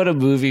 I want a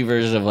movie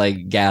version of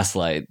like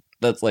Gaslight.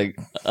 That's like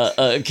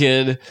a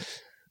kid.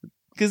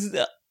 Because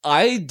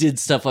I did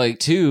stuff like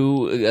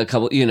too, a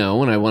couple,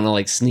 when I want to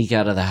like sneak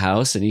out of the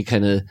house and you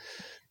kind of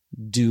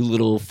do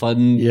little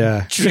fun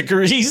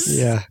trickeries.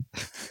 Yeah.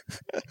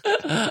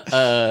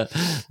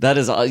 That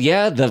is,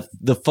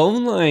 the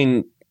phone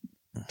line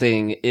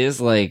thing is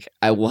like,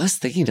 I was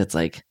thinking it's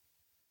like,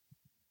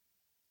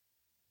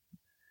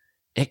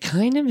 it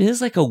kind of is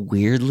like a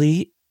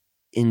weirdly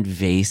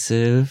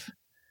invasive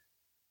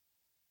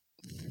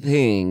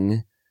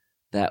thing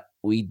that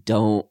we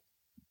don't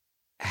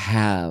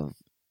have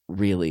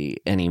really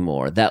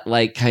anymore. That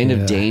like kind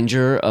of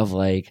danger of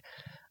like,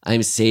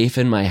 I'm safe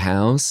in my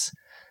house,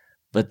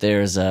 but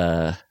there's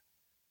not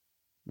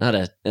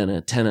an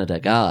antenna to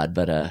God,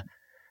 but an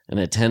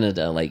antenna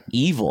to like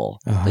evil.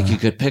 Like you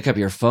could pick up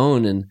your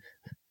phone and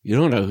you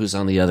don't know who's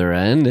on the other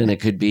end, and it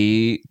could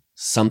be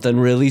something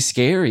really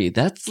scary.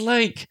 That's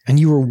like... And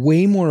you were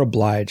way more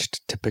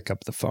obliged to pick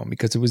up the phone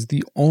because it was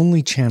the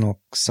only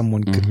channel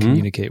someone could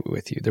communicate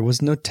with you. There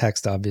was no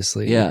text,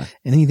 obviously. Yeah.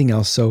 Anything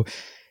else. So...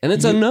 And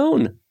it's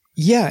unknown.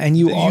 Yeah. And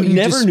you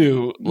never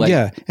knew. Like,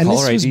 and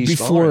this was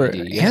before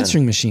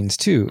answering machines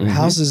too. Mm-hmm.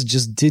 Houses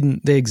just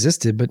they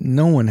existed, but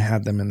no one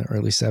had them in the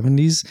early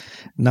 70s.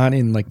 Not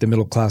in like the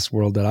middle class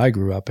world that I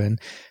grew up in.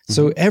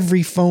 So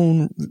every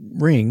phone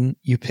ring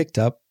you picked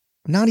up,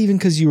 not even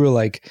because you were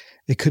like,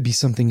 it could be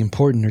something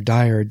important or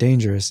dire or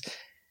dangerous.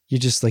 You're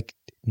just like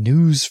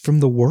news from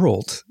the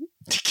world.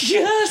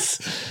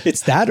 Yes.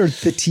 It's that or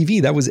the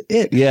TV. That was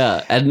it.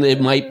 Yeah. And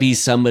it might be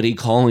somebody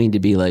calling to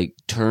be like,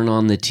 turn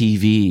on the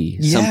TV.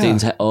 Yeah.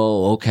 Something's,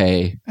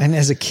 okay. And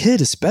as a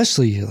kid,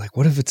 especially, you're like,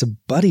 what if it's a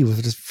buddy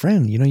with his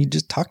friend? You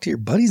just talk to your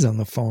buddies on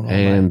the phone all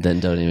and night. Then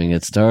don't even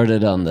get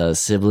started on the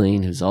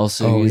sibling who's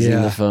also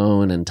using the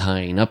phone and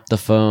tying up the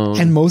phone.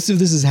 And most of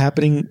this is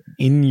happening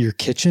in your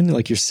kitchen.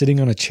 Like you're sitting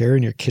on a chair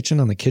in your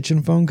kitchen on the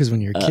kitchen phone. Because when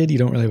you're a kid, you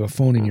don't really have a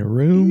phone in your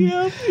room.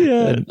 Yeah.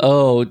 And,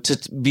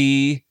 to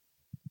be...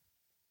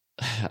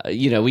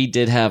 we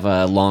did have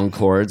long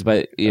cords,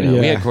 but we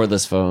had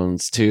cordless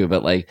phones too.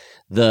 But like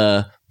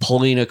the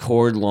pulling a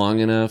cord long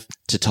enough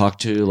to talk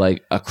to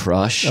like a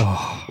crush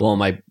while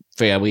my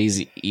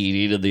family's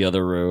eating in the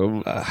other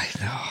room. I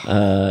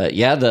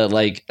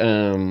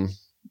know.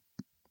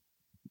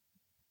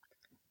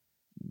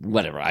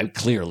 Whatever.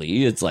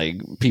 It's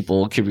like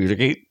people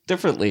communicate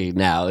differently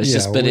now. It's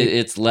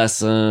it's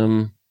less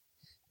unknown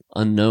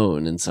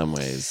in some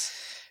ways.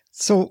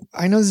 So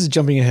I know this is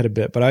jumping ahead a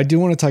bit, but I do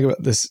want to talk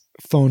about this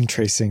phone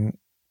tracing.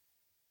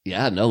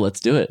 Yeah, no,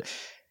 let's do it.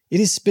 It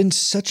has been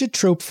such a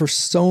trope for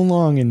so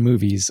long in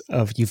movies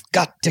of you've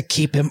got to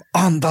keep him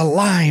on the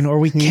line or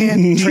we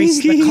can't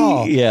trace the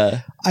call.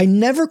 Yeah. I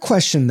never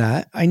questioned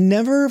that. I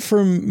never for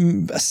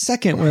a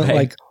second went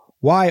like,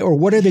 why or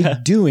what are they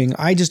doing?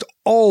 I just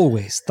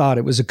always thought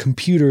it was a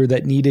computer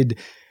that needed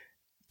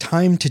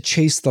time to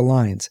chase the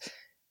lines.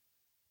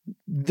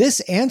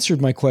 This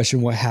answered my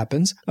question. What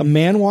happens? A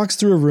man walks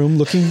through a room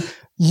looking,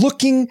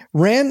 it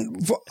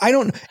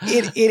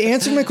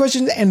answered my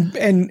question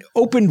and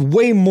opened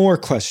way more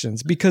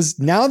questions because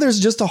now there's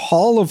just a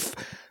hall of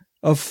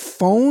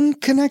phone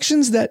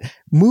connections that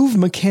move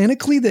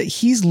mechanically that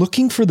he's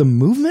looking for the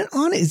movement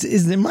on.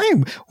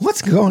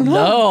 What's going on?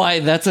 No,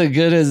 that's a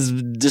good as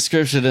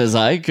description as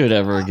I could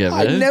ever give it.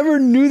 I never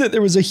knew that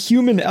there was a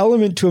human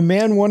element to a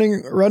man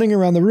running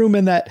around the room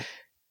and that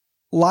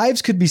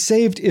lives could be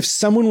saved if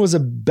someone was a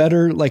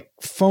better like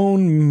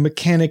phone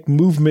mechanic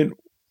movement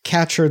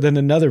catcher than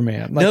another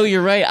man. Like, no,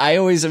 you're right. I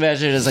always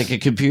imagine it as like a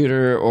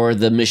computer or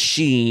the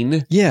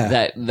machine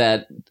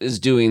that is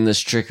doing this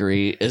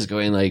trickery is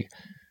going like,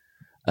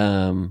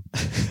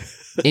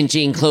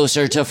 inching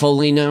closer to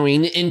fully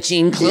knowing,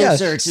 inching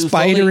closer to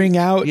spidering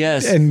out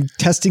and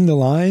testing the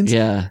lines.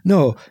 Yeah.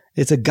 No,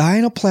 it's a guy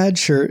in a plaid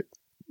shirt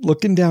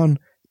looking down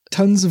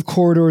tons of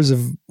corridors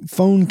of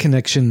phone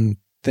connection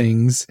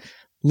things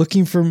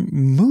looking for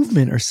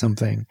movement or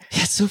something.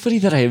 Yeah, it's so funny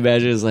that I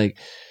imagine it's like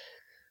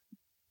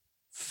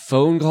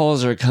phone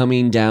calls are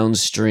coming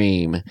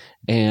downstream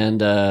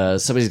and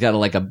somebody's got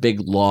like a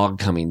big log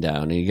coming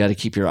down and you got to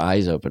keep your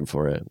eyes open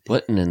for it.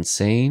 What an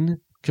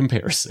insane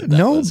comparison.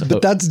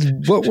 But that's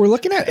what we're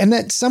looking at. And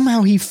that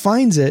somehow he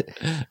finds it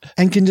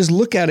and can just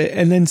look at it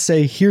and then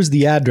say, here's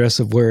the address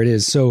of where it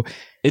is. So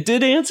it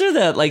did answer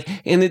that. Like,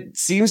 and it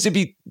seems to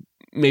be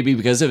maybe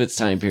because of its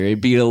time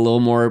period, being a little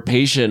more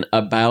patient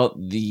about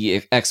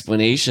the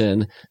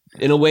explanation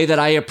in a way that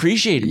I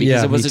appreciated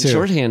because it wasn't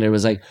shorthand. It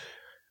was like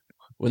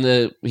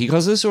when he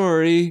calls the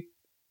sorority,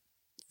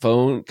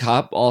 phone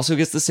cop also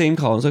gets the same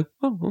call. I was like,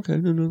 oh, okay.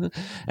 No.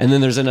 And then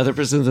there's another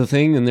person of the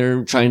thing and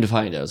they're trying to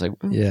find it. I was like,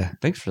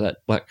 thanks for that.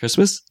 Black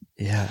Christmas.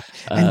 Yeah.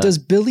 And does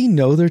Billy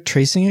know they're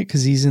tracing it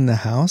because he's in the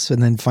house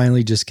and then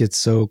finally just gets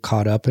so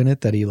caught up in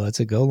it that he lets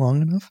it go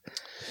long enough?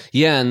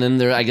 Yeah. And then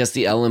I guess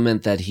the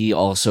element that he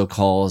also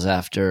calls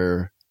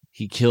after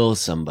he kills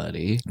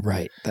somebody.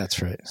 Right.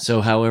 That's right.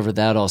 So however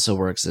that also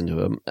works into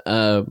him.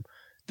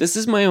 This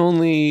is my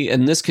only,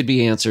 and this could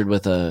be answered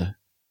with an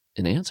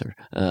answer,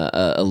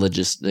 a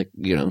logistic,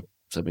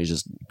 somebody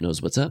just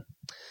knows what's up.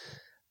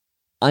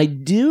 I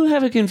do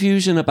have a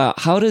confusion about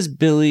how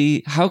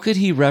could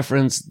he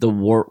reference the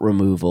wart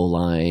removal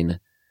line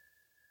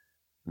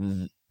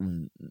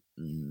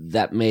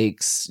that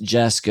makes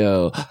Jess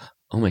go,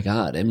 oh my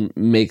God, and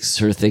makes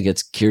her think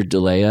it's Keir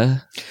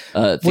Dullea.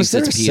 Was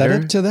there a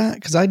setup to that?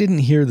 Because I didn't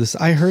hear this.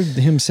 I heard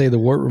him say the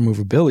wart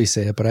remover, Billy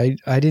say it, but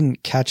I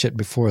didn't catch it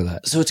before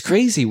that. So it's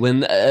crazy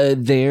when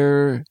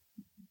they're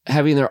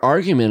having their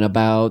argument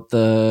about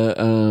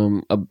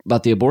the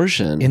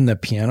abortion in the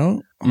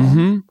piano.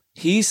 Mm-hmm.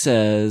 He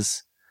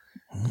says,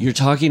 "You're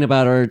talking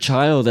about our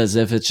child as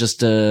if it's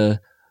just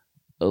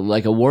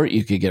like a wart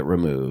you could get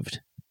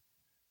removed."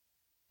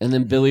 And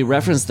then Billy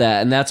referenced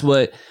that, and that's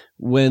what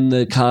when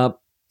the cop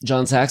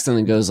John Saxon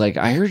then goes like,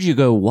 "I heard you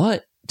go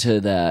what to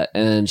that,"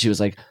 and she was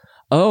like,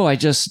 "Oh, I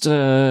just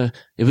it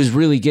was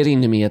really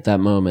getting to me at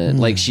that moment."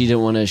 Like she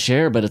didn't want to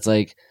share, but it's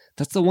like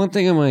that's the one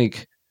thing I'm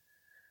like.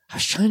 I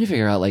was trying to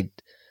figure out, like,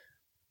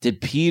 did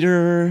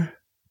Peter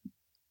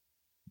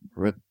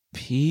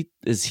repeat?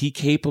 Is he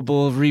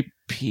capable of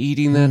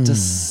repeating that to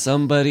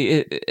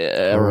somebody?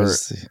 Or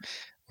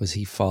was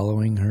he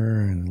following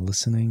her and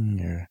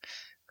listening? Or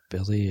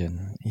Billy?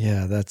 And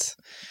yeah, that's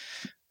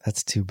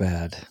too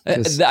bad.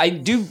 I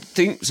do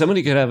think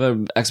somebody could have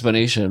an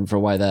explanation for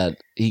why that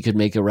he could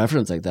make a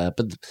reference like that,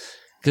 but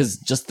because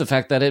just the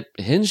fact that it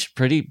hinged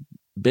pretty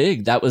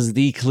big, that was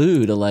the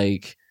clue to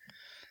like.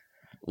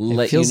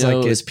 Let you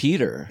know it's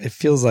Peter. It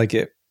feels like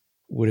it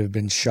would have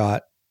been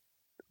shot,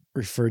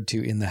 referred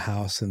to in the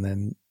house, and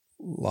then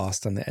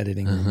lost on the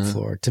editing room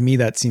floor. To me,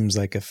 that seems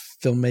like a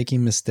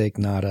filmmaking mistake,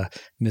 not a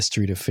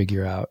mystery to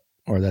figure out,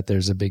 or that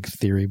there's a big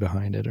theory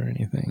behind it or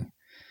anything.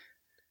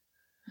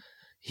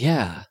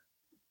 Yeah.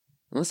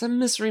 Unless I'm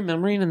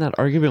misremembering and that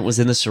argument was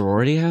in the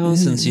sorority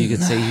house, and so you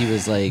could say he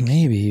was like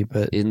maybe,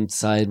 but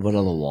inside one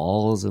of the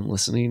walls and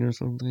listening or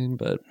something.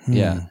 But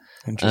yeah.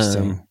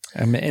 Interesting.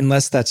 I mean,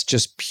 unless that's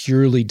just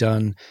purely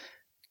done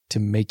to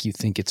make you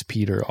think it's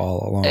Peter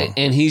all along.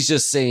 And he's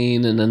just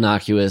saying an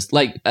innocuous,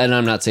 like, and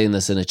I'm not saying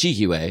this in a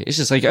cheeky way. It's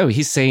just like, oh,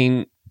 he's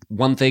saying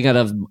one thing out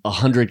of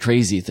 100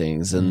 crazy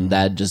things. And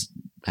that just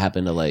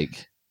happened to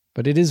like.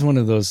 But it is one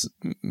of those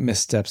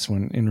missteps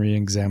when in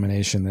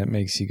re-examination that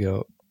makes you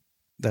go,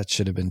 that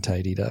should have been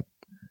tidied up.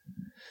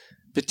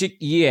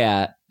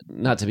 Yeah.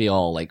 Not to be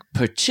all like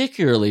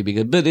particularly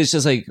because, but it's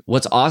just like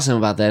what's awesome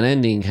about that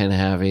ending, kind of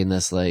having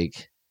this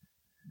like,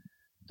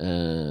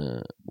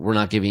 we're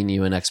not giving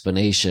you an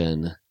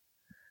explanation.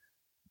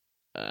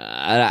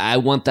 I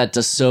want that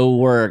to so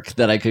work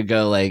that I could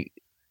go like,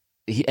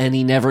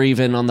 he never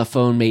even on the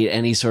phone made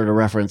any sort of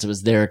reference. It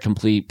was their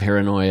complete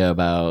paranoia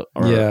about,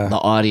 or the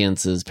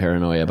audience's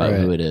paranoia about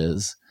who it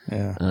is.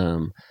 Yeah.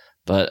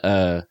 But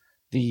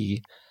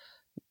the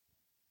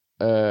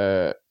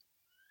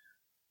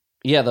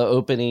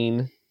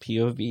opening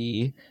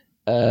POV.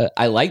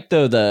 I like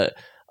though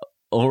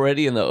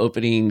already in the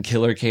opening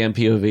killer cam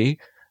POV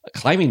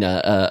climbing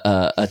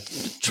a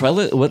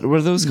trellis. What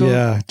were those called?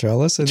 Yeah,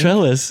 trellis.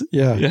 Trellis.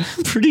 Yeah,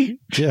 pretty.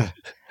 Yeah,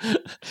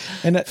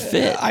 And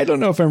I don't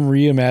know if I'm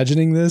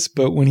reimagining this,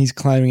 but when he's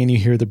climbing and you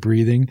hear the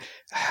breathing,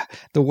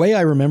 the way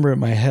I remember it in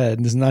my head,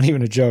 and this is not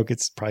even a joke,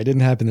 it's probably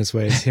didn't happen this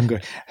way, is him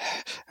going,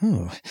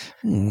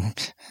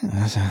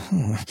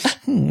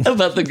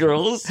 About the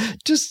girls?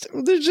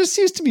 There just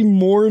seems to be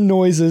more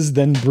noises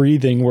than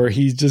breathing, where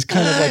he's just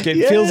kind of like,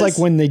 it feels like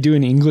when they do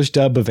an English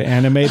dub of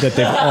anime that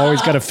they've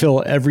always got to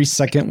fill every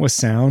second with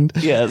sound.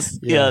 Yes.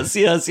 He's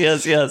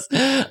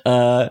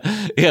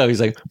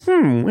like,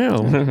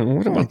 well,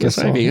 what about this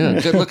Ivy?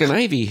 Good looking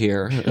Ivy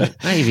here.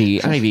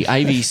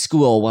 Ivy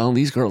school. Well,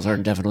 these girls are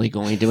definitely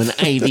going to an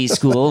Ivy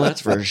school,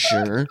 that's for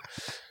sure.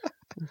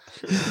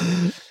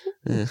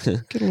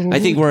 I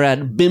think we're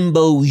at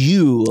Bimbo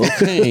U.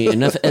 Okay,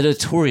 enough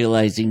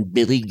editorializing,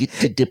 Billy. Get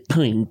to the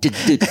point.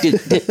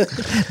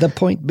 The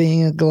point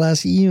being a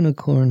glassy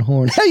unicorn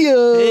horn.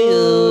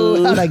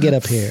 Hey-yo! How'd I get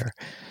up here?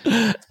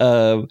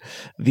 But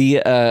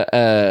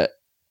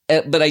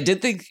I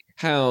did think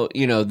how,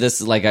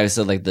 this, like I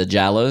said, like the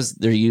Jallos,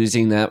 they're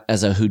using that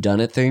as a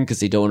whodunit thing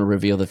because they don't want to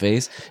reveal the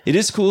face. It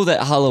is cool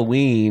that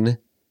Halloween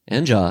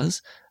and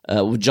Jaws,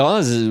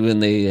 Jaws is when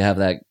they have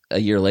that a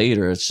year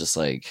later, it's just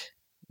like,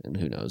 and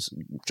who knows,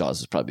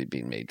 Jaws is probably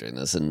being made during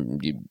this,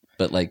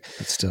 but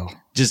still,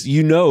 just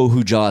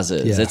who Jaws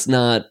is. Yeah. It's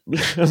not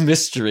a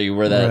mystery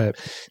where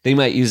they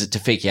might use it to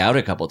fake you out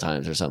a couple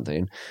times or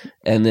something,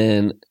 and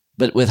then,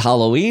 but with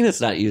Halloween,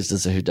 it's not used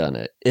as a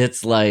whodunit.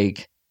 It's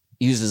like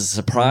used as a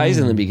surprise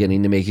in the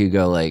beginning to make you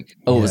go like,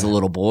 oh, it was a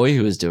little boy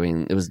who was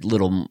doing it was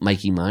little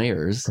Mikey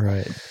Myers,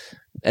 right?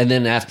 And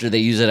then after they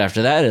use it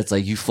after that, it's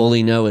like you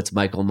fully know it's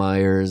Michael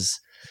Myers.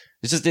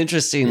 It's just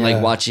interesting,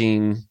 like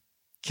watching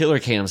Killer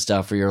Cam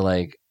stuff where you're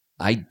like,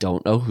 I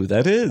don't know who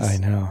that is. I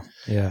know.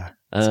 Yeah.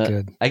 That's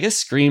good. I guess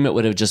Scream, it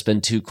would have just been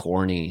too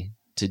corny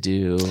to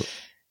do.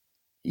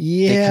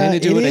 Yeah. They kind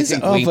of do it. I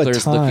think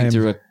Winkler's looking time.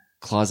 through a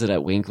closet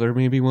at Winkler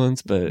maybe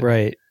once, but.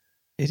 Right.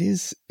 It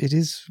is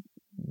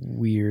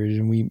weird.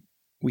 And we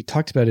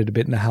talked about it a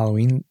bit in the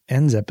Halloween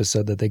Ends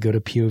episode that they go to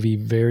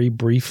POV very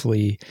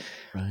briefly.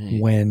 Right.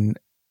 When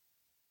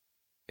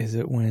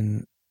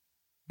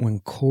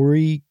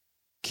Corey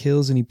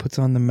kills and he puts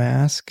on the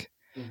mask.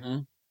 Mm-hmm.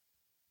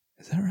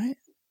 Is that right?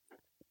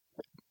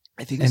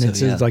 I think and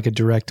so, it's like a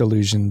direct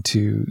allusion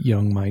to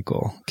young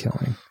Michael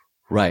killing.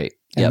 Right.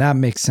 And that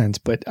makes sense.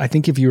 But I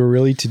think if you were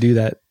really to do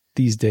that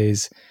these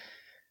days,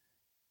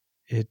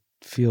 it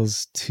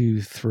feels too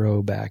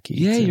throwbacky.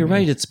 Yeah, you're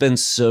right. It's been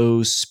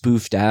so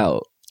spoofed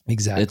out.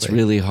 Exactly. It's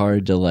really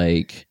hard to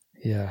like,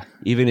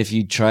 even if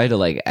you try to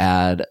like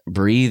add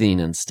breathing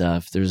and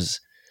stuff, that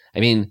was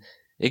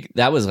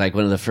like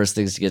one of the first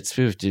things to get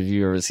spoofed. Have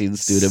you ever seen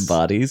Student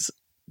Bodies?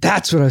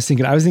 That's what I was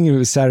thinking. I was thinking it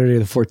was Saturday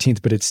the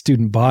 14th, but it's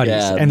Student Bodies.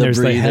 Yeah, and there's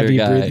the heavy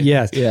breathing.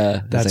 Yes.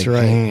 Yeah. That's like,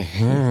 right.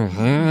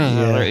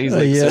 He's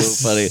like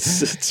so funny.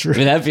 That's right. I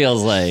mean, that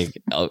feels like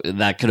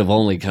that could have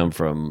only come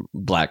from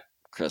Black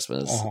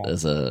Christmas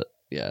as a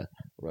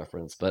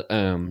reference. But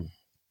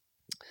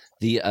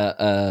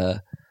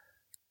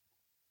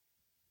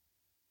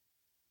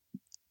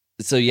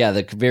so yeah,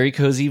 the very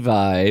cozy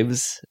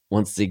vibes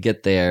once they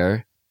get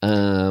there.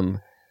 We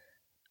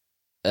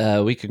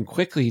can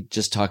quickly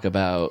just talk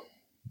about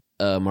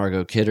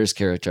Margot Kidder's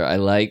character. I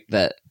like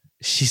that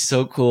she's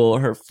so cool.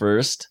 Her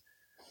first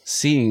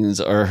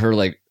scenes are her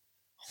like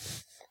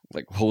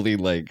holding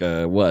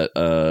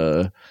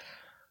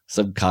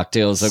some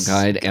cocktail of some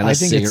kind and a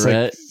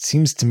cigarette. It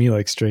seems to me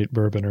like straight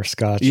bourbon or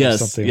scotch or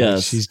something. Yes.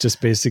 Like she's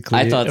just basically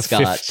a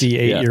Scotch,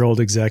 58-year-old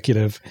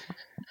executive.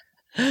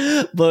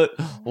 But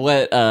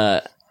what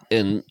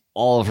in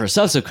all of her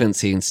subsequent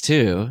scenes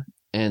too,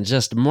 and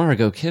just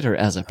Margot Kidder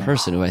as a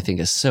person who I think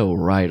is so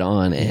right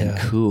on and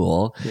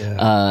cool.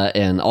 Yeah.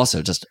 And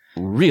also just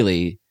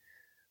really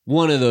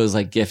one of those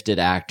like gifted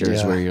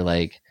actors where you're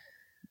like,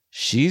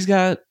 she's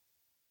got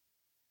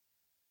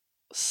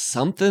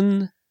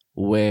something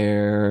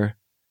where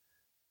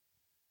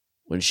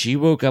when she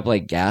woke up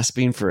like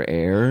gasping for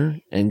air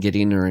and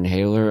getting her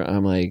inhaler,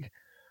 I'm like,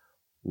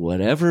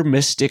 whatever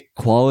mystic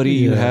quality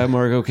you have,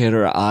 Margot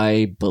Kidder,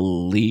 I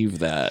believe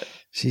that.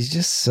 She's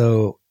just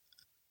so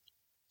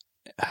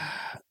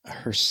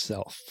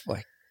herself.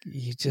 Like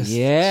you just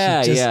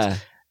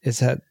it's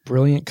that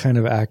brilliant kind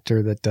of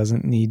actor that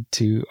doesn't need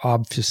to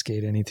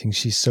obfuscate anything.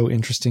 She's so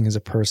interesting as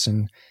a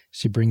person.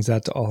 She brings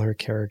that to all her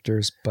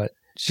characters, but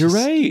you're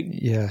right.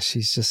 Yeah,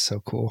 she's just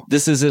so cool.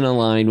 This is in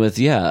line with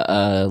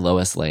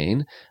Lois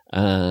Lane.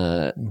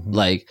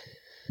 Like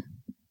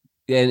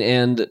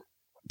and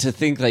to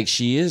think like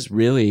she is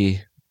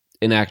really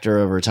an actor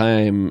over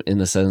time in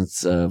the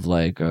sense of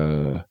like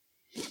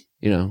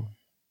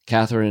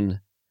Katharine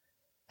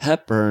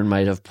Hepburn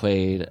might have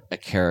played a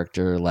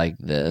character like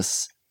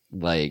this,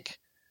 like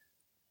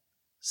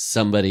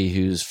somebody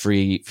who's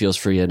feels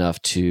free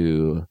enough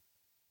to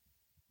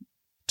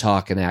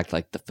talk and act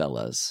like the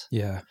fellas.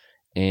 Yeah.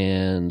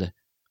 And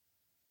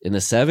in the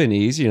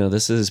 70s,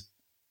 this is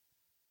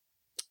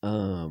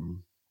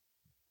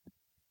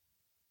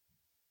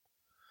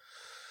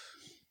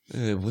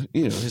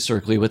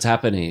historically what's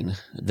happening,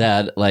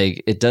 that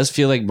like it does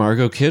feel like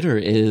Margot Kidder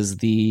is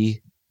the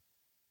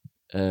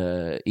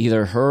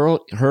either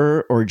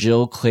her or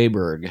Jill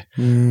Clayburgh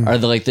are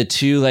the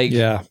two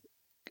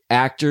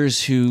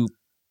actors who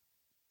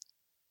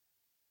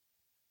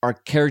are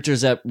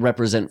characters that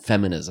represent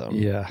feminism.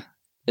 Yeah.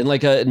 In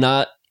a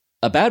not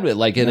a bad way,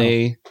 in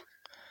a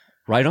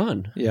right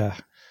on. Yeah.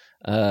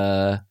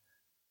 Because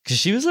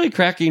she was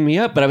cracking me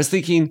up, but I was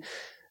thinking,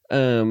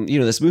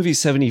 this movie's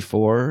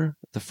 74.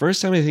 The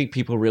first time I think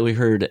people really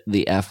heard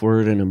the F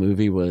word in a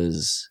movie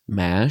was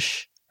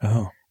MASH.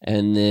 Oh.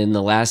 And then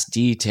The Last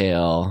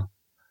Detail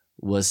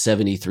was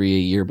 73, a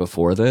year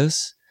before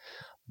this.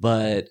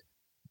 But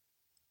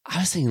I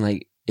was thinking,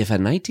 if a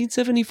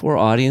 1974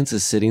 audience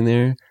is sitting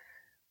there,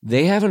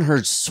 they haven't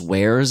heard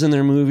swears in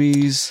their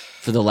movies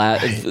for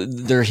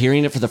they're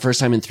hearing it for the first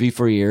time in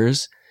 3-4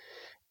 years.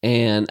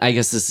 And I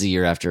guess this is a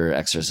year after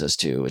Exorcist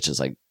 2, which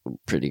is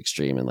pretty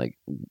extreme and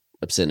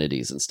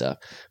obscenities and stuff.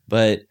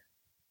 But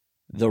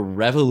the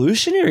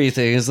revolutionary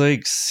thing is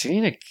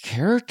seeing a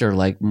character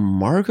like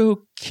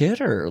Margot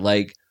Kidder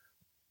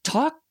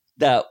talk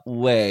that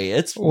way.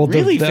 It's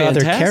really the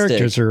fantastic. Other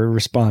characters are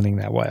responding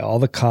that way. All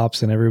the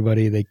cops and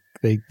everybody,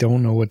 they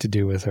don't know what to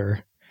do with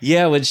her.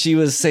 Yeah, when she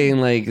was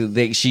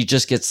saying she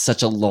just gets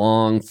such a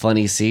long,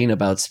 funny scene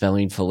about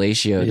spelling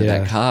fellatio to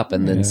that cop,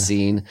 and then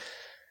seeing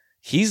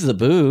he's the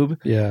boob.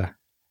 Yeah,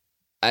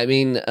 I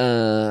mean,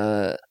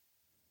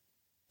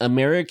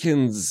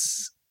 American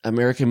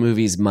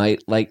movies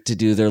might like to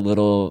do their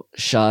little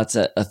shots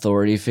at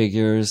authority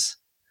figures,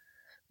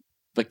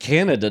 but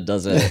Canada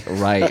does it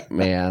right,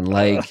 man.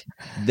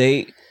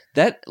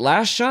 That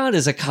last shot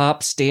is a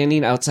cop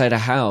standing outside a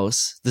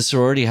house, the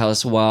sorority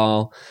house,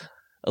 while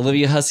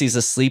Olivia Hussey's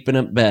asleep in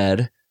a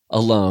bed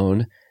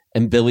alone,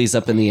 and Billy's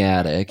up in the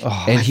attic,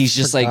 and he's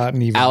just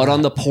out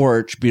on the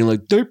porch being I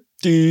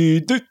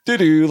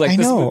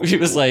know. He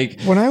was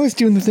when I was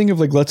doing the thing of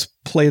let's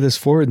play this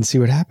forward and see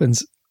what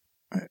happens.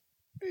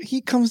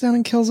 He comes down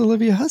and kills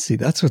Olivia Hussey.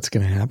 That's what's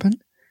going to happen.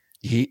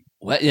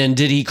 And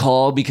did he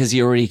call because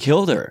he already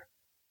killed her?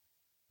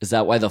 Is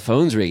that why the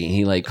phone's ringing?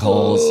 He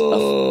calls.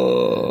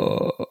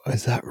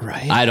 Is that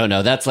right? I don't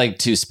know. That's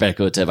too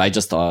speculative. I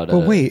just thought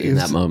in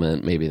that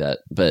moment, maybe that,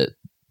 but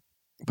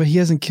he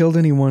hasn't killed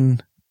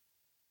anyone.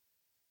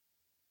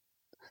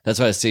 That's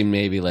why it seemed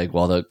maybe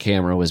while the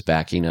camera was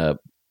backing up,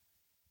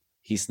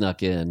 he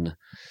snuck in,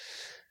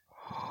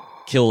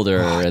 killed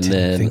her, and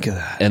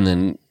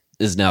then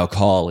is now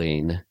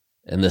calling,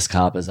 and this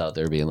cop is out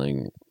there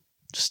being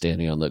just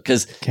standing on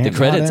because the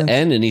credits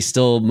end and he's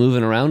still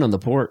moving around on the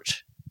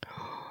porch.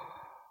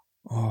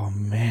 Oh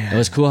man, it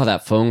was cool how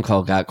that phone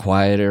call got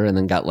quieter and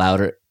then got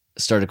louder,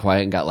 started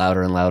quiet and got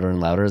louder and louder and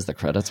louder as the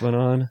credits went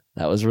on.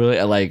 That was really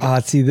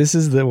see, this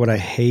is what I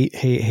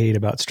hate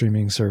about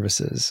streaming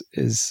services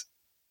is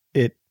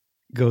it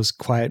goes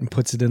quiet and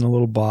puts it in a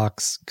little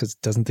box because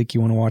it doesn't think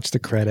you want to watch the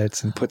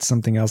credits and puts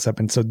something else up.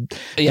 And so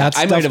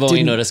I might have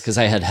only noticed because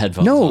I had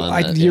headphones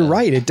on. You're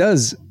right. It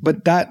does.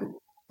 But that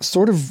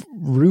sort of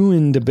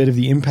ruined a bit of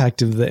the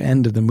impact of the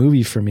end of the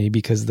movie for me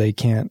because they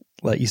can't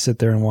let you sit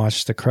there and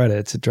watch the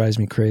credits. It drives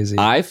me crazy.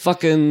 I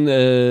fucking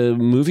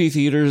movie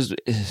theaters,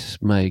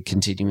 my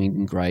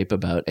continuing gripe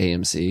about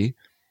AMC,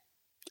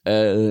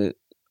 went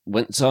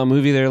and saw a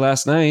movie there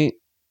last night.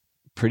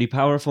 Pretty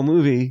powerful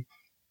movie.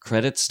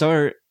 Credits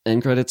start.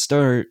 End credits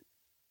start.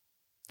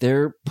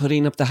 They're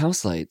putting up the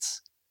house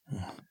lights.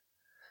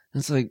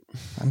 It's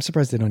I'm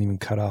surprised they don't even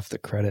cut off the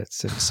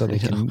credits so they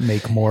can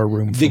make more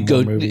room for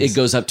more movies. It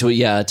goes up to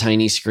a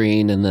tiny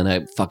screen, and then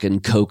a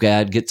fucking Coke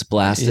ad gets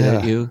blasted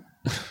at you.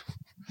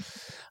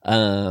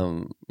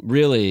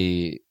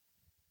 Really,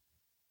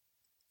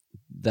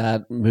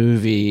 that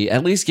movie,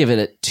 at least give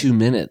it 2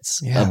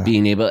 minutes of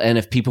being able, and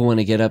if people want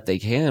to get up, they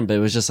can. But it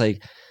was just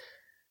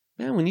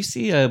man, when you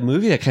see a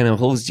movie that kind of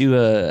holds you,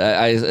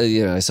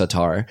 I saw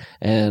Tar,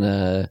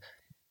 and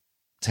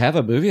to have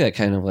a movie that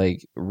kind of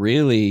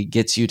really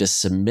gets you to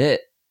submit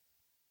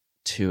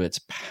to its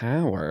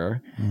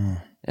power,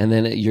 and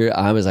then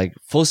I was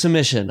full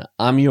submission,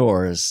 I'm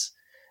yours,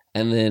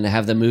 and then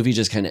have the movie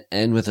just kind of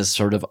end with a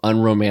sort of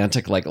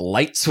unromantic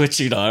light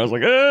switching on. I was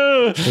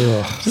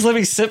just let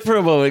me sit for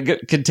a moment.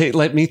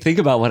 Let me think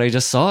about what I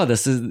just saw.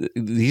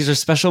 These are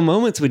special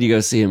moments when you go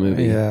see a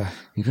movie. Yeah,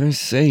 you guys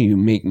say you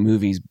make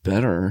movies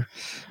better.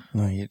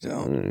 No, you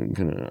don't. I'm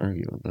gonna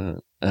argue with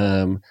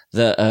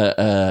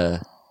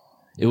that.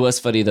 It was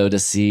funny though to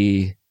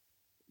see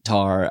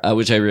Tar,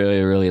 which I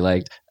really really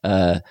liked.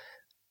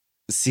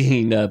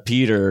 Seeing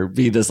Peter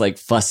be this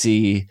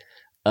fussy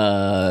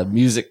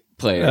music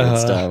player and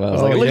stuff. I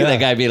was look at that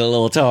guy being a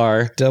little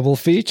Tar. Double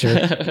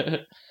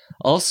feature.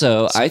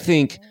 Also, I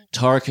think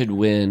Tar could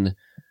win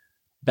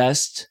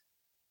Best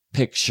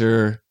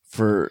Picture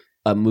for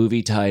a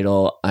movie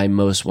title I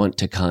most want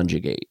to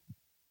conjugate.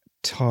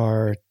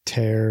 Tar,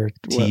 tear,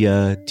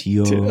 tia,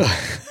 tio,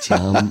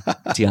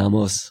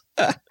 tiamos.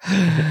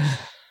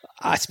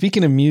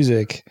 Speaking of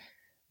music,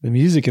 the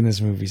music in this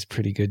movie is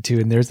pretty good too.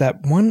 And there's that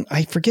one,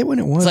 I forget when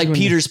it was. It's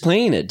Peter's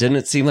playing it. Didn't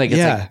it seem like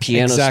it's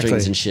piano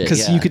strings and shit?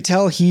 Because you could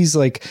tell he's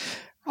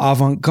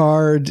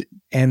avant-garde.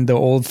 and the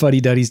old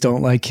fuddy-duddies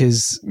don't like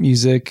his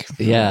music.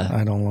 Yeah.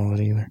 I don't want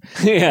it either.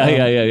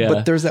 Yeah.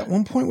 But there's that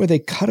one point where they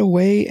cut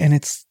away and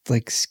it's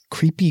like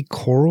creepy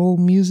choral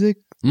music.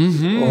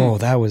 Mm-hmm. Oh,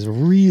 that was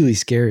really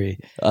scary.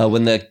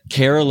 When the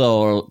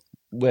caroler,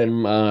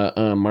 when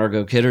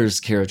Margot Kidder's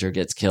character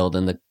gets killed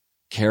and the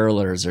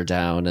carolers are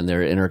down and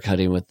they're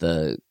intercutting with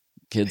the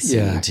kids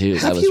singing too.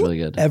 That was really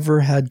good. Ever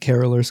had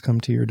carolers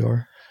come to your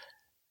door?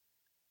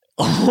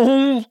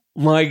 Oh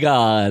my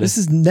God. This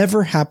has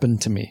never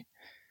happened to me.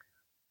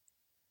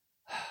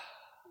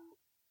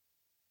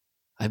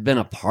 I've been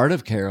a part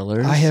of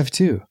carolers. I have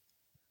too.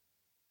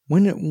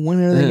 When are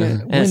they?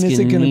 When is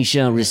it going to? Ye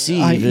shall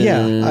receive.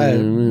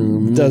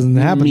 It doesn't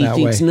happen that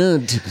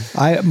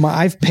way.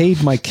 I've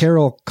paid my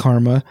carol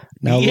karma.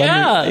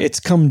 Now it's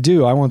come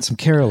due. I want some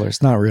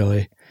carolers. Not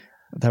really.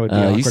 That would be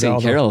awkward. You say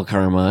carol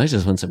karma. I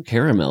just want some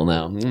caramel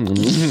now.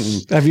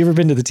 Have you ever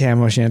been to the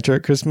Tam O'Shanter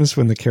at Christmas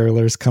when the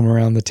carolers come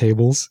around the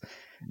tables?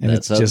 And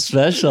That's just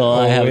special.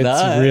 I have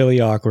that. It's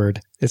really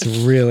awkward. It's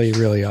really,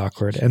 really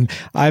awkward. And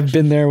I've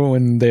been there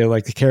when they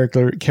like the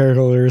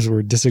carolers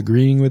were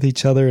disagreeing with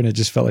each other, and it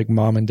just felt like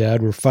mom and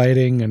dad were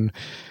fighting. And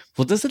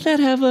well, doesn't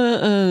that have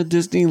a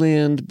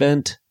Disneyland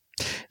bent?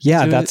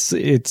 Yeah,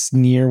 it's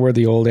near where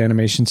the old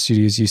animation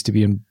studios used to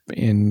be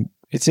in.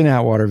 It's in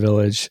Atwater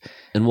Village.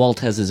 And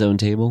Walt has his own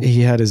table?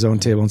 He had his own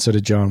table, and so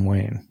did John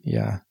Wayne.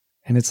 Yeah.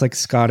 And it's like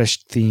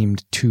Scottish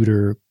themed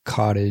Tudor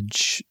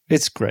cottage.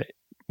 It's great.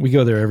 We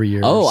go there every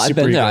year. Oh, I've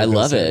been there. I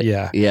love it.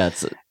 Yeah. Yeah,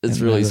 it's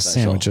really the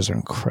special. Sandwiches are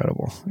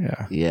incredible.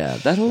 Yeah. Yeah,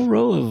 that whole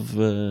row of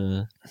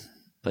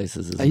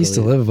places is I used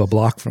to live a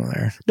block from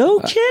there.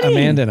 No kidding.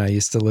 Amanda and I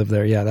used to live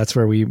there. Yeah, that's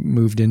where we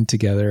moved in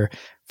together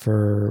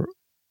for,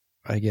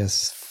 I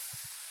guess,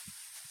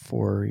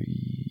 for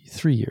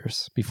 3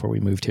 years before we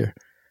moved here.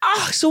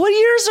 Ah, so what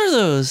years are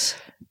those?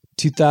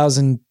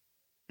 2000.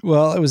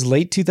 Well, it was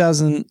late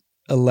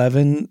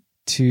 2011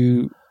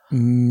 to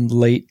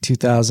late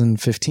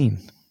 2015.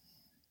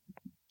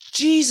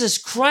 Jesus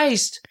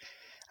Christ.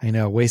 I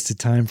know, wasted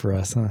time for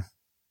us, huh?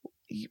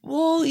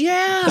 Well,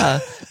 yeah.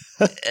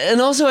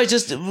 And also it's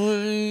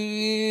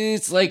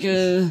like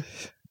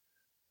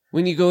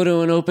when you go to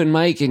an open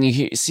mic and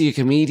you see a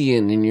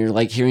comedian and you're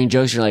like hearing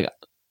jokes, you're like,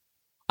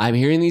 I'm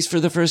hearing these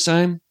for the first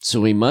time, so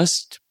we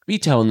must be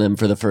telling them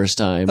for the first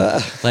time.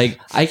 Like,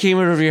 I came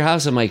over to your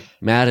house, I'm like,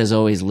 Matt has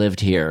always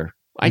lived here.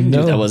 I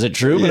knew that wasn't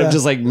true, but I'm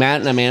just like,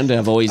 Matt and Amanda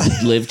have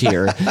always lived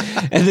here.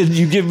 And then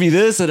you give me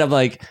this, and I'm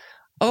like,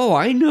 oh,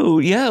 I know.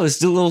 Yeah, it was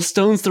still a little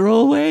stone's throw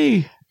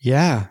away.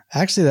 Yeah.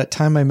 Actually, that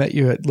time I met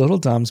you at Little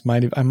Dom's,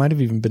 I might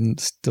have even been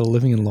still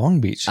living in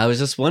Long Beach. I was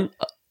just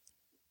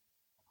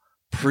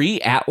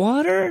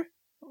pre-Atwater?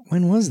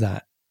 When was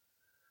that?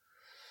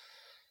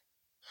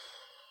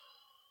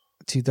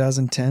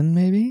 2010,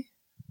 maybe?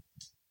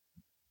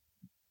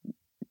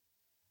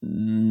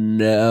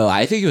 No,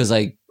 I think it was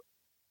like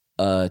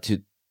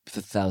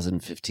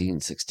 2015,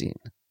 16.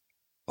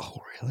 Oh,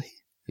 really?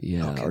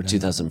 Yeah, Okay, or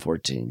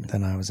 2014.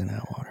 Then I was in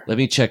Atwater. Let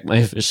me check my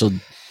official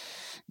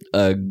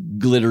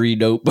glittery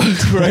notebook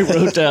where I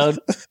wrote down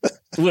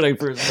when I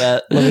first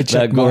met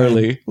Matt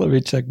Gorley. Let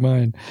me check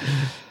mine.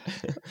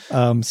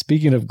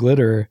 Speaking of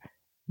glitter,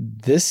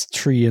 this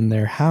tree in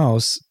their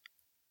house,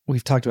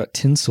 we've talked about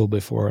tinsel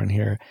before in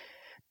here.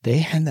 They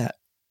had that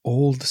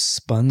old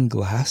spun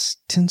glass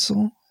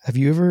tinsel. Have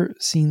you ever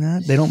seen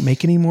that? They don't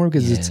make anymore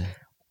because it's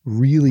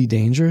really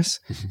dangerous.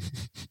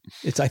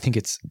 I think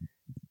it's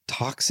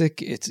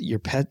toxic. It's your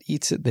pet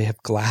eats it. They have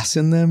glass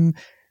in them.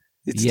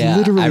 It's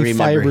literally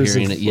fibers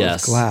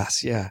of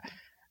glass. Yeah.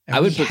 And I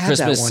would put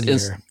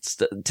Christmas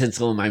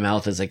tinsel in my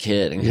mouth as a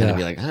kid and kind of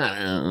be like,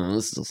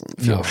 this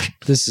doesn't feel right.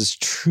 This is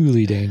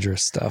truly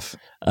dangerous stuff.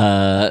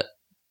 Can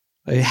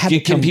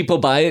people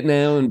buy it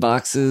now in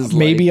boxes?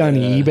 Maybe on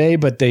eBay,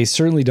 but they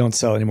certainly don't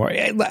sell anymore.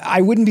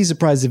 I wouldn't be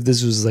surprised if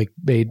this was like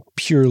made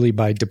purely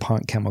by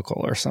DuPont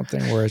Chemical or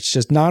something, where it's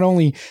just not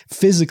only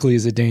physically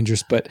is it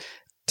dangerous, but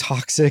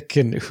toxic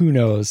and who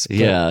knows.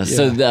 But,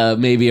 so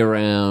maybe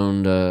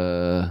around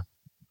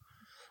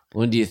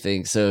when do you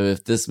think? So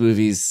if this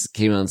movie's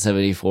came out in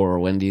 74,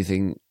 when do you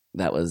think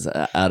that was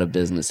out of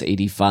business?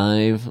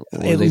 85?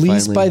 At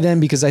least by then,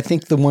 because I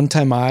think the one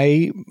time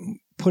I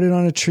put it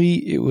on a tree,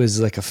 it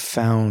was like a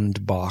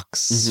found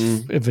box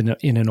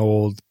in an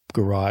old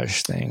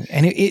garage thing.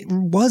 And it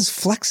was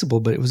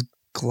flexible, but it was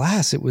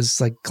glass. It was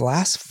like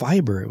glass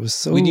fiber. It was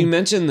so... When you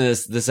mentioned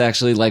this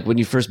actually, like when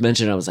you first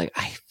mentioned it, I was like,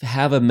 I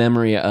have a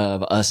memory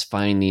of us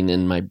finding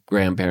in my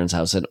grandparents'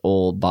 house an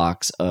old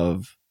box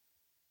of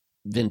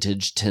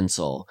vintage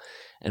tinsel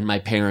and my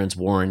parents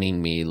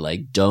warning me,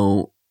 like,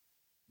 don't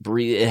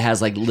breathe. It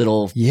has like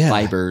little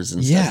fibers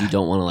and stuff. You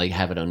don't want to like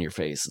have it on your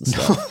face and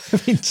stuff. No,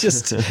 I mean,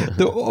 just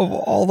of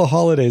all the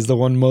holidays, the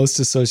one most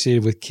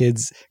associated with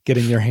kids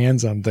getting their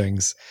hands on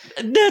things.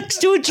 Next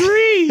to a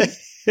tree.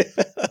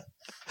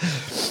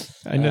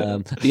 I know.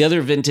 The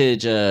other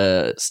vintage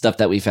stuff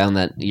that we found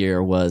that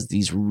year was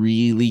these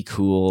really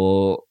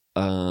cool,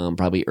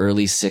 probably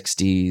early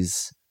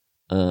 60s,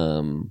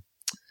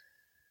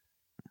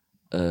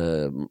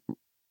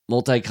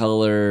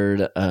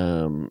 multicolored.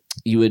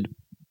 You would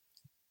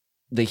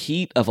the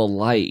heat of a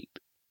light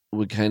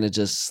would kind of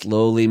just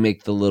slowly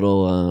make the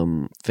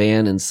little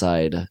fan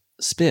inside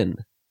spin.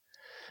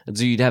 And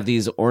so you'd have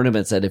these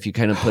ornaments that if you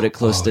kind of put it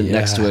close to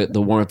next to it,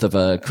 the warmth of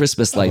a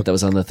Christmas light that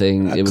was on the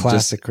thing, it would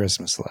classic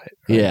Christmas light.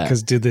 Right? Yeah.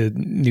 Because do the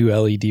new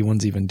LED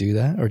ones even do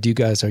that? Or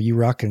are you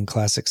rocking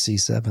classic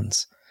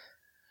C7s?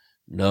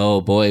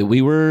 No, boy.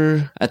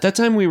 At that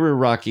time, we were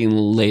rocking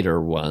later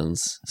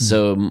ones.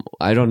 So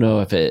I don't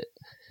know if they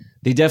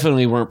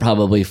definitely weren't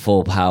probably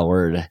full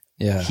powered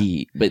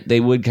heat, but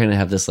they would kind of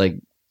have this like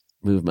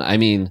movement. I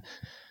mean,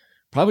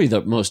 probably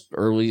the most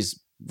early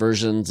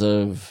versions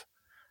of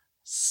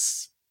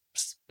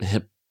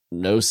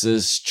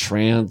hypnosis,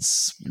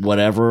 trance,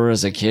 whatever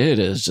as a kid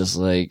is just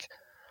like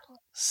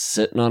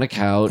sitting on a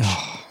couch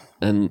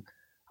and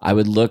I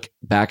would look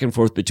back and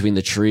forth between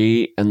the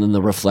tree and then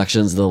the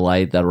reflections of the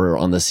light that were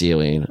on the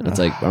ceiling. It's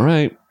like, all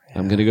right,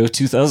 I'm going to go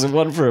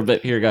 2001 for a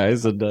bit here,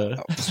 guys. And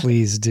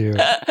please do.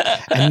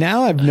 And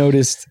now I've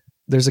noticed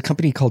there's a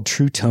company called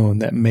True Tone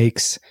that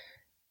makes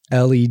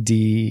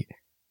LED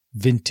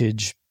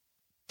vintage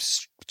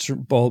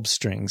bulb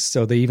strings.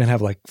 So they even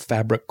have like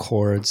fabric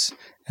cords,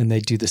 and they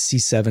do the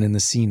C7 and the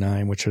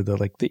C9, which are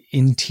the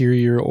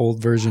interior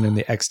old version and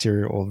the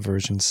exterior old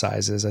version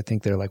sizes. I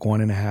think they're like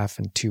 1.5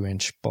 and 2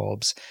 inch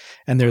bulbs.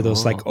 And they're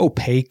those like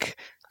opaque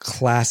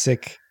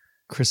classic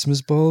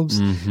Christmas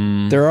bulbs.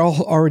 Mm-hmm. They're all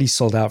already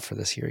sold out for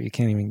this year. You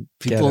can't even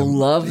get them. People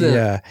love them.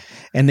 Yeah.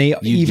 And they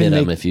You'd even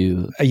get them if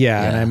you...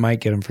 Yeah, and I might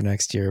get them for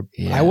next year.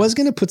 Yeah. I was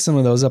going to put some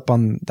of those up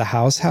on the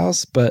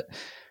house, but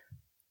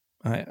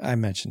I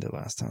mentioned it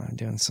last time. I'm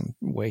doing some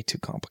way too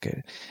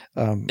complicated.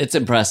 It's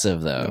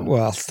impressive, though.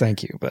 Well,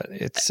 thank you, but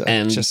it's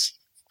just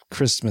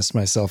Christmas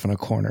myself in a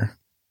corner.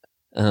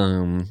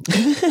 But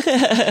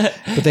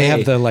they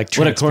have the like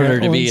what a corner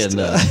to be in,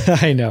 though.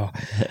 I know.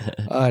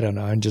 I don't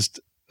know. I'm just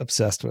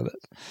obsessed with it.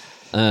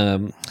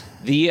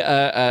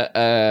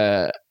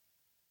 The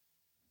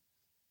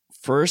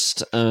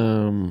first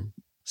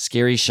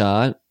scary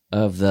shot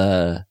of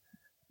the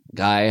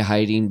guy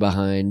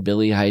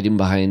Billy hiding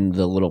behind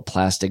the little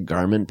plastic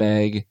garment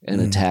bag and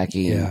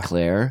attacking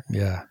Claire.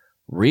 Yeah.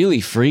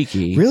 Really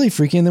freaky.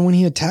 And then when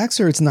he attacks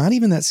her, it's not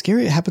even that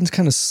scary. It happens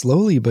kind of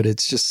slowly, but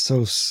it's just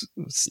still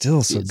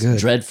so good.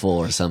 Dreadful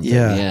or something.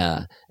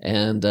 Yeah.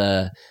 And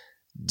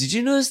did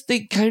you notice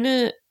they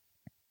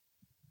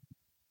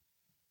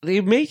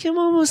make him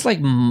almost like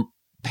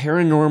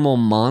paranormal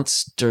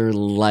monster,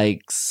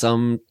 like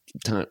sometimes.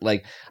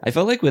 Like I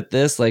felt like with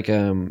this, like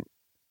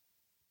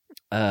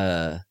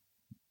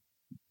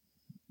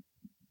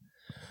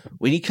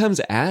when he comes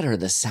at her,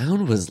 the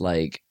sound was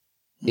like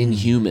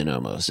inhuman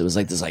almost. It was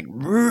like this like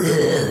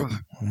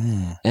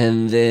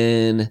and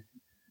then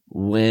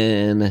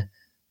when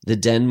the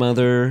den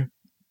mother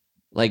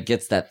like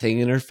gets that thing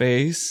in her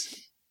face,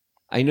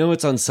 I know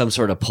it's on some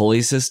sort of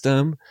pulley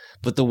system,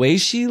 but the way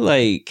she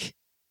like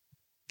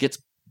gets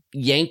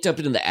yanked up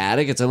into the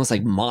attic, it's almost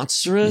like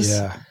monstrous.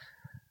 Yeah.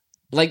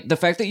 Like the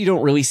fact that you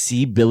don't really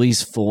see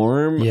Billy's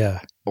form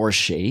or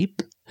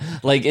shape,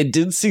 like it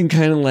did seem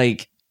kind of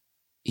like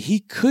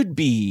he could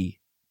be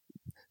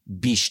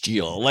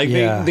bestial. Like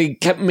they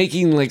kept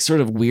making like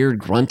sort of weird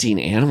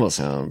grunting animal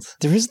sounds.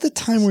 There is the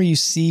time where you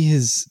see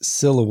his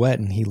silhouette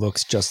and he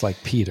looks just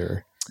like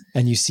Peter,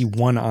 and you see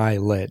one eye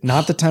lit.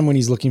 Not the time when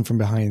he's looking from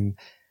behind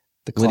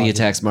the closet. When he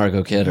attacks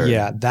Margot Kidder.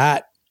 Yeah,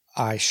 that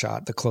eye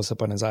shot, the close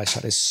up on his eye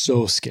shot is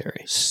so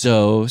scary.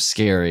 So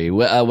scary.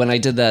 When I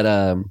did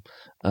that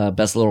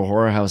Best Little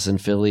Horror House in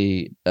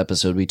Philly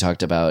episode we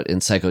talked about,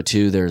 in Psycho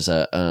 2, there's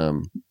a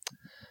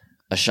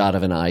shot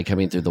of an eye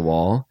coming through the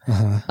wall.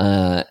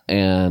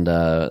 And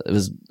it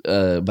was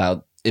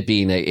about it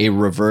being a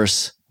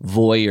reverse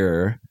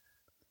voyeur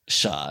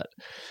shot.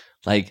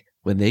 Like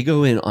when they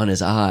go in on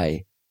his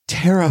eye,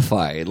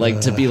 terrified,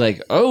 like to be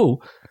like, oh,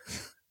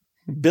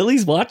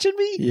 Billy's watching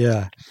me?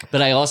 Yeah.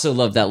 But I also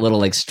love that little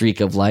like streak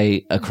of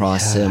light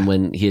across him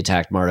when he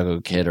attacked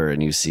Margot Kidder,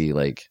 and you see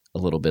like a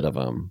little bit of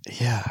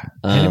Yeah.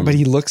 But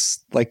he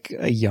looks like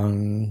a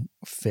young,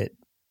 fit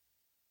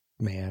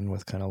man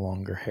with kind of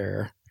longer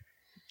hair.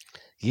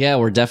 Yeah,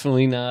 we're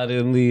definitely not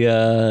in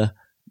the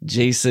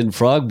Jason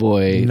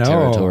Frogboy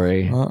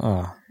territory.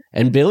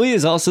 And Billy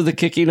is also the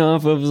kicking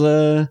off of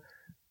the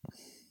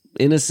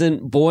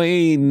innocent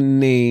boy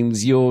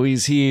names you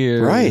always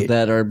hear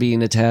that are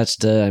being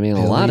attached to, I mean,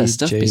 Billy, a lot of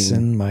stuff.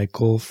 Jason,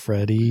 Michael,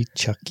 Freddie,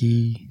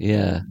 Chucky.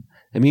 Yeah.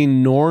 I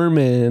mean,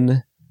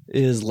 Norman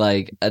is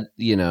like,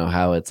 you know,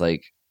 how it's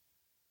like,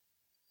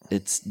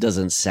 it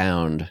doesn't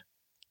sound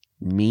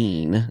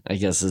mean, I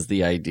guess is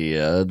the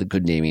idea. The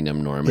good naming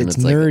him Norman. It's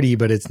nerdy, like,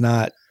 but it's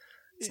not.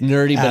 It's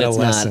nerdy, but it's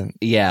not.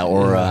 Yeah,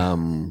 or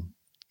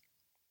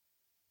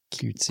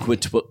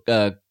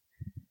cutesy.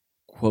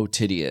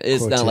 Quotidian.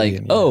 It's not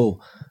like,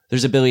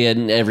 there's a Billy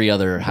in every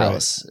other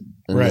house,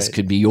 and this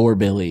could be your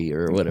Billy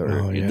or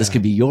whatever. This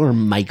could be your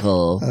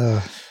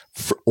Michael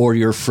or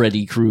your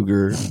Freddy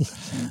Krueger.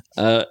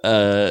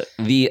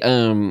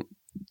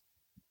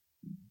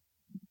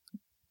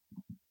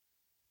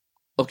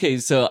 Okay,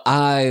 so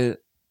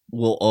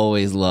will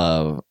always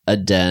love a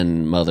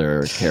den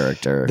mother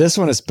character. This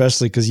one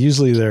especially, because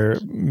usually they're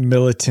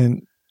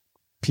militant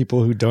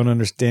people who don't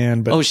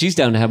understand. But she's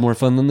down to have more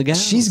fun than the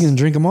guys. She's going to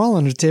drink them all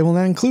under the table, and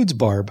that includes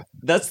Barb.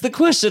 That's the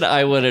question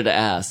I wanted to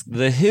ask.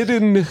 The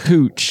hidden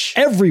hooch.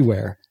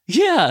 Everywhere.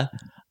 Yeah.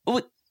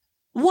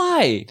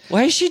 Why?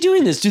 Why is she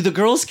doing this? Do the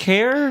girls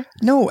care?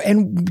 No,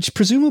 and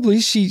presumably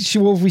she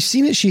well, we've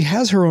seen it. She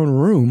has her own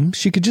room.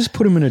 She could just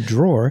put them in a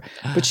drawer,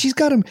 but she's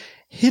got them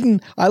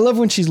hidden. I love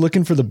when she's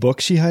looking for the book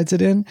she hides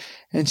it in,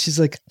 and she's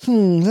like,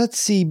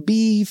 let's see,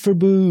 B for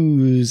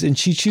booze. And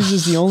she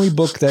chooses the only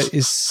book that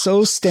is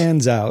so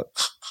stands out.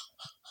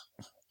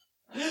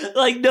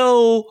 Like,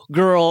 no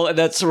girl in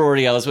that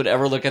sorority house would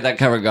ever look at that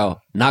cover and go,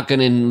 not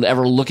going to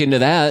ever look into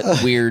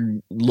that weird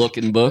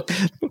looking book.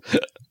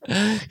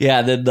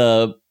 Yeah, then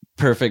the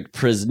Perfect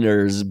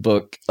Prisoners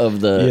book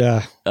of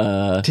the...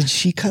 Yeah. Did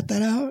she cut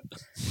that out?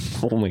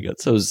 Oh my God,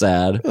 so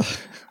sad.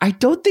 I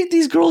don't think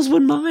these girls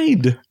would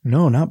mind.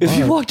 No, not Barb. If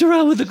you walked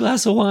around with a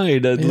glass of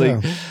wine. And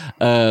like,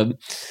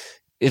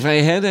 if I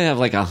had to have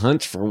like a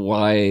hunch for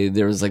why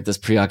there was like this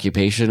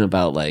preoccupation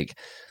about like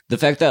the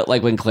fact that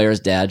like when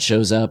Claire's dad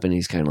shows up and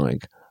he's kind of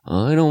like,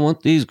 I don't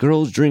want these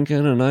girls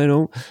drinking and I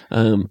don't...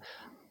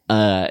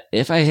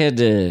 if I had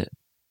to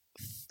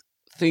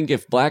think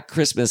if Black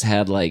Christmas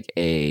had like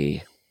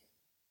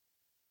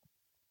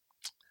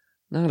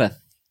not a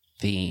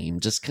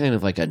theme, just kind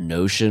of like a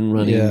notion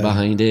running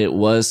behind it,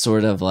 was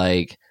sort of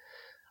like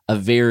a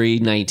very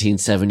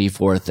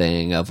 1974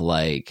 thing of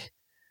like,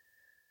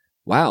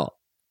 wow,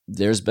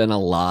 there's been a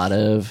lot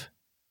of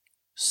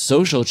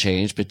social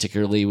change,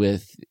 particularly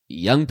with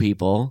young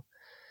people,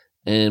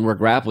 and we're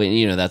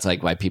grappling, that's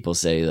like why people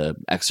say The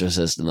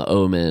Exorcist and The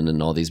Omen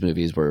and all these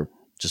movies were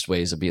just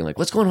ways of being like,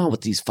 what's going on with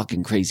these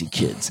fucking crazy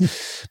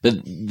kids?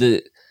 But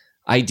the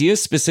idea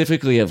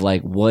specifically of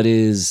like what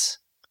is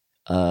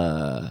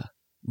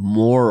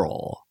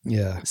moral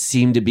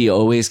seemed to be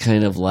always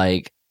kind of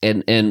like,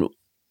 and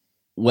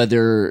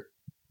whether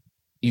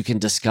you can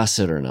discuss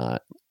it or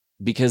not,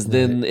 because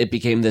then it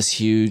became this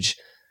huge,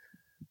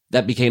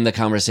 that became the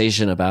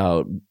conversation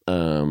about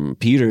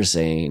Peter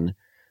saying,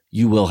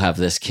 you will have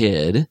this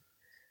kid.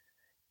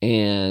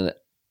 And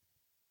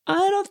I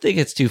don't think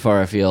it's too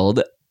far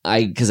afield.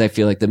 Because I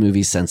feel like the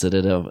movie's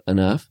sensitive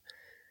enough.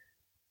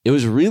 It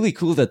was really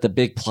cool that the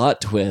big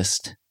plot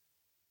twist,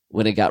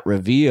 when it got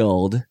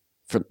revealed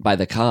by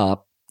the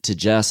cop to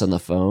Jess on the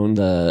phone,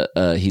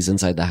 he's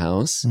inside the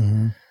house.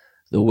 Mm-hmm.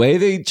 The way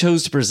they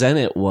chose to present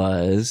it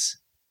was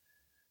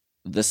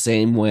the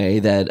same way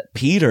that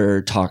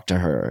Peter talked to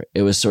her.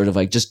 It was sort of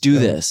like, just do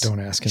this. Don't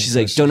ask any questions. She's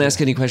like, don't ask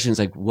any questions.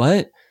 Like,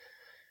 what?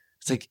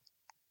 It's like,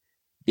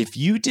 if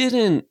you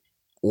didn't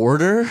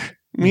order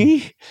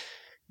me,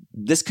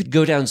 this could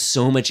go down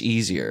so much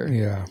easier.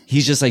 Yeah.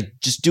 He's just like,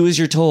 just do as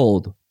you're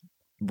told.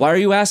 Why are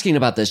you asking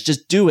about this?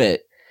 Just do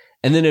it.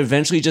 And then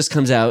eventually just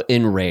comes out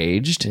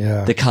enraged.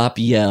 Yeah. The cop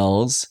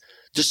yells,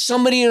 there's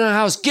somebody in the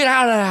house. Get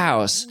out of the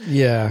house.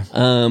 Yeah.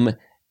 And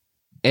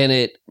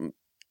it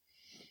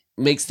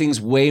makes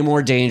things way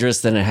more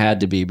dangerous than it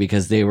had to be,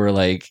 because they were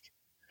like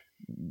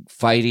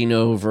fighting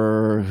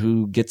over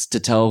who gets to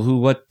tell who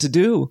what to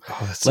do.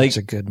 Oh, that's like,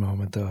 such a good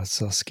moment though. It's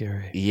so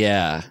scary.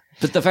 Yeah.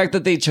 But the fact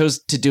that they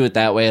chose to do it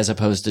that way, as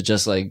opposed to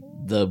just like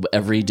the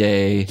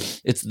everyday,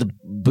 it's the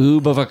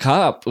boob of a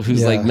cop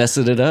who's like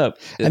messing it up.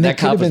 And that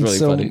cop was really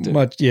so funny too.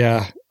 Much,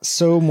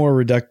 so more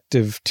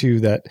reductive too,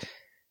 that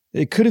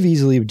it could have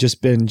easily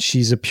just been,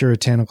 she's a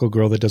puritanical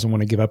girl that doesn't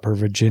want to give up her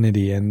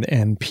virginity.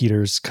 And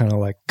Peter's kind of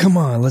like, come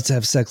on, let's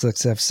have sex.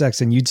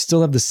 And you'd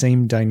still have the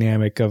same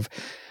dynamic of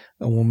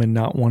a woman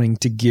not wanting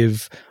to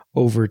give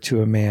over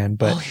to a man.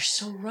 But you're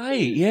so right.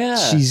 Yeah.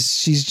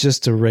 She's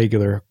just a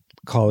regular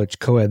college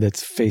co-ed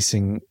that's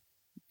facing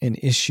an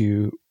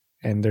issue,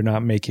 and they're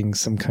not making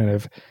some kind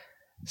of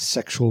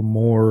sexual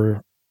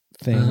more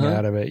thing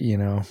out of it,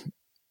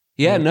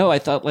 Yeah, no, I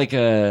thought like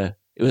it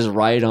was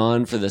right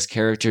on for this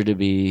character to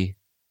be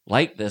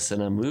like this in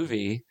a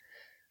movie,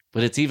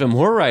 but it's even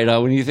more right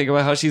on when you think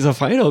about how she's a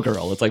final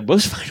girl. It's like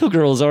most final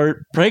girls aren't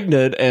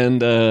pregnant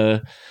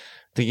and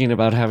thinking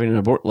about having an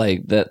abort,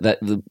 like that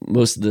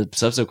most of the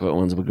subsequent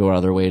ones would go out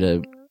of their way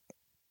to.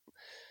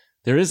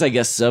 There is, I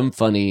guess, some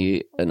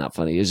funny, not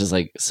funny, it's just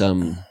like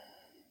some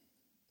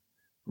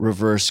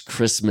reverse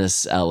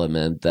Christmas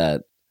element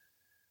that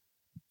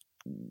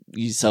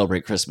you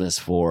celebrate Christmas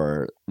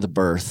for the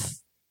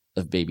birth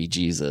of baby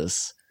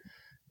Jesus.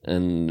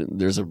 And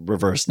there's a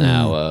reverse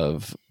now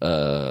of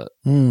a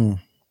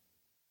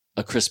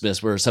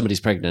Christmas where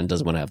somebody's pregnant and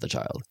doesn't want to have the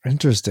child.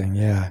 Interesting,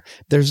 yeah.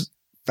 There's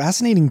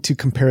fascinating to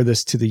compare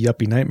this to the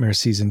Yuppie Nightmare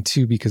season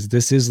 2, because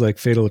this is like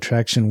Fatal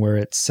Attraction, where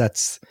it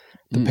sets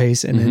the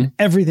pace, and then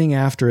everything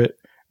after it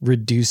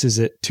reduces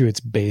it to its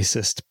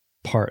basest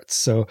parts.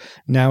 So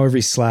now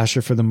every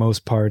slasher, for the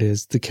most part,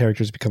 is the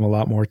characters become a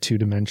lot more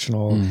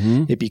two-dimensional.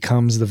 It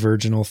becomes the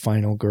virginal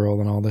final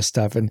girl and all this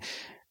stuff. And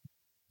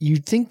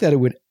you'd think that it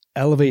would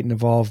elevate and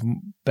evolve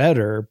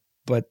better,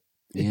 but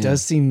it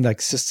does seem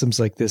like systems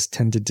like this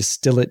tend to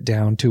distill it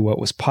down to what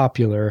was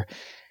popular.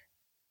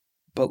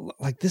 but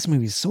like this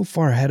movie is so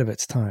far ahead of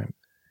its time.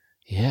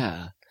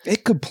 Yeah.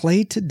 It could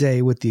play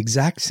today with the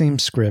exact same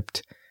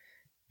script.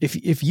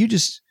 If you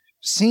just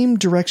same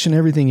direction,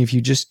 everything, if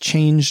you just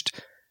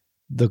changed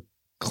the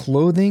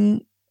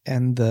clothing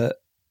and the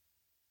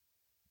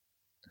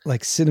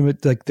like cinema,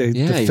 like the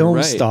film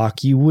right.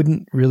 stock, you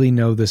wouldn't really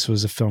know this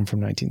was a film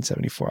from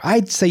 1974.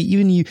 I'd say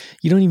even you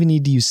don't even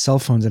need to use cell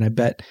phones. And I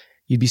bet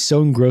you'd be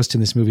so engrossed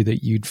in this movie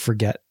that you'd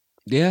forget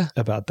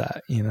about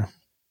that, you know?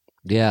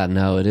 Yeah,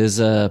 no, it is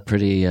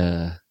pretty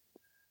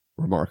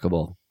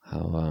remarkable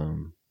how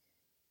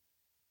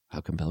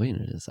compelling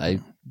it is. I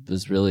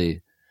was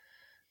really,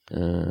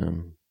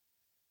 when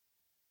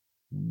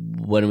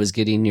it was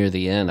getting near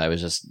the end, I was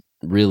just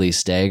really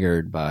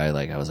staggered by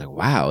I was like,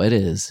 wow,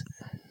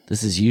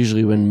 this is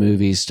usually when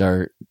movies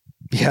start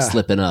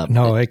slipping up.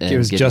 No, it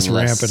was just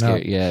ramping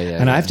up. Yeah.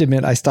 And I have to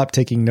admit, I stopped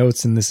taking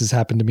notes, and this has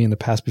happened to me in the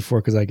past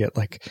before because I get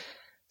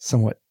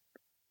somewhat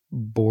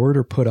bored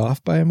or put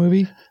off by a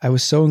movie. I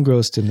was so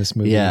engrossed in this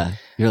movie. Yeah.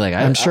 You're like,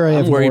 I'm sure I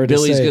have worried more to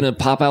Billy's say. going to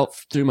pop out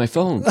through my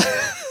phone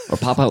or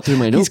pop out through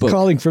my notebook. He's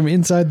calling from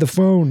inside the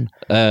phone.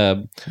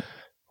 Well,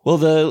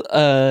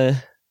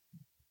 the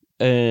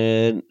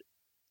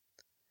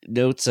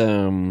notes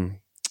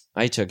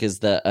I took is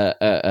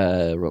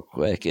the real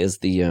quick is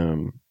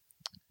the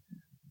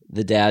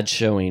dad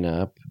showing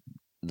up,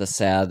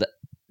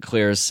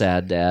 Claire's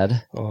sad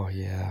dad. Oh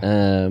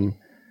yeah.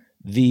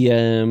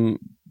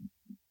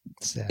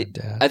 Sad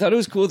dad. I thought it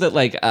was cool that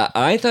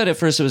I thought at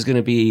first it was going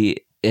to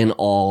be an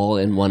all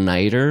in one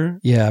nighter.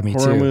 Yeah, me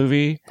horror too.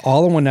 Movie,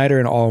 all in one nighter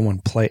and all in one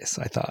place.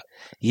 I thought.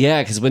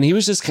 Yeah, because when he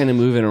was just kind of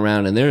moving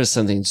around, and there is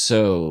something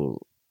so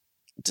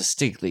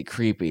distinctly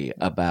creepy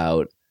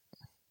about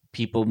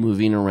people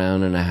moving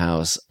around in a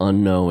house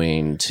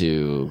unknowing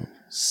to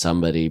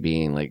somebody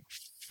being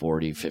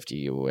 40,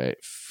 50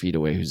 feet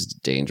away who's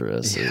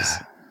dangerous. Yeah.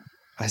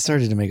 I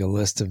started to make a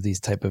list of these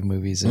type of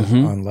movies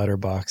on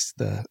Letterboxd.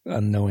 The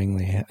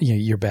unknowingly,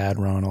 your Bad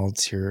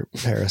Ronalds, your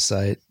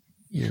Parasite,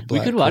 your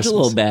Black We could watch Christmas. a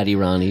little Baddie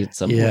Ronnie at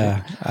some point.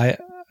 Yeah, I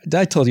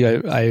told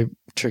you I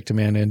tricked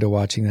Amanda into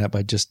watching that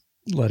by just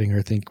letting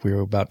her think we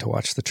were about to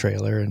watch the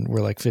trailer, and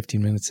we're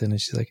 15 minutes in, and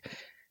she's like,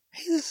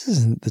 "Hey, this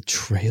isn't the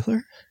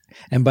trailer."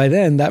 And by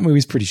then, that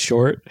movie's pretty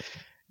short.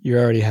 You're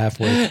already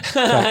halfway,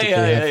 practically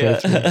halfway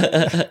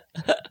through.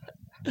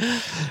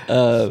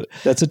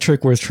 That's a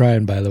trick worth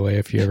trying, by the way,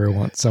 if you ever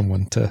want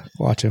someone to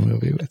watch a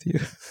movie with you.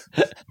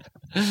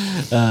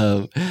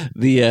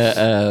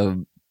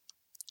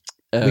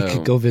 We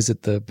could go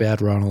visit the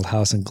Bad Ronald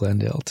house in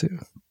Glendale too.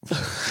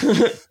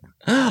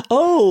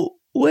 Oh,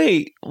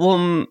 wait.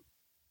 Well,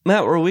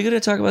 Matt, were we going to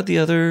talk about the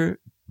other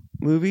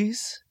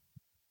movies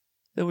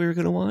that we were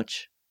going to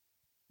watch?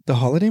 The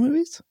holiday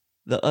movies?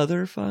 The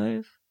other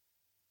 5?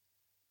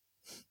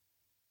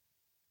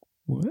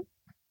 What?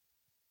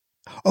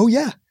 Oh,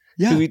 yeah.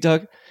 Yeah. Did we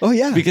talk? Oh,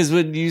 yeah. Because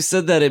when you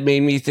said that, it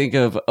made me think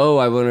of,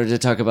 I wanted to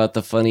talk about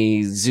the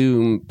funny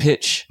Zoom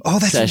pitch. Oh,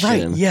 that's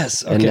session. right.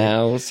 Yes. Okay. And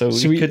now,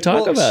 we could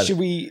talk about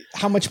it.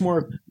 How much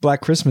more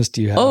Black Christmas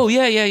do you have? Oh,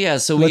 yeah.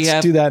 So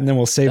let's do that, and then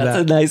we'll save that's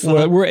that. A nice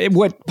little...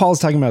 What Paul's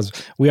talking about is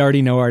we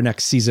already know our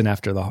next season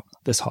after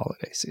this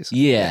holiday season.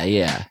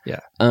 Yeah.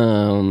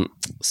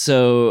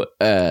 So...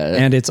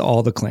 and it's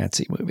all the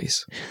Clancy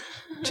movies.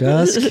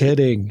 Just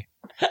kidding.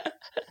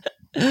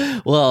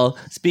 Well,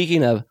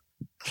 speaking of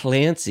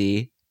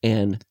Clancy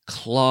and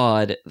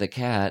Claude the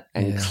cat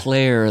and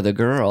Claire the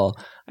girl,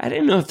 I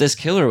didn't know if this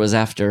killer was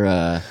after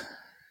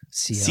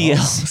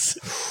Cialis.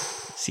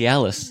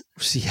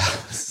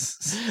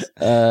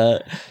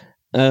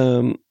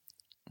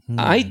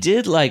 I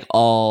did like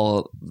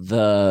all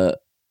the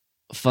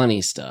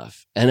funny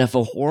stuff, and if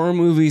a horror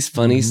movie's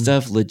funny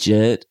stuff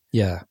legit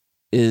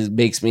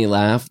makes me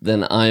laugh,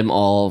 then I'm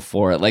all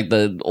for it. Like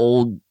the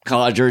old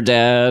codger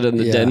dad and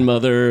the dead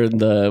mother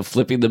and the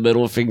flipping the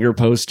middle finger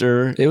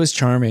poster. It was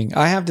charming.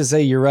 I have to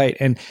say, you're right.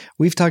 And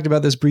we've talked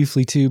about this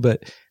briefly too,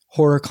 but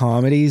horror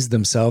comedies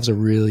themselves are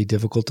really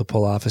difficult to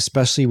pull off,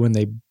 especially when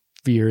they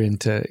veer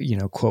into,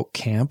 quote,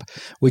 camp,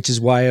 which is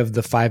why of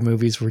the 5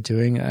 movies we're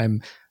doing,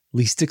 I'm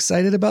least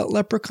excited about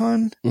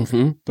Leprechaun.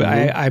 But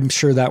I'm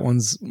sure that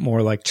one's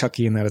more like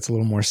Chucky in that it's a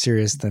little more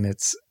serious than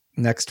its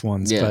next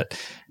ones. Yeah. But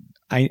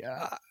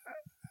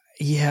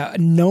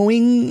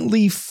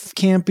knowingly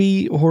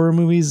campy horror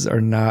movies are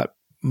not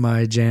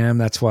my jam.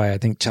 That's why I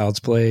think Child's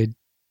Play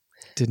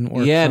didn't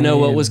work. Yeah, for no,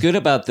 me. what was good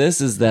about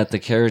this is that the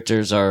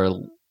characters are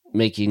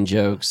making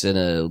jokes in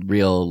a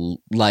real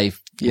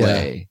life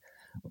way.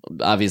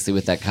 Obviously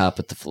with that cop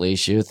with the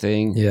fellatio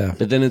thing. Yeah.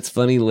 But then it's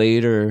funny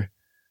later.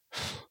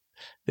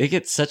 They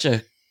get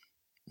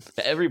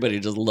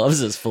everybody just loves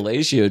this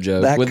fellatio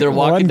joke. That when they're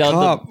walking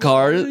down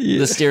the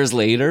the stairs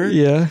later.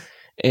 Yeah.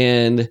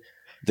 And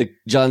the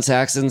John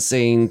Saxon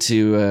saying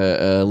to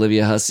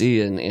Olivia Hussey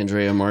and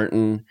Andrea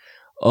Martin,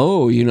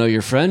 "Oh,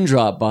 your friend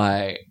dropped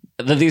by."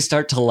 And then they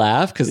start to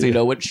laugh because they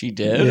know what she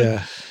did.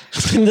 Yeah.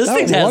 And this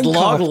thing has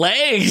long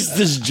legs,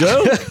 this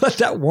joke.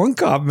 That one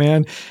cop,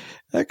 man,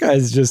 that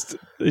guy's just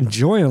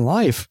enjoying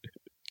life.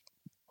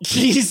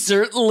 He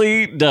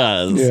certainly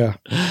does. Yeah.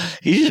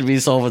 He should be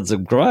solving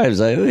some crimes,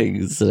 I think,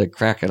 instead of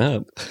cracking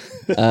up.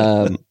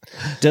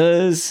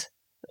 Does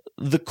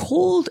the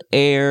cold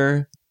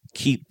air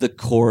keep the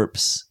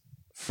corpse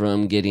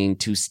from getting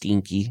too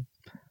stinky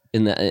up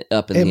in the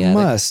attic? It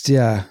must,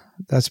 yeah.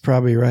 That's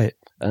probably right.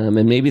 And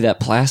maybe that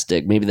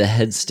plastic, maybe the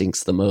head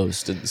stinks the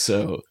most, and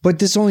so. But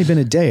this only been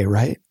a day,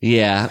 right?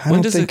 Yeah. I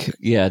don't think.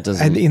 Yeah, it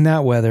doesn't. In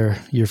that weather,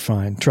 you're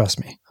fine. Trust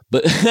me.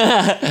 But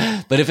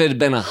but if it had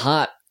been a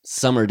hot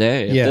summer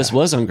day, if this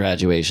was on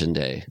graduation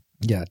day.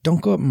 Yeah,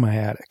 don't go up in my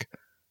attic.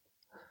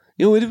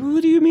 You know,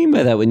 what do you mean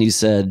by that when you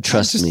said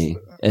trust me?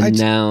 And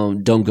now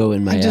don't go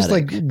in my attic. Just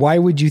like, why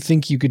would you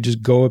think you could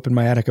just go up in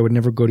my attic? I would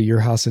never go to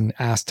your house and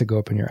ask to go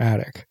up in your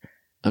attic.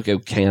 Okay,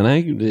 can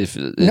I?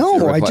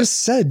 No, I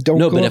just said don't.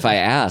 No, go but up. if I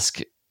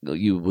ask,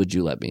 would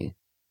you let me?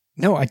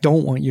 No, I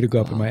don't want you to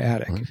go up in my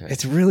attic. Okay.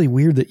 It's really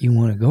weird that you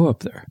want to go up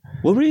there.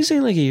 What were you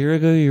saying like a year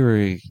ago?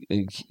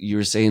 You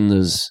were saying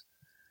those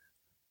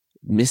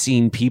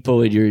missing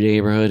people in your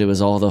neighborhood. It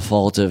was all the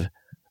fault of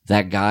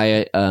that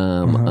guy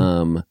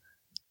in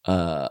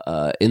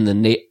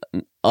the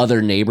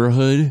other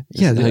neighborhood.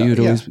 Yeah,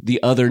 the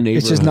other neighborhood.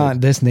 It's just not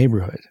this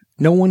neighborhood.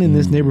 No one in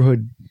this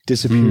neighborhood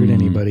disappeared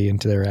anybody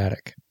into their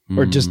attic,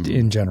 or just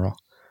in general.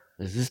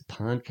 Is this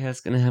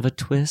podcast going to have a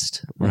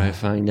twist where I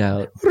find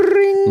out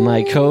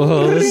my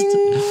co-host,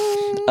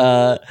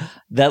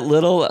 that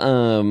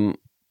little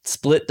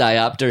split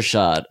diopter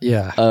shot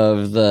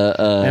of the...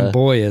 and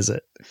boy, is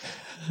it.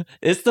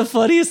 It's the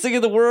funniest thing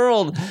in the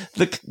world.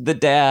 The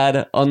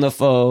dad on the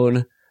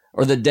phone,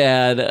 or the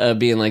dad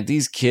being like,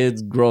 these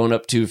kids growing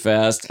up too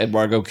fast, and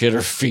Margot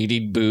Kidder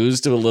feeding booze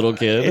to a little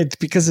kid. It's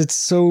because it's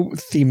so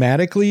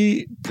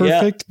thematically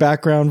perfect,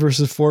 background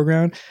versus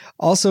foreground.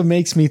 Also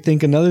makes me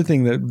think another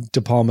thing that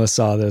De Palma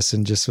saw this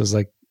and just was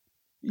like,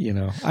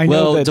 I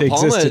know that De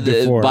Palma, existed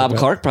before. Bob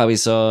Clark probably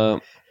saw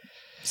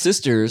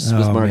Sisters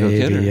with Margot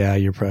Kidder. Yeah,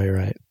 you're probably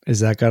right. Is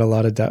that got a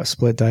lot of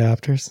split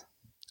diopters?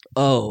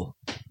 Oh,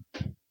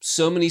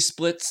 so many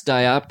splits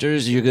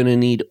diopters, you're going to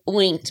need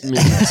ointment.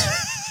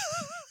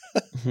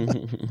 You're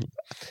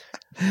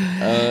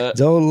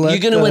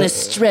going to want to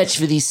stretch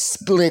for these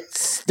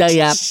splits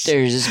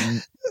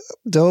diopters.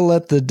 Don't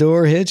let the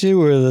door hit you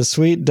where the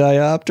sweet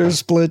diopters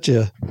split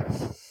you.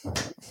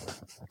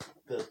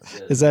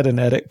 Is that an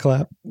edit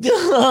clap?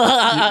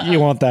 You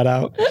want that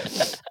out?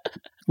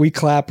 We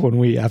clap when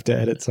we have to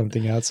edit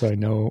something out, so I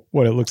know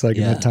what it looks like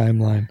in the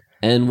timeline.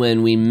 And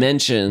when we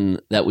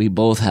mention that we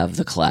both have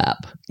the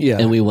clap,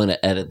 and we want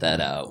to edit that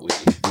out,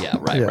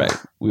 right.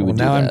 We would.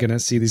 Now I'm going to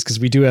see these because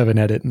we do have an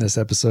edit in this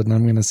episode, and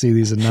I'm going to see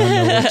these and not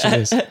know which it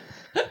is.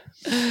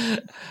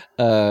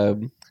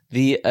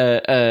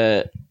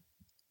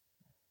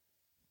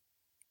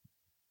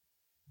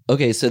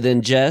 Okay, so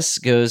then Jess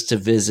goes to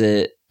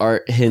visit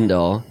Art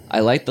Hindle. I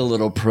like the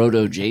little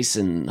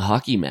proto-Jason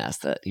hockey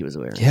mask that he was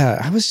wearing.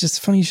 Yeah, I was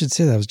just, funny you should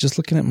say that. I was just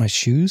looking at my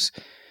shoes,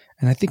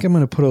 and I think I'm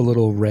going to put a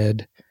little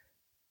red,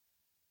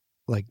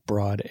 like,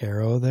 broad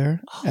arrow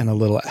there and a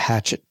little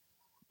hatchet.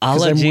 A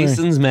la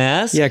Jason's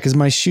mask? Yeah, because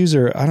my shoes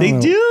are, I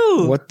don't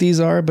know what these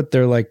are, but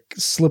they're like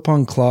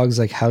slip-on clogs,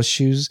 like house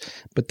shoes,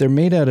 but they're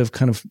made out of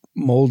kind of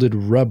molded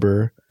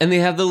rubber. And they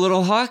have the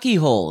little hockey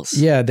holes.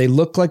 Yeah, they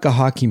look like a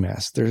hockey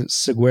mask. They're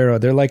Seguero.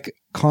 They're like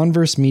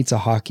Converse meets a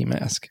hockey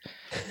mask.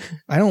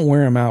 I don't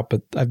wear them out,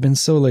 but I've been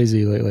so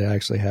lazy lately. I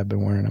actually have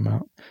been wearing them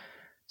out.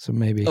 So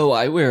maybe. Oh,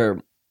 I wear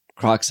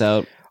Crocs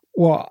out.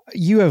 Well,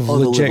 you have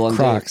legit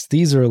Crocs.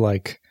 These are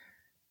like,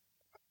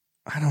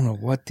 I don't know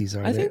what these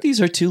are. I think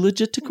these are too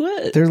legit to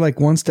quit. They're like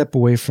one step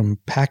away from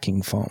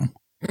packing foam.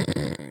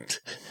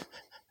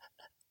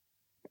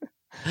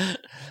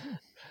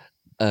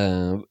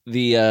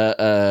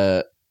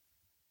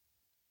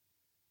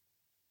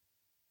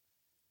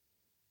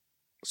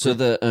 So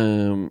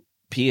the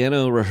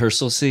piano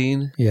rehearsal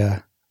scene,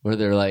 where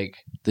they're like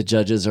the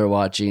judges are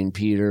watching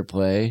Peter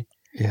play,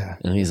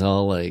 and he's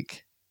all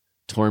like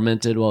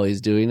tormented while he's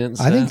doing it. And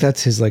stuff. I think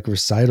that's his like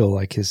recital,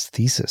 like his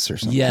thesis or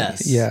something.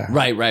 Yes,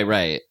 right.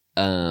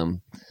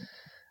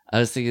 I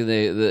was thinking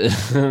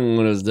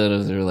when it was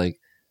done, they were like,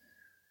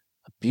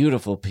 a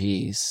beautiful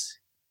piece.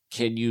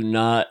 Can you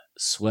not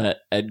sweat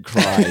and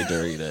cry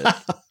during it?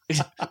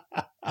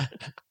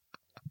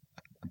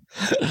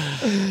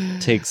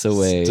 Takes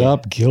away.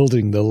 Stop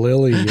gilding the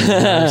lily, you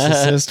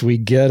narcissist. We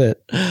get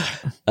it.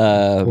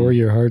 Pour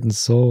your heart and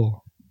soul.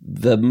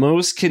 The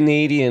most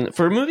Canadian,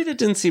 for a movie that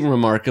didn't seem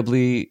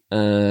remarkably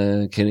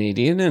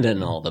Canadian and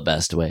in all the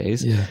best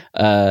ways,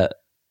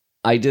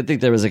 I did think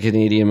there was a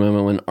Canadian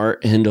moment when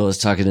Art Hindle is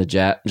talking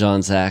to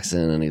John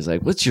Saxon, and he's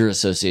like, what's your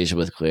association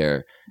with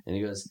Claire? And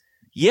he goes,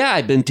 yeah,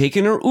 I've been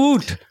taking her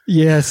out.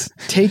 Yes,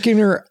 taking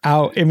her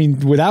out. I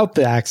mean, without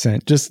the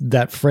accent, just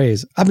that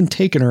phrase. I've been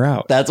taking her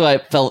out. That's why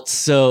it felt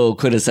so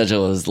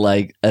quintessential. It was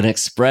like an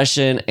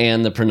expression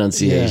and the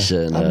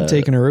pronunciation. Yeah, I've been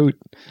taking her out.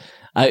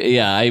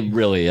 I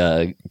really,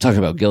 talking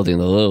about gilding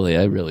the lily,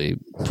 I really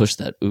pushed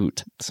that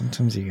oot.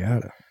 Sometimes you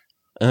gotta.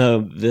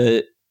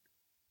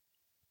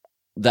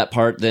 That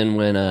part then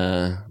when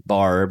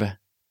Barb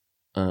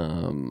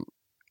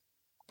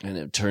and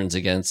it turns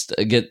against.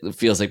 It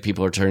feels like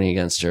people are turning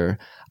against her.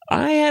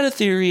 I had a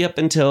theory up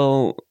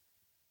until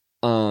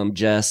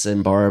Jess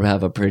and Barb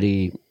have a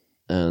pretty.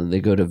 They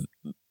go to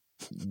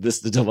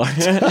Vista Del Mar.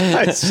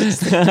 I was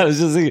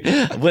just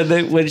thinking, when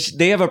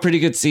they have a pretty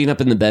good scene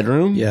up in the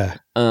bedroom. Yeah.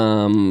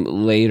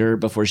 Later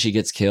before she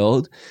gets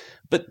killed,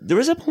 but there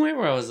was a point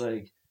where I was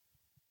like,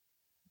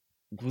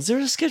 was there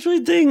a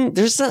scheduling thing?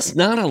 There's just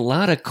not a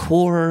lot of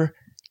core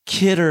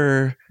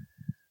Kidder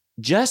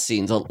Jess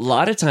scenes. A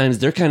lot of times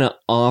they're kind of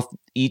off,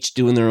 each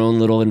doing their own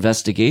little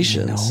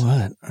investigations. You know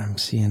what? I'm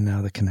seeing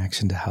now the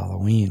connection to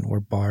Halloween, where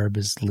Barb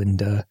is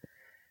Linda,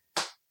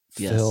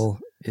 Yes. Phil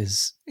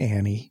is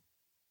Annie,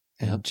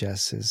 and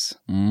Jess is.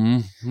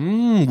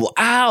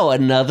 Wow,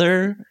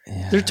 another.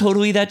 Yeah. They're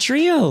totally that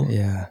trio.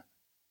 Yeah.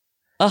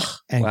 Ugh,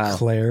 And wow.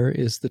 Claire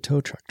is the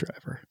tow truck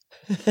driver.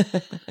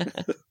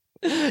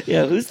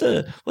 Yeah, what's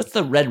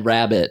the Red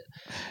Rabbit?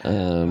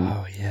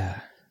 Oh yeah.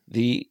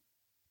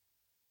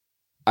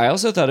 I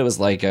also thought it was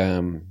like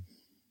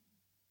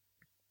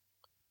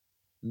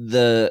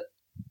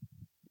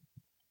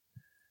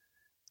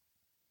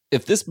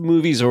if this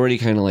movie's already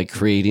kind of like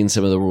creating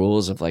some of the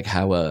rules of like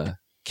how a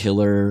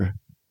killer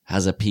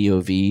has a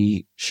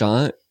POV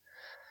shot,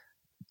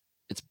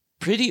 it's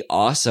pretty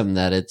awesome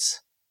that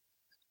it's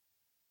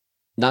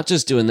not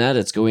just doing that,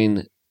 it's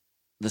going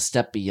the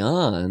step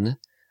beyond,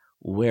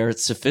 where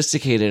it's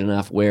sophisticated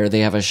enough where they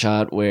have a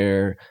shot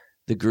where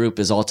the group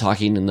is all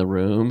talking in the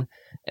room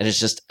and it's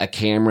just a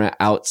camera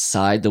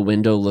outside the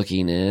window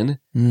looking in.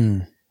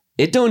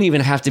 It don't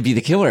even have to be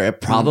the killer.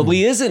 It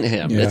probably isn't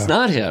him. Yeah. It's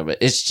not him.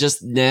 It's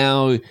just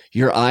now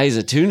your eyes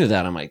attuned to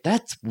that. I'm like,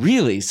 that's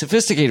really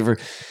sophisticated for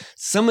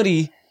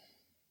somebody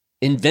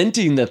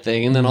inventing the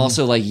thing and then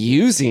also like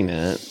using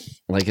it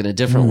like in a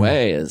different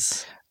way.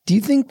 Do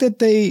you think that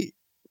they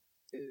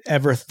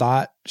ever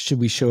thought, should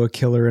we show a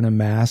killer in a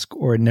mask,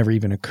 or it never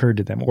even occurred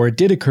to them, or it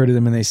did occur to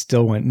them and they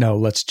still went, no,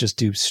 let's just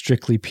do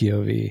strictly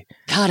POV?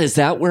 God, is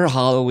that where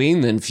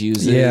Halloween then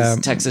fuses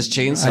Texas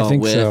Chainsaw I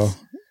think with so.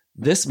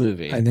 this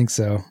movie? I think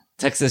so.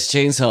 Texas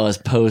Chainsaw is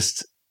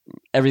post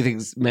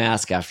everything's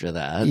mask after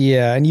that.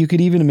 Yeah, and you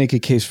could even make a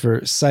case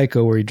for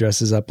Psycho, where he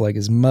dresses up like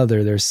his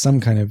mother. There's some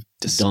kind of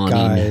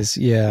disguise,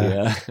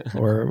 Yeah.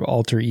 or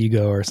alter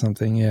ego or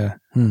something. Yeah.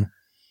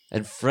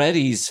 And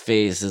Freddy's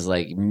face is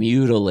like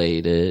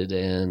mutilated,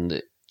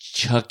 and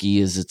Chucky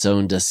is its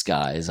own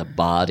disguise, a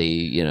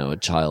body, a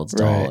child's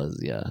doll.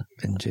 Right.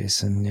 And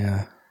Jason,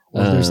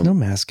 Well, there's no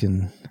mask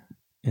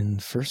in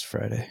First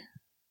Friday,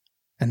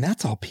 and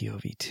that's all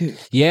POV too.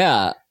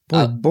 Yeah.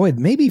 Boy,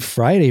 maybe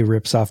Friday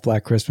rips off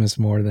Black Christmas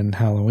more than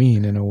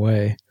Halloween in a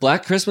way.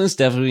 Black Christmas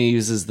definitely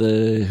uses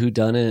the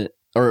whodunit,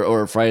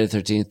 or Friday the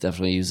 13th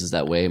definitely uses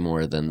that way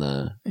more than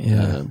the.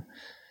 Yeah.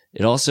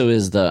 It also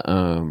is the.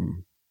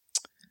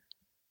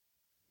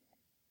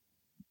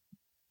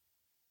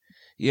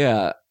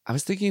 Yeah, I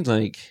was thinking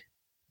like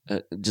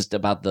just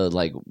about the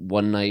like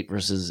one night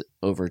versus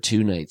over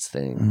 2 nights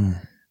thing.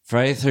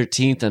 Friday the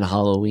 13th and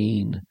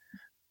Halloween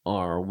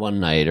are one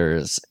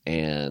nighters,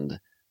 and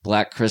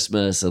Black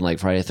Christmas and like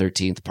Friday the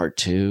 13th Part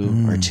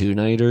 2 are 2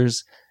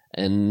 nighters,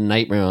 and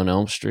Nightmare on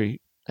Elm Street,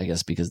 I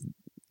guess because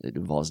it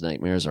involves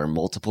nightmares, are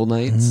multiple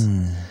nights.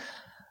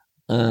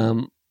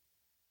 When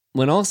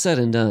all said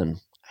and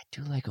done, I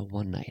do like a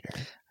one nighter.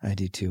 I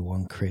do too.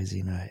 One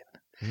crazy night.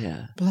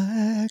 Yeah.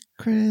 Black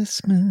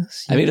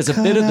Christmas. I mean, it's a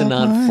bit of the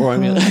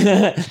non-formula.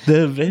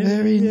 The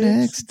very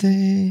next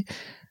day.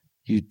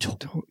 You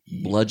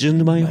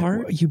bludgeoned my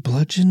heart? You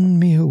bludgeoned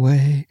me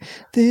away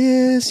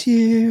this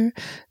year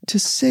to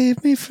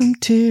save me from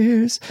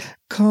tears.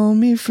 Call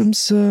me from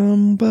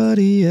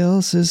somebody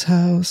else's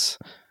house.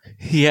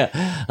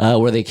 Yeah,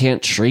 where they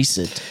can't trace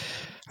it.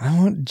 I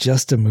want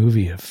just a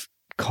movie of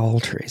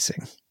call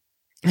tracing.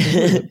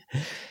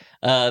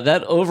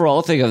 That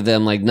overall thing of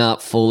them like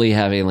not fully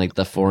having like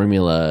the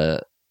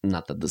formula,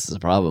 not that this is a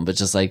problem, but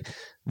just like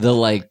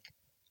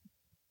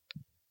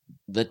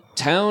the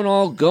town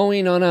all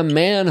going on a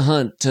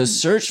manhunt to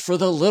search for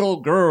the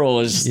little girl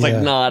is just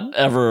like not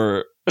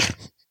ever.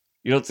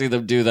 You don't see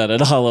them do that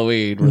at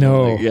Halloween.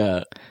 No.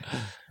 Like,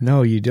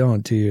 No, you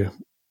don't, do you?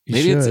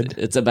 Maybe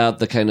it's about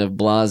the kind of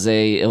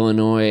blasé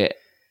Illinois,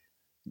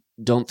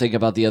 don't think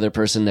about the other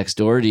person next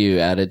door to you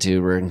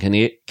attitude, where in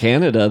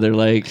Canada they're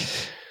like,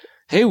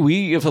 hey,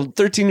 if a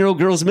 13-year-old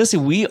girl is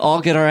missing, we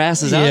all get our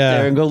asses out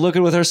there and go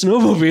looking with our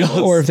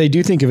snowmobiles. Or if they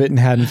do think of it in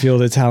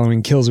Haddonfield, it's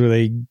Halloween Kills, where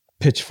they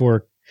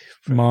pitchfork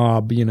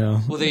mob,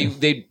 Well,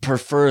 they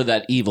prefer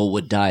that evil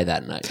would die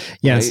that night.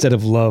 Yeah, right? instead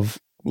of love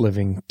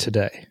living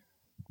today.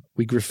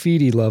 We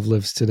graffiti love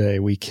lives today.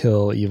 We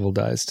kill evil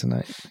dies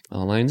tonight.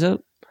 All lines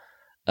up.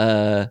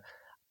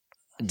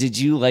 Did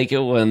you like it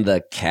when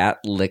the cat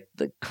licked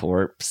the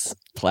corpse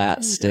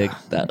plastic?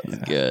 That was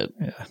good.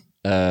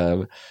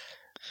 Yeah.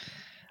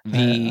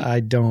 I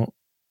don't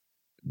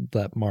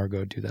let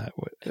Margot do that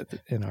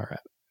in our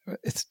app.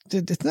 It's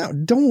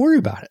not. Don't worry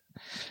about it.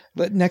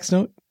 But next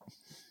note.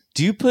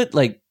 Do you put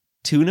like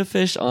tuna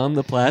fish on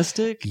the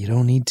plastic? You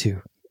don't need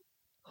to.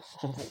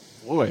 Oh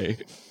boy.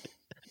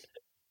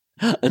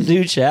 a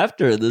new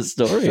chapter in the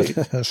story.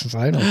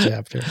 Final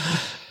chapter.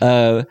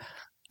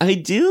 I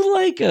do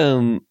like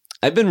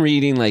I've been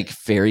reading like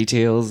fairy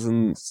tales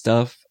and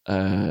stuff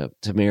to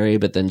Mary,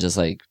 but then just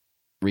like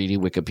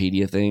reading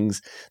Wikipedia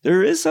things.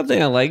 There is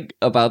something I like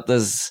about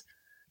this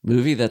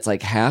movie that's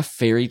like half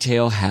fairy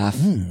tale, half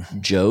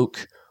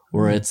joke,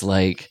 where it's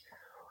like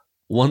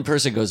one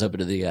person goes up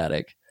into the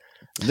attic,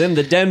 then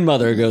the den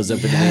mother goes up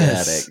into the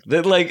attic.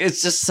 Then like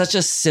it's just such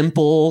a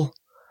simple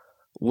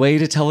way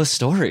to tell a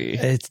story.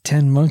 It's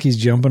 10 monkeys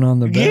jumping on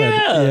the bed.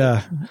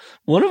 Yeah.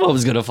 One of them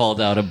is going to fall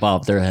down and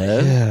bop their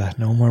head. Yeah.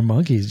 No more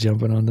monkeys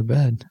jumping on the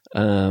bed.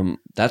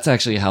 That's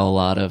actually how a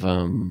lot of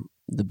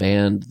the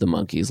band, the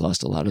Monkees,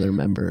 lost a lot of their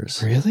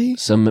members. Really?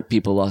 Some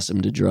people lost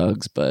them to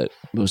drugs, but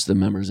most of the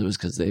members, it was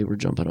because they were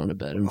jumping on a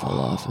bed and fell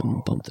off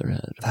and bumped their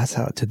head. That's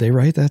how. Did they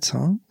write that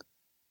song?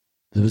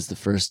 It was the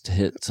first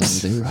hit song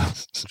they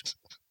wrote.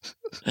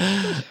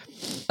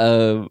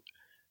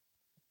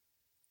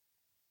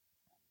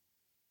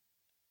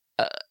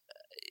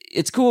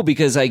 It's cool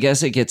because I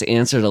guess it gets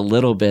answered a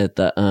little bit.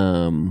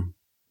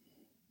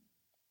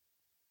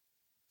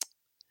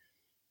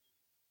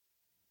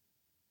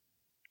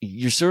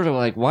 You're sort of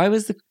like, why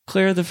was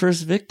Claire the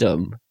first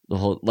victim? The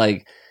whole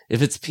like,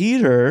 if it's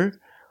Peter,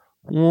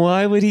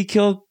 why would he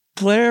kill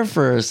Claire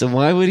first, and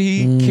why would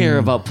he care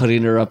about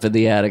putting her up in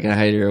the attic and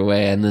hiding her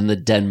away? And then the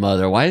den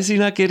mother, why is he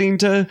not getting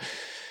to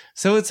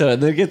so and so?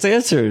 And then it gets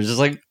answered. It's just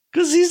like,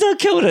 because he's not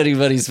killing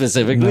anybody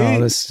specifically. No,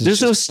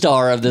 there's no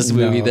star of this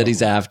movie that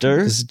he's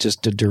after. This is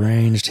just a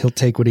deranged. He'll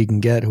take what he can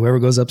get. Whoever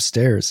goes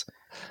upstairs.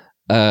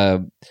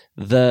 The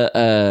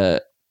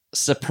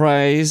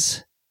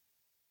surprise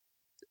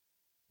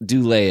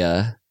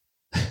Dulea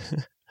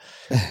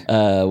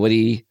when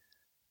he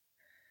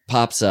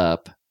pops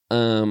up.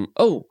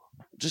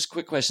 Just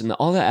quick question.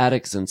 All the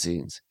attics and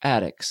scenes.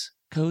 Attics.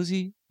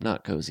 Cozy?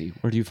 Not cozy.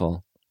 Where do you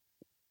fall?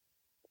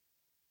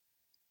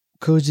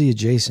 Cozy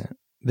adjacent.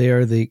 They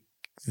are the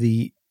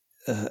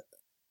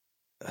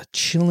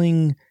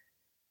chilling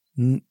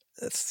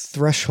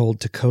threshold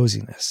to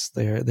coziness.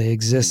 They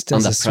exist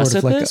as a sort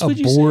of like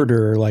a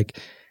border, like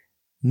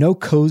no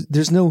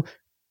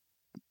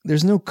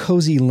there's no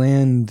cozy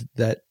land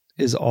that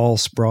is all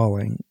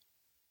sprawling.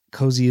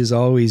 Cozy is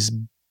always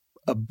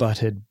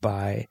abutted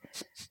by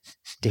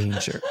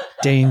danger.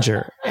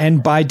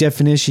 And by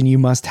definition, you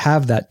must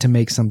have that to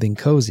make something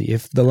cozy.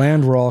 If the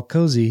land were all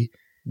cozy,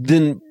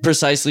 then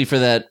precisely for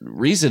that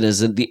reason,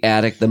 isn't the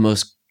attic the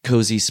most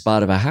cozy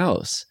spot of a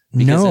house?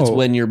 Because it's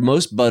when you're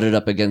most butted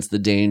up against the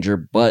danger,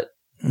 but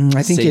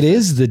I think it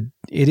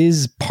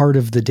is part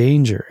of the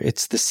danger.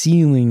 It's the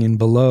ceiling and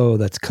below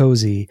that's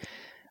cozy,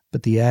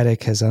 but the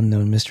attic has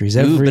unknown mysteries.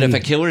 But if a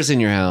killer's in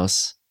your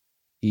house,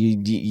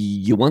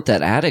 you want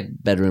that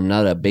attic bedroom,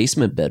 not a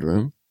basement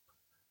bedroom.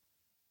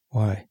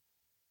 Why?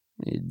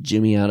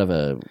 Jimmy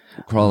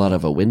crawl out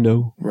of a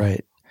window.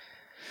 Right.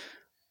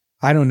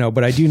 I don't know,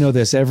 but I do know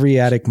this. Every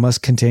attic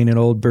must contain an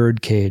old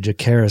bird cage, a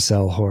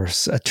carousel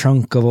horse, a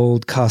trunk of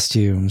old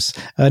costumes,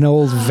 an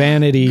old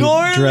vanity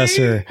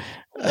dresser.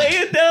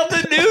 Laying down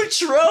the new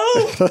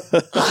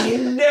trope. I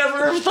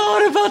never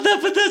thought about that,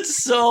 but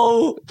that's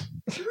so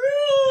true.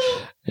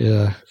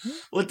 Yeah.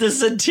 With the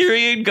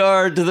Centurion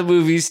guard to the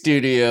movie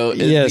studio and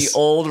the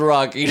old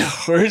rocking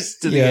horse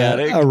to the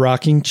attic. A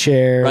rocking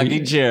chair.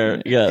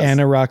 Yes.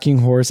 And a rocking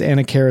horse and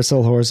a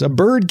carousel horse. A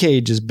bird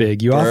cage is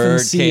big. You often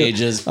see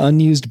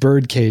unused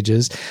bird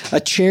cages. A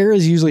chair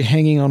is usually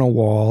hanging on a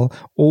wall.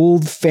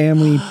 Old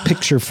family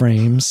picture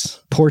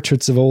frames.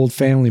 Portraits of old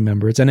family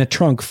members. And a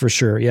trunk for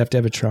sure. You have to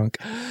have a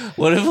trunk.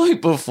 What if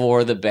like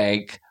before the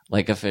bank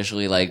like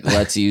officially like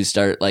lets you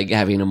start like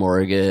having a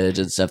mortgage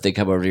and stuff, they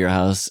come over to your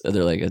house and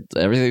they're like,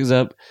 everything's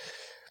up.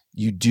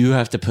 You do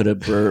have to put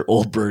a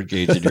old bird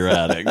cage in your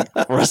attic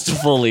for us to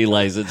fully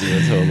license you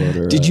as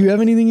homeowner. Did you have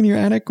anything in your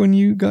attic when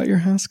you got your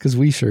house? Because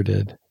we sure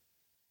did.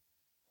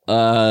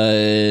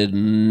 No.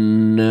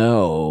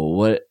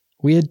 What?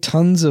 We had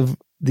tons of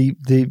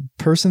the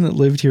person that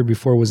lived here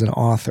before was an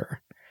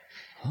author.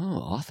 Oh,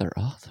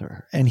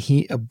 author. And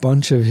a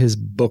bunch of his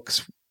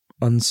books,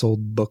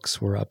 unsold books,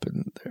 were up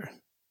in there.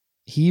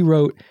 He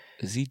wrote.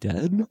 Is he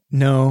dead?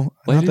 No.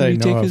 Why didn't he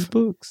take his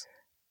books?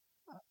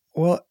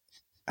 Well,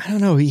 I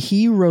don't know.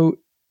 He wrote.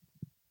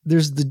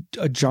 There's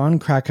a John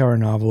Krakauer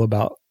novel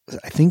about.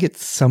 I think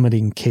it's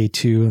summiting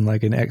K2 and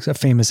like a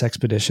famous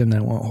expedition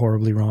that went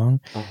horribly wrong.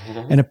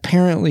 Uh-huh. And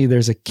apparently,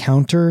 there's a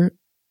counter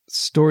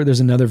story. There's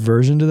another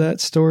version to that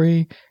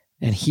story,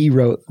 and he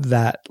wrote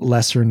that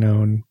lesser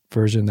known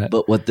version.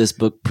 But what this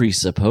book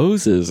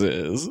presupposes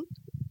is,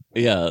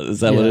 is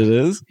that what it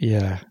is?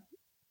 Yeah.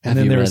 And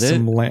then there was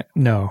some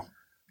no,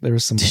 there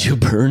was some. Did you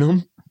burn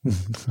them?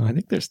 I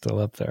think they're still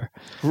up there.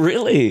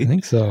 Really? I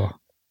think so.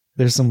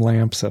 There's some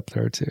lamps up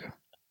there too.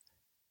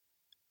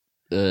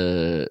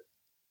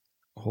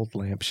 Old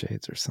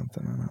lampshades or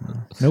something. I don't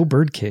know. No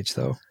bird cage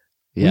though.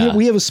 Yeah,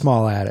 we have a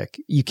small attic.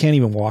 You can't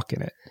even walk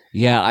in it.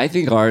 Yeah, I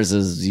think ours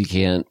is you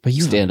can't. But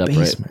you stand have a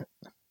basement.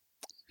 Upright.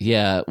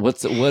 Yeah,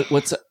 what's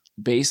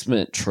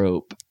basement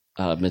trope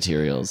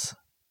materials?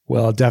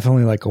 Well,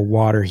 definitely like a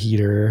water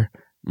heater.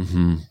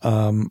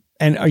 Mm-hmm.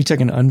 And are you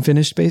talking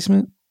unfinished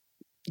basement?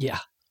 Yeah.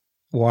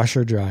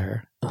 Washer,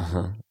 dryer.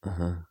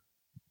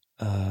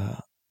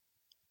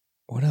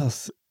 What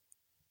else?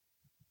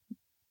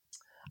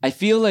 I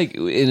feel like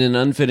in an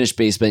unfinished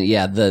basement,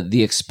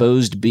 the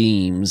exposed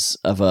beams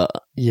of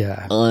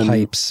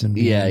pipes and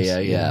beams.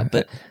 Yeah.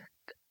 But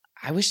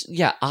I wish,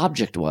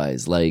 object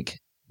wise, like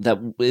that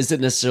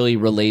isn't necessarily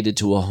related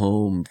to a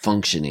home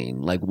functioning.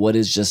 Like, what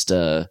is just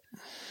the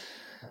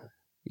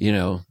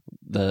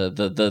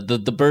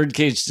bird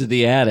cage to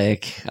the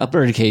attic? A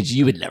bird cage,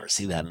 you would never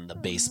see that in the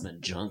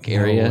basement junk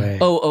area.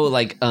 No way.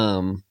 Like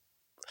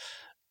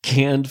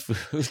canned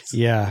foods.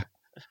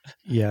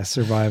 Yeah,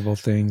 survival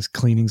things,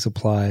 cleaning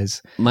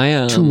supplies,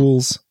 my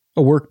tools,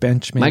 a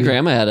workbench. Maybe. My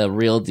grandma had a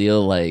real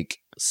deal like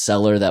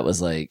cellar that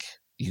was like,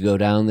 you go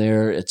down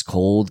there, it's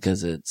cold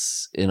because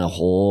it's in a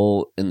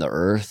hole in the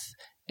earth,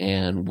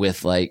 and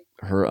with like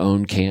her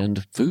own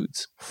canned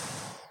foods.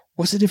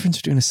 What's the difference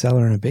between a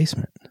cellar and a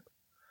basement?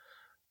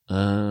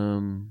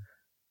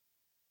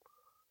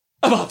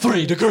 About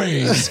 3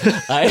 degrees.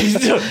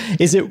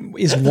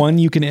 Is one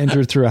you can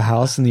enter through a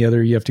house and the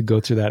other you have to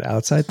go through that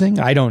outside thing?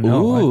 I don't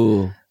know.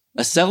 Ooh.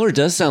 A cellar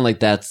does sound like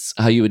that's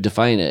how you would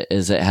define it,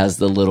 is it has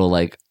the little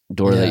like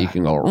door that you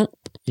can go.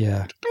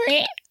 Yeah.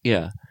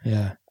 Yeah.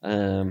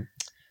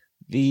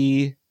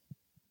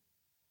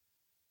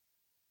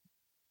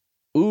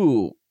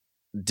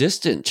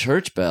 Distant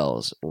church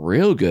bells,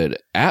 real good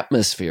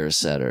atmosphere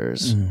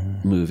setters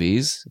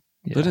movies.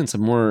 Yeah. Put in some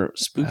more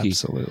spooky.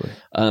 Absolutely.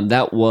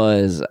 That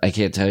was, I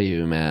can't tell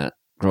you, Matt,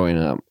 growing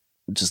up,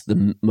 just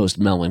the most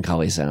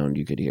melancholy sound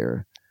you could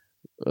hear.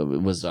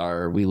 It was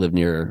we lived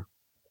near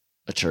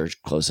a church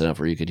close enough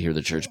where you could hear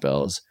the church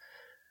bells.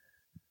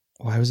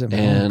 Why was it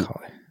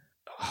melancholy?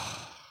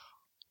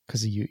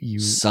 Because you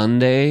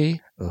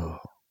Sunday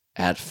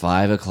at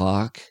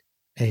 5:00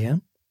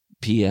 a.m.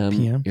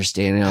 p.m. You're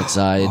standing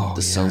outside.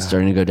 The sun's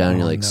starting to go down.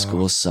 You're like,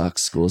 school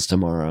sucks. School's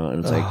tomorrow. And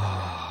it's like,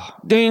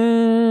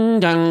 ding,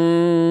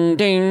 dong,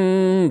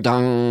 ding,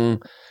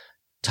 dong.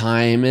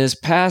 Time is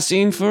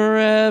passing for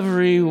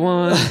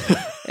everyone.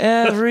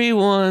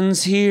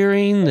 Everyone's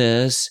hearing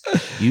this.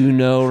 You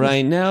know,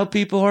 right now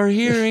people are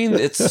hearing.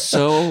 It's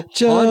so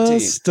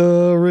just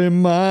a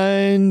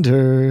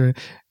reminder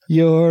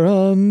you're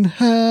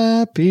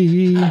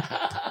unhappy.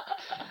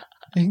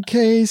 In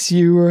case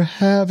you were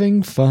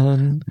having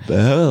fun.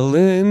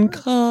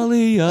 Melancholia.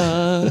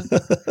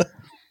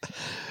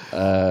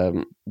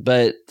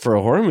 But for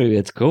a horror movie,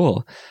 it's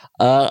cool.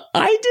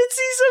 I did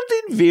see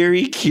something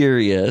very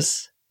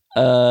curious.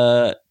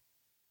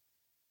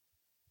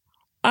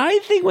 I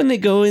think when they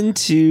go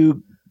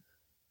into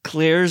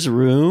Claire's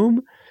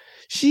room,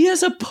 she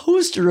has a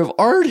poster of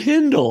Art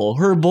Hindle,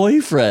 her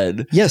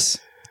boyfriend. Yes,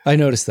 I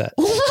noticed that.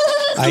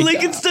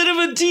 Instead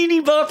of a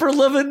teeny bopper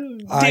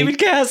loving David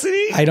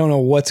Cassidy. I don't know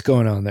what's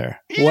going on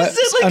there.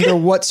 Under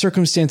what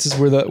circumstances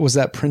was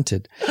that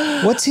printed?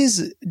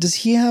 Does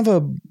he have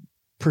a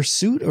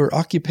pursuit or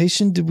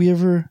occupation? Did we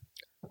ever?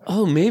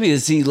 Oh, maybe.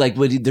 Is he like,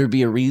 would there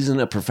be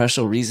a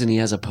professional reason he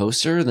has a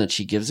poster and that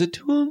she gives it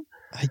to him?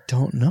 I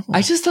don't know.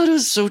 I just thought it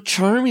was so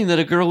charming that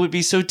a girl would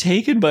be so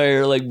taken by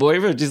her like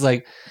boyfriend. She's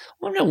like,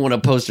 well, I don't want a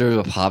poster of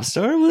a pop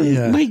star.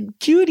 My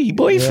cutie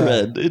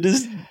boyfriend. Yeah.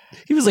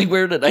 He was like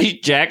wearing a nice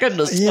jacket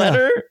and a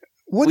sweater. Yeah.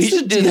 We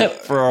should do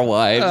that for our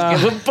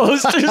wives. Give them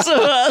posters of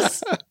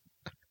us.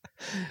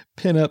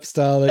 Pin-up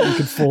style that you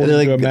could fold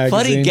into a magazine.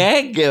 Funny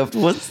gag gift.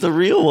 What's the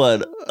real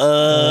one?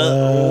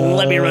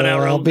 Let me run out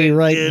real quick. I'll be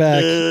right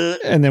back.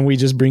 And then we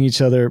just bring each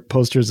other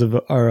posters of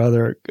our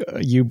other.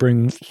 You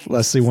bring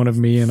Leslie one of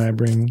me, and I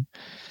bring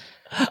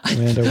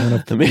Amanda one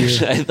of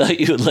you. I thought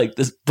you would like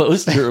this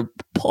poster of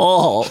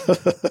Paul.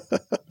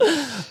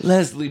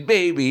 Leslie,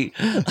 baby.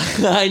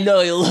 I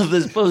know you'll love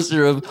this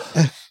poster of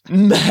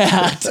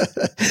Matt.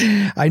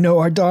 I know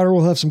our daughter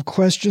will have some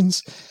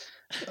questions.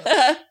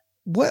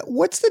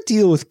 What's the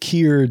deal with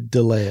Keir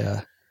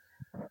Dullea?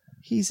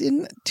 He's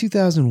in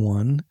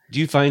 2001. Do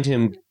you find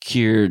him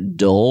Keir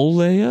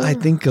Dullea? I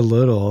think a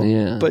little.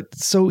 Yeah. But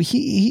so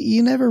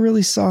you never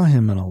really saw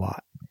him in a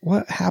lot.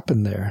 What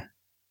happened there?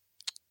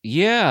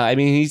 Yeah, I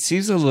mean, he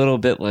seems a little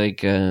bit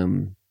like,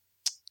 when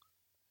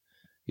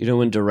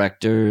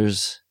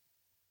directors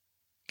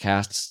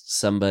cast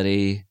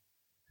somebody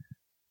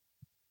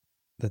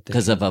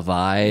because of a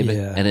vibe,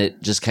 and it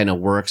just kind of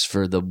works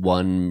for the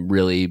one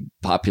really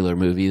popular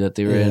movie that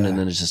they were in, and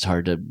then it's just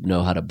hard to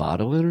know how to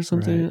bottle it or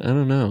something. Right. I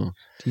don't know.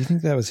 Do you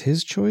think that was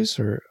his choice,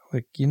 or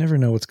like you never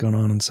know what's going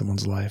on in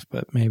someone's life,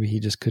 but maybe he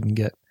just couldn't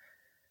get.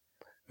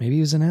 Maybe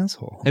he was an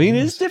asshole. I mean,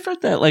 it's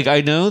different that like I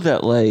know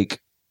that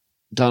like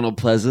Donald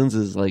Pleasance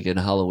is like in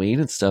Halloween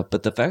and stuff,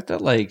 but the fact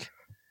that like,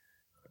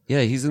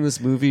 yeah, he's in this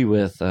movie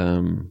with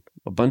a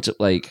bunch of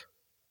like.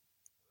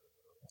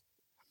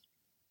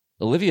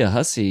 Olivia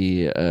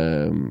Hussey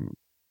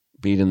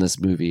being in this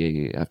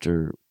movie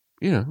after,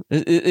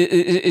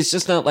 it's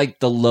just not like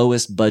the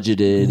lowest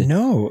budgeted.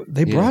 No,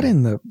 they brought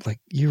in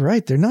you're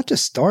right. They're not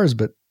just stars,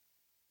 but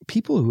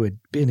people who had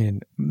been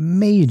in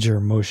major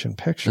motion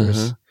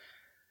pictures.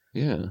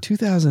 2001,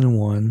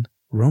 2001,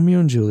 Romeo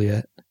and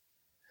Juliet.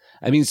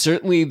 I mean,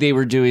 certainly they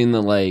were doing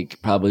the like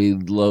probably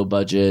low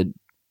budget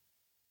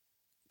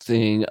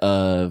thing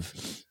of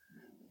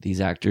these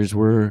actors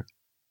were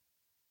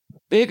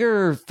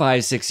bigger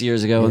 5-6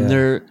 years ago, and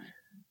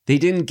they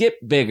didn't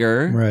get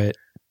bigger, right?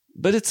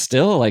 But it's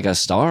still like a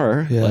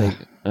star. Yeah. Like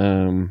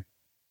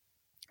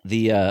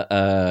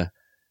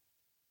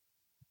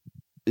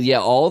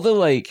all the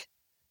like,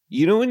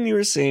 you know, when you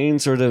were saying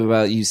sort of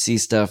about you see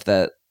stuff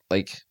that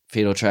like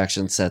Fatal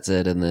Attraction sets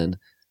it, and then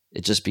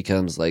it just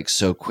becomes like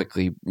so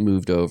quickly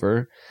moved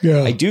over.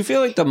 Yeah, I do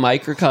feel like the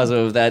microcosm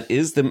of that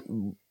is the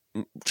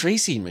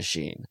tracing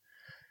machine.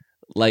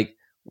 Like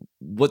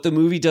what the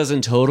movie does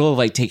in total,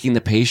 like taking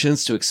the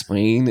patience to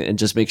explain and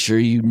just make sure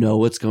you know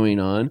what's going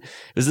on.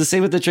 It was the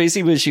same with the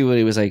tracing machine when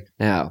he was like,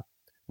 now,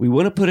 we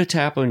want to put a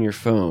tap on your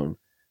phone,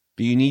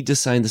 but you need to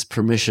sign this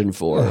permission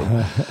form.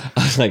 I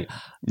was like,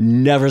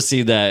 never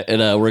seen that in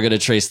a We're Going to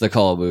Trace the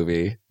Call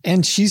movie.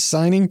 And she's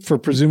signing for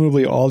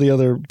presumably all the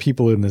other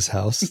people in this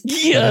house.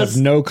 Yes. I have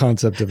no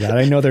concept of that.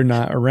 I know they're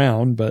not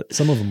around, but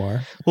some of them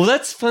are. Well,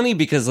 that's funny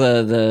because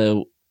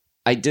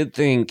I did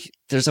think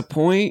there's a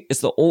point, it's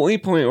the only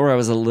point where I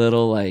was a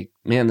little like,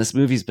 man, this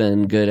movie's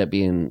been good at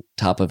being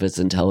top of its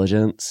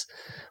intelligence.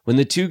 When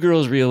the two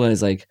girls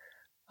realize like,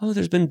 oh,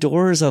 there's been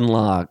doors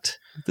unlocked.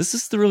 This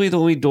is really the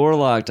only door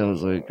locked. I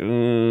was like,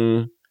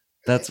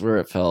 that's where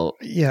it felt.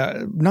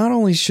 Yeah. Not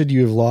only should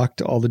you have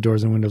locked all the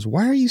doors and windows,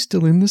 why are you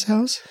still in this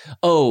house?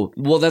 Oh,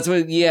 well, that's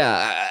what,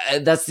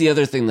 that's the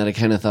other thing that I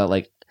kind of thought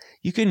like,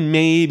 you can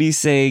maybe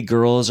say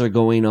girls are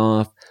going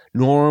off.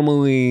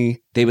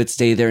 Normally, they would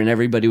stay there and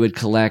everybody would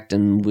collect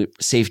and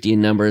safety in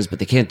numbers, but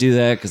they can't do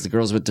that because the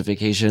girls went to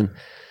vacation.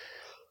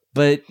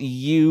 But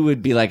you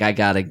would be like, I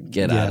got to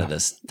get out of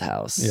this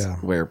house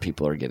where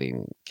people are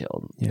getting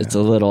killed. Yeah. It's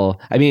a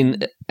little, I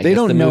mean, they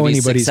don't know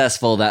anybody's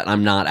successful that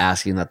I'm not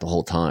asking that the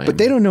whole time. But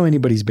they don't know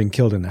anybody's been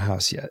killed in the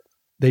house yet.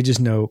 They just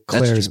know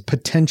Claire's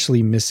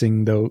potentially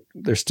missing, though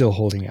they're still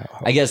holding out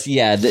hope. I guess,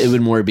 it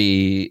would more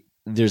be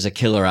there's a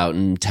killer out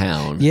in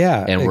town.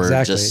 Yeah, and we're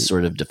just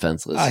sort of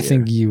defenseless. I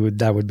think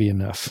that would be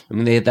enough. I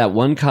mean, they had that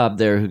one cop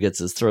there who gets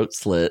his throat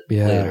slit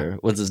later.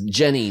 What's his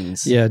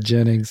Jennings? Yeah,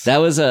 Jennings. That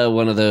was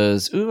one of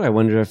those. Ooh, I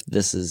wonder if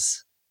this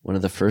is one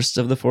of the first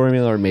of the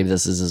formula, or maybe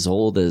this is as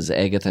old as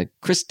Agatha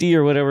Christie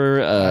or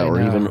whatever,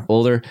 or even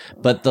older.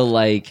 But the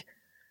like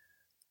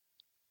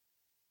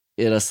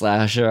in a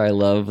slasher, I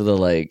love the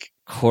like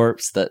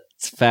corpse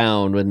that's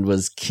found and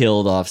was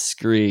killed off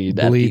screen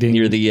bleeding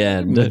near the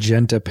end,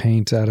 magenta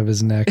paint out of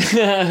his neck.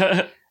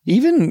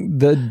 Even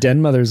the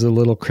den mother's a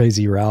little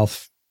crazy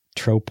Ralph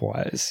trope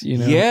wise, you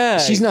know. Yeah,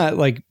 she's not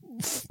like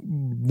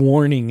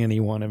warning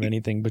anyone of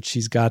anything, but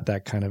she's got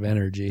that kind of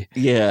energy.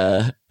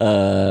 Yeah,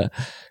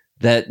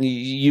 that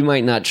you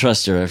might not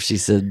trust her if she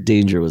said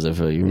danger was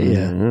afoot.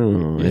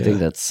 I think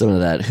that's some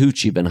of that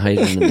hooch you've been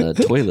hiding in the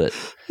toilet.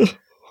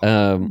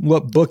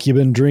 What book you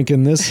been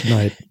drinking this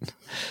night?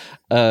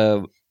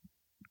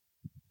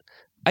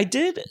 I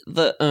did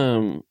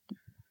the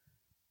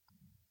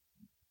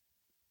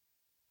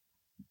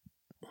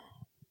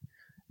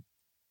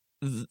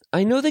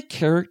I know the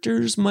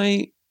characters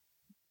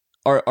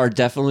are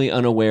definitely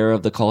unaware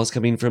of the calls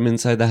coming from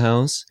inside the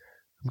house.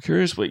 I'm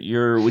curious when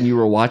you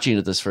were watching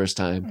it this first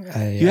time.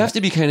 You have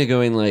to be kind of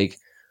going like,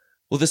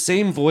 well, the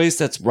same voice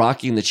that's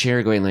rocking the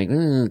chair going like,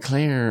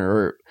 Claire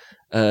or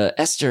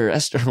Esther.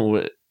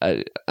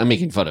 I'm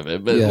making fun of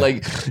it, but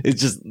like it's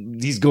just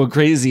he's going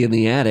crazy in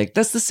the attic.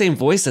 That's the same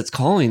voice that's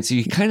calling, so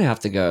you kind of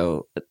have to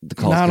go. The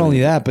call. Not only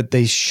that, but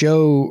they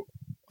show,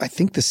 I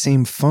think, the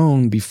same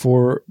phone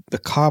before the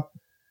cop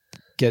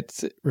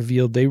gets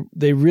revealed.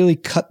 They really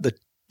cut the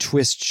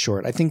twist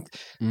short. I think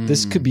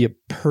this could be a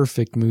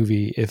perfect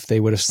movie if they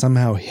would have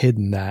somehow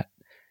hidden that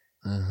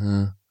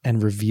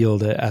and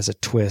revealed it as a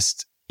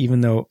twist.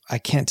 Even though I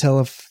can't tell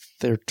if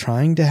they're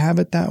trying to have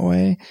it that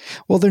way.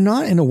 Well, they're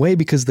not in a way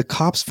because the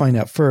cops find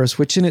out first,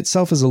 which in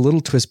itself is a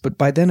little twist. But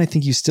by then I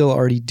think you still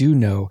already do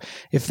know.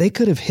 If they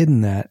could have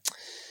hidden that.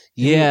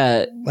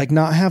 Yeah. Like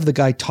not have the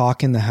guy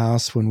talk in the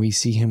house when we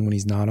see him when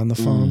he's not on the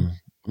phone.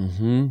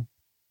 Mm-hmm.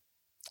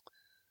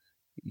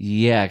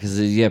 Yeah. Cause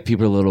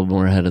people are a little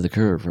more ahead of the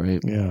curve,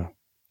 right? Yeah.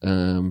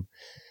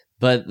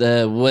 But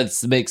what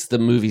makes the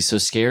movie so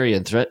scary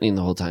and threatening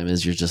the whole time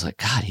is you're just like,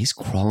 God, he's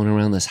crawling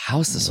around this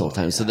house this whole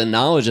time. Yeah. So the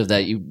knowledge of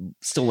that, you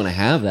still want to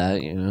have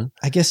that, you know?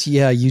 I guess,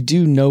 you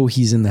do know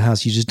he's in the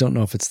house. You just don't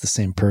know if it's the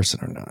same person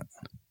or not.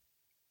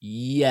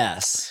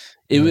 Yes.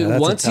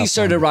 Once he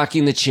started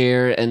rocking the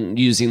chair and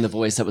using the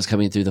voice that was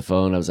coming through the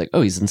phone, I was like,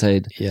 oh, he's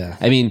inside. Yeah.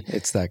 I mean,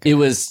 it's that guy. It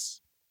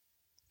was,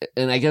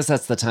 and I guess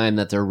that's the time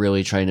that they're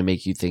really trying to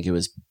make you think it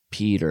was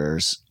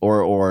Peter's,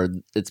 or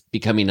it's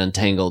becoming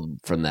untangled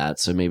from that.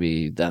 So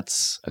maybe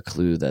that's a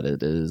clue that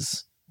it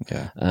is.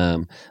 Yeah.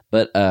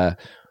 But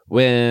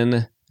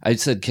when I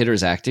said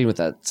Kidder's acting with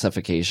that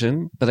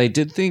suffocation, but I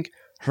did think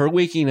her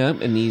waking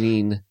up and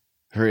needing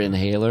her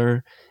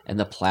inhaler and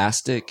the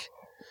plastic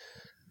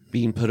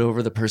being put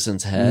over the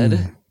person's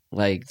head,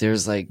 like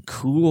there's like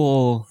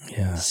cool,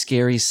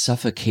 scary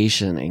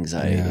suffocation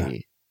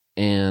anxiety.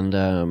 And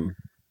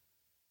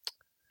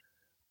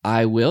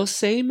I will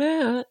say,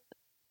 Matt,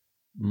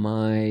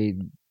 my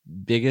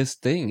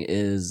biggest thing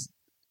is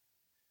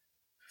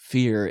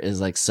fear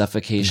is like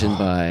suffocation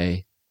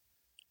by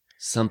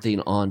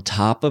something on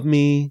top of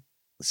me.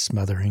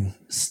 Smothering.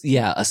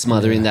 Yeah, a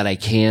smothering that I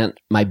can't,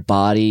 my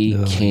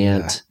body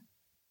can't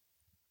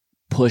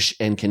push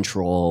and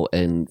control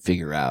and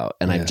figure out.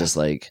 And I'm just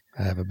like...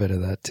 I have a bit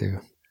of that too.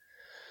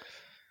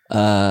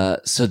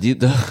 So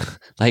the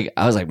like,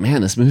 I was like,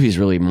 man, this movie is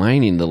really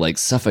mining the like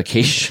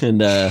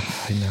suffocation. I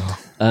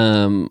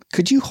know.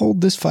 Could you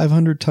hold this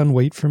 500-ton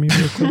weight for me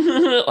real quick?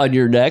 On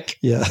your neck?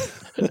 Yeah.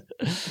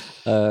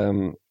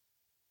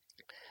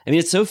 I mean,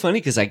 it's so funny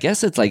because I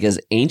guess it's like as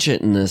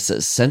ancient and as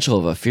essential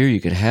of a fear you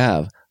could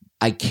have.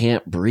 I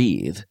can't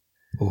breathe.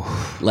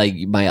 Oof. Like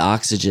my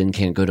oxygen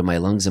can't go to my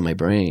lungs and my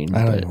brain.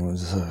 I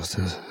don't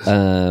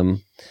know.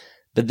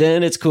 But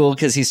then it's cool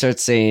because he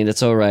starts saying,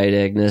 "It's all right,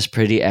 Agnes,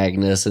 pretty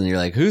Agnes," and you're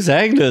like, "Who's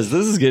Agnes?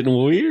 This is getting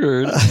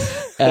weird."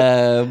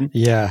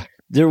 Yeah.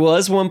 There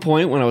was one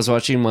point when I was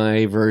watching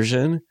my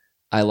version,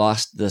 I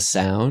lost the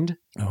sound.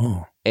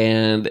 Oh.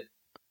 And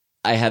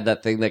I had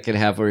that thing that can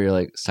have where you're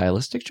like,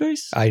 stylistic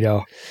choice? I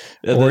know.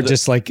 Or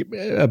just like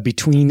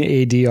between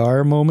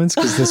ADR moments,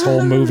 because this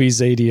whole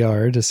movie's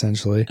ADR'd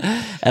essentially.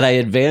 And I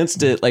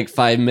advanced it like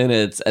 5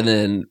 minutes, and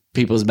then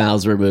people's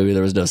mouths were moving.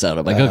 There was no sound.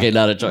 I'm like, okay,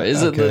 not a choice.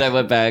 Okay. And then I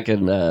went back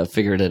and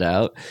figured it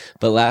out.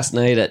 But last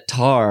night at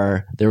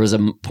Tar, there was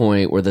a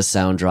point where the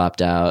sound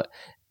dropped out.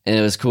 And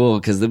it was cool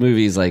because the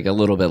movie's like a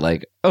little bit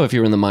like, oh, if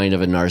you're in the mind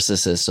of a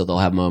narcissist, so they'll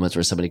have moments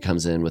where somebody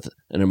comes in with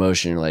an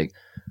emotion. You're like,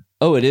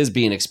 oh, it is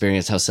being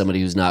experienced how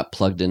somebody who's not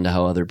plugged into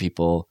how other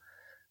people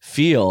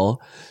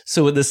feel.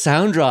 So when the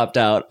sound dropped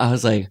out, I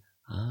was like,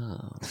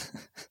 oh,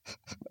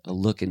 a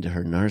look into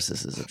her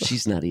narcissism.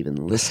 She's not even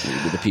listening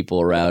to the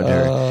people around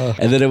her.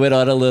 And then it went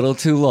on a little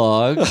too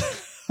long.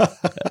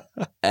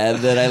 And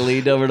then I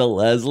leaned over to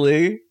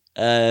Leslie,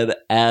 and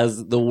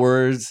as the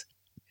words,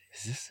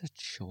 "Is this a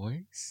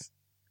choice?"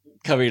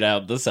 coming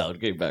out, the sound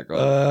came back on.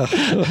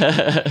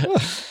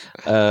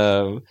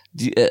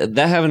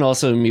 That happened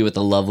also to me with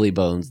The Lovely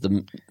Bones.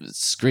 The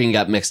screen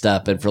got mixed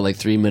up, and for like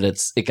 3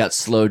 minutes, it got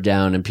slowed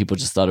down, and people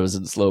just thought it was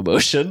in slow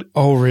motion.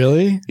 Oh,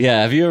 really?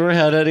 Yeah. Have you ever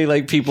had any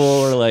like people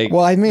or like?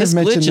 Well, I may have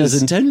mentioned this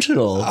is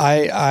intentional.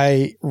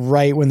 I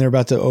right when they're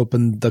about to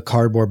open the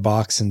cardboard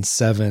box in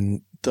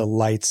 7. The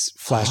lights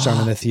flashed on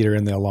in the theater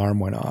and the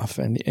alarm went off,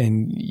 and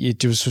it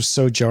just was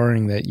so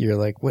jarring that you're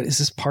like, what is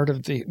this part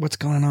of what's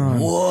going on?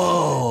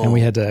 Whoa. And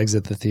we had to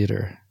exit the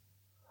theater.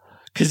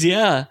 Cause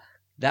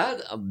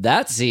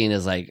that scene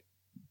is like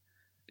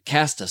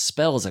cast a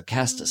spell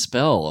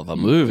of a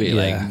movie.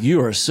 Yeah. Like you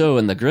are so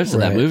in the grips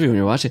of that movie when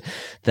you're watching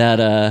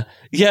that.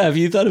 If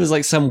you thought it was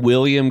like some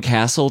William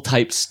Castle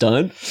type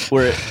stunt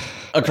where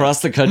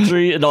across the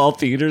country in all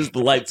theaters, the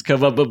lights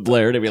come up and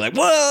blare and be like,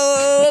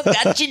 whoa,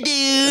 got you,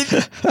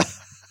 dude.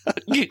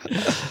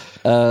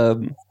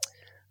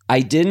 I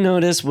did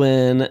notice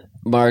when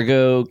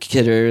Margot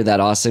Kidder,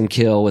 that awesome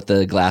kill with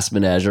the glass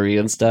menagerie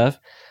and stuff,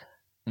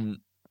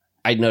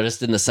 I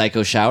noticed in the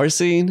Psycho shower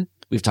scene,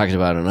 we've talked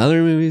about in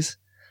other movies,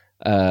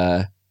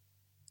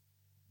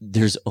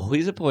 there's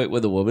always a point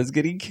when the woman's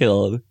getting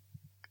killed.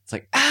 It's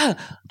like,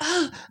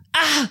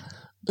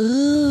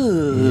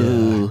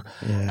 ooh.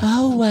 Yeah.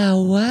 Oh,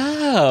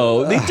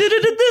 wow. They did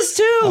it in this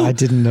too. I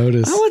didn't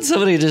notice. I want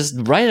somebody to just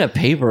write a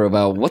paper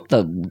about what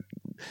the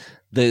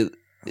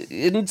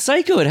in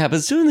Psycho it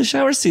happens too in the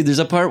shower scene. There's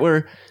a part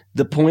where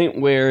the point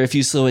where if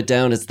you slow it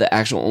down, it's the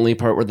actual only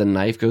part where the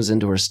knife goes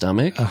into her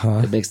stomach.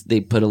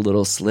 They put a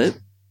little slit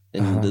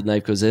and the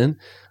knife goes in.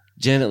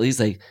 Janet Leigh's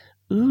like,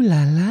 ooh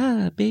la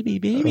la,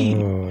 baby.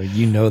 Oh,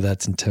 you know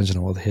that's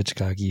intentional with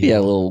Hitchcock. Yeah,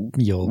 a little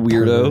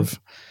weirdo.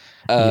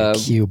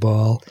 Cue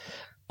ball.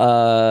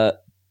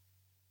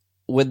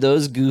 When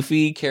those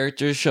goofy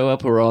characters show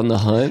up who are on the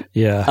hunt,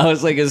 I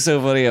was like, it's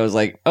so funny. I was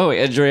like, oh,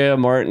 Andrea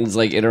Martin's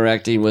like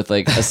interacting with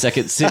like a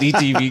Second City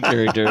TV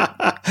character.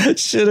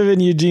 Should have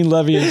been Eugene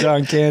Levy and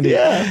John Candy.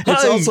 Yeah.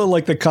 It's also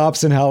like the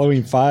cops in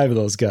Halloween 5,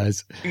 those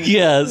guys.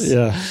 Yes.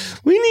 Yeah.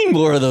 We need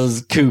more of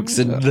those kooks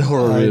in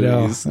horror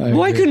movies.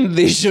 Why couldn't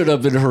they show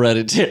up in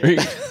Hereditary?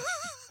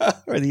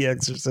 Or The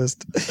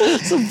Exorcist.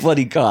 Some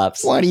funny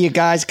cops. What do you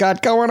guys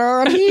got going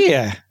on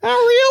here? A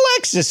real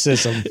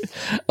exorcism.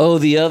 Oh,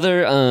 the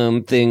other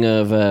thing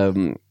of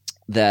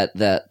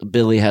that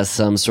Billy has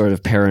some sort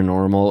of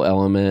paranormal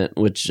element,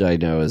 which I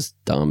know is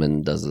dumb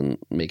and doesn't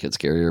make it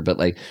scarier, but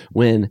like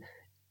when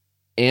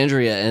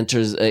Andrea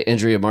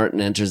Martin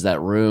enters that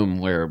room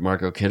where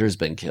Margot Kidder's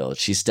been killed,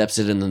 she steps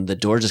in and then the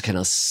door just kind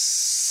of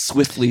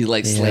swiftly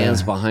like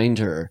slams behind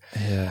her.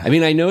 Yeah. I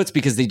mean, I know it's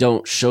because they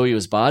don't show you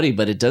his body,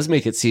 but it does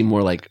make it seem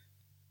more like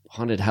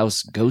haunted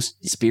house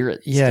ghost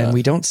spirit stuff. And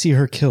we don't see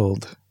her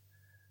killed.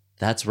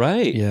 That's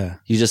right. Yeah.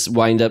 You just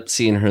wind up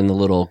seeing her in the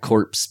little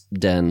corpse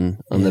den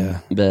on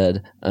the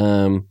bed.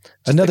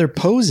 Another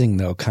posing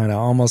though, kind of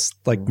almost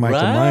like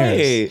Michael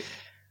Myers.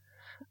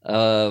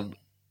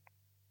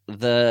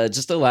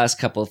 Just the last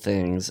couple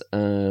things.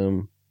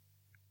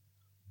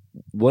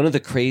 One of the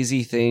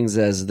crazy things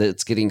as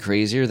that's getting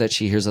crazier that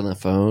she hears on the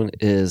phone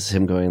is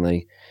him going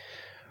like,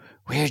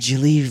 where'd you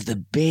leave the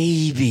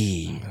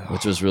baby?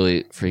 Which was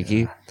really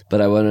freaky.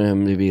 But I wanted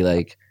him to be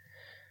like,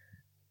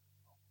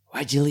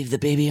 why'd you leave the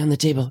baby on the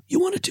table? You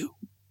wanted to.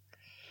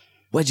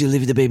 Why'd you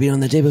leave the baby on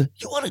the table?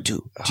 You wanted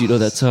to. Do you know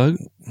that song?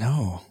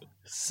 No.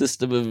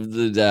 System of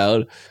the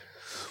Down.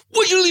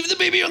 Why'd you leave the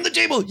baby on the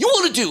table? You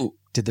wanted to.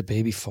 Did the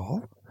baby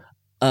fall?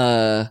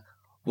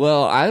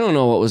 Well, I don't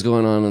know what was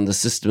going on in the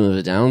System of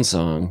a Down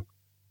song,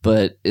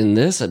 but in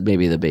this,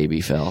 maybe the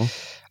baby fell.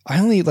 I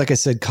only, like I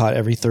said, caught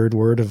every third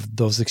word of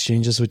those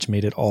exchanges, which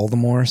made it all the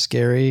more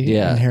scary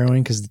and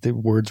harrowing because the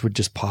words would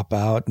just pop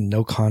out and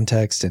no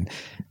context. And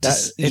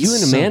you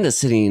and Amanda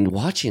sitting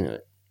watching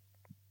it,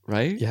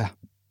 right? Yeah.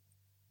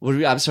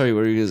 I'm sorry.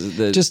 What are you?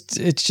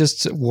 It's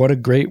just what a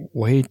great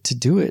way to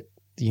do it.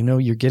 You know,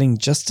 you're getting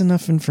just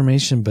enough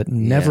information, but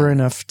never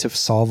enough to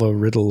solve a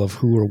riddle of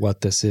who or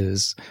what this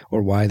is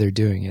or why they're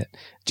doing it.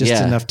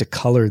 Just enough to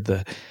color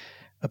the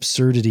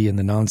absurdity and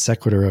the non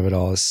sequitur of it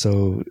all is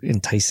so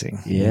enticing.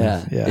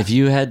 Yeah. If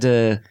you had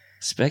to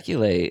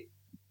speculate,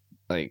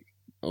 like,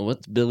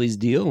 what's Billy's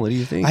deal? What do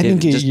you think? I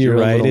think you're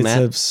right.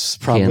 It's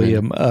probably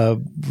a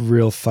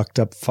real fucked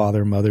up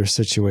father-mother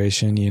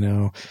situation, you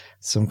know,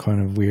 some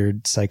kind of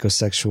weird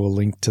psychosexual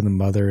link to the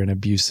mother, an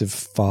abusive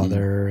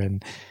father,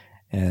 and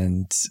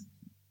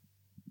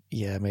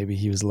yeah, maybe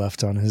he was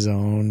left on his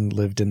own,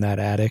 lived in that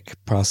attic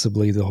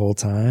possibly the whole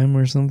time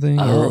or something,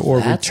 or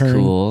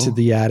returned to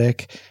the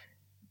attic.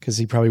 Because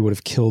he probably would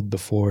have killed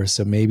before.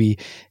 So maybe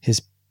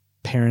his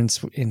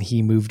parents and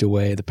he moved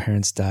away. The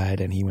parents died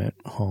and he went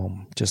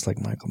home, just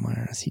like Michael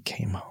Myers. He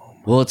came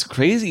home. Well, it's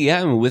crazy.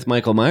 Yeah, I mean, with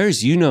Michael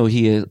Myers, you know,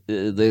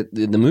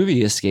 the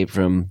movie escaped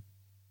from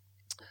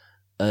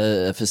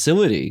a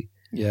facility.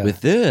 Yeah.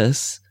 With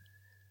this,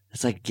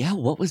 it's like, yeah,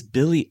 what was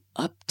Billy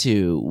up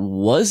to?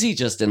 Was he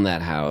just in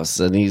that house?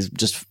 And he's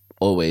just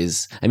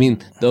always, I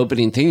mean, the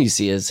opening thing you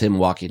see is him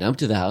walking up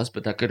to the house,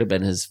 but that could have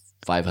been his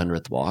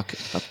 500th walk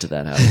up to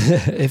that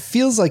house. It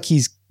feels like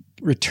he's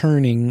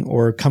returning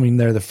or coming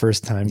there the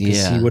first time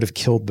because he would have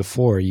killed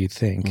before, you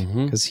think,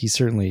 because he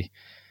certainly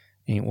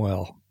ain't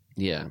well.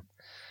 Yeah.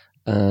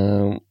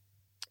 There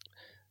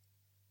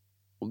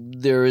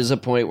is a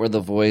point where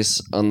the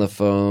voice on the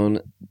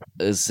phone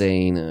is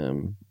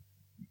saying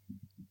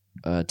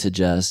to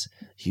Jess,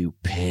 you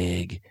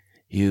pig.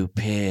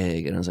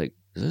 And I was like,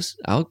 is this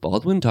Alec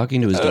Baldwin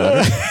talking to his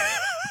daughter?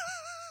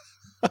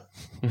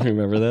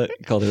 Remember that?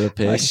 He called her a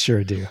pig. I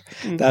sure do.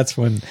 That's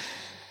when,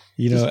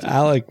 you know,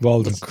 Alec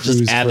Baldwin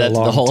cruised add for that a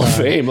long to the Hall time. of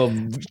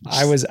Fame.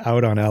 I was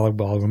out on Alec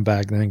Baldwin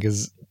back then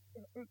because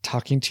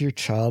talking to your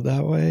child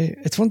that way,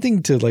 it's one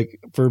thing to like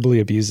verbally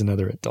abuse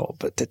another adult,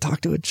 but to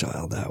talk to a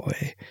child that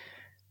way.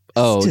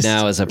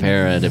 Now as a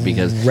parent,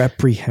 because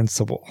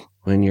reprehensible.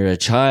 When you're a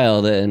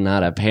child and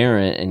not a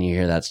parent and you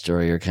hear that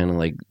story, you're kind of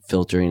like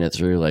filtering it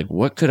through. Like,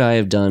 what could I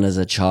have done as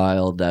a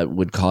child that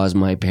would cause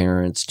my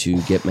parents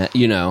to get mad?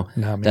 You know,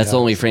 that's the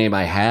only frame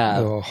I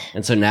have. Oh.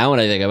 And so now when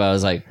I think about it, I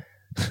was like,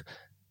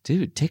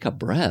 dude, take a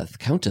breath.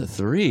 Count to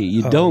 3.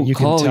 You can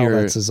tell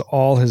that's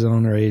all his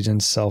own rage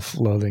and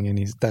self-loathing.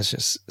 And that's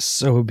just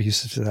so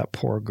abusive to that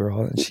poor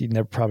girl. And she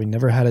probably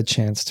never had a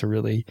chance to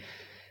really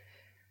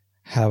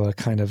have a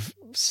kind of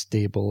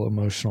stable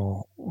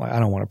emotional, I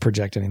don't want to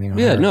project anything on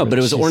her. But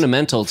it was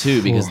ornamental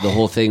too, because the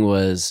whole thing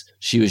was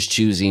she was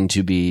choosing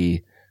to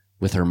be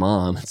with her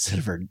mom instead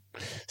of her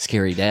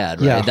scary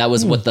dad, right? Yeah. That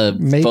was what the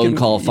phone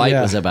call fight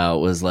was about,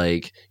 was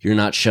like, you're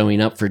not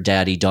showing up for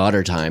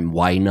daddy-daughter time.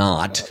 Why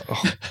not?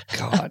 Oh,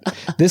 God.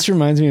 This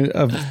reminds me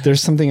of,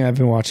 there's something I've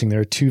been watching.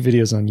 There are 2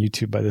 videos on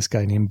YouTube by this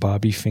guy named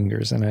Bobby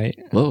Fingers, and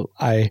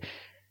I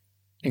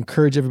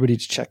encourage everybody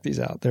to check these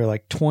out. They're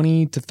like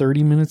 20 to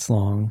 30 minutes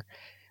long.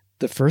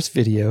 The first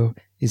video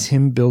is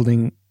him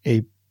building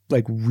a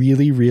like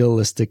really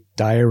realistic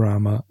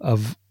diorama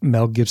of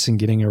Mel Gibson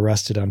getting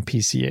arrested on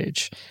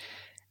PCH.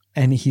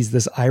 And he's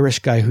this Irish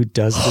guy who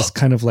does this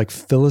kind of like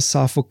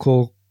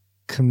philosophical,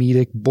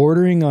 comedic,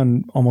 bordering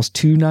on almost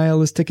too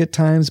nihilistic at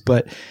times,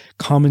 but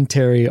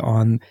commentary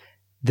on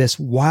this,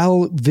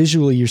 while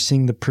visually you're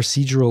seeing the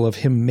procedural of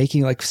him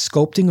making, like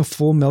sculpting a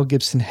full Mel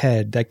Gibson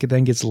head that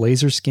then gets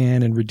laser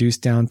scanned and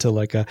reduced down to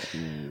like a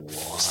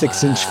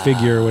 6-inch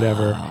figure or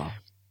whatever.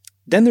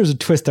 Then there's a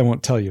twist I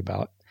won't tell you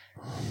about.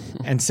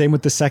 And same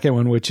with the second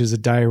one, which is a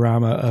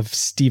diorama of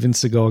Steven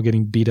Seagal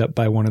getting beat up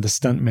by one of the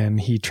stuntmen.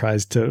 He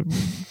tries to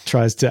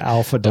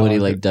alpha dog. When he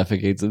like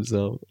defecates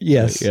himself.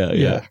 Yes.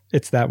 Yeah.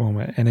 It's that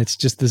moment. And it's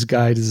just this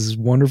guy does this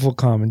wonderful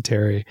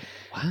commentary.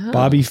 Wow.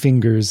 Bobby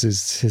Fingers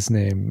is his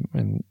name.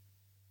 And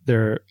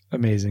they're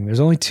amazing. There's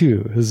only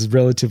 2. This is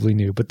relatively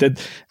new. But then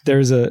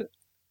there's a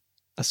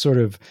sort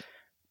of,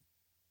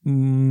 I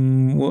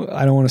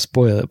don't want to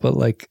spoil it, but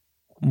like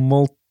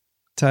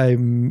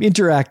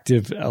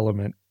interactive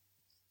element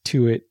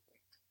to it.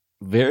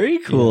 Very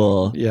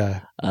cool.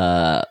 Yeah.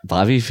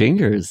 Bobby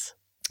Fingers.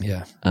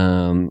 Yeah.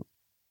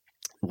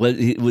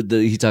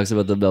 He talks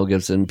about the Mel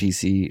Gibson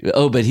PC.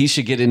 Oh, but he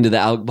should get into the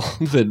Alec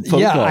Baldwin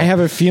phone call. I have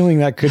a feeling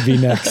that could be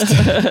next.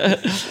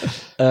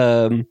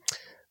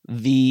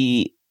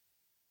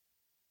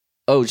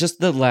 Just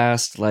the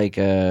last, like,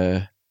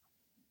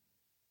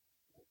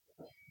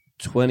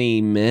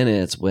 20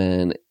 minutes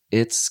when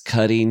it's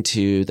cutting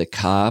to the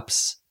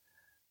cops.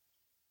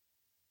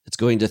 It's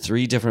going to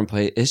 3 different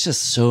places. It's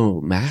just so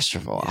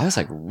masterful. I was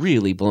like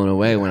really blown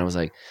away when I was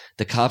like,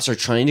 the cops are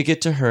trying to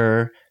get to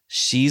her.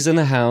 She's in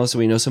the house.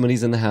 We know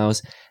somebody's in the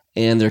house.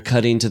 And they're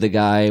cutting to the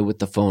guy with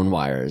the phone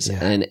wires.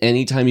 Yeah. And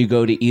anytime you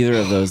go to either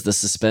of those, the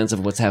suspense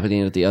of what's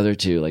happening with the other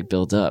two like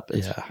build up.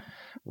 It's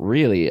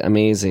really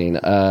amazing.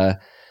 At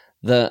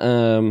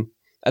the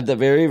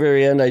very,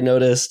 very end, I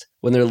noticed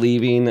when they're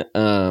leaving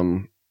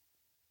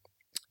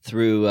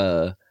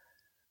through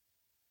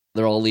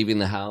they're all leaving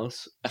the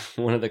house.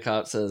 One of the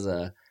cops says,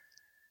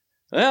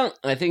 well,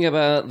 I think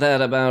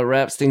about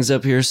wraps things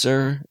up here,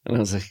 sir. And I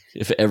was like,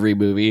 if every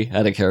movie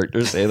had a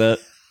character say that,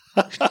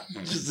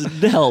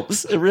 it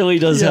helps. It really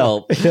does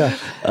help. Yeah.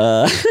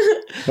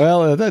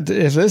 Well, if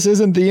this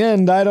isn't the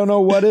end, I don't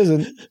know what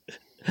isn't.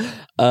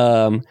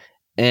 And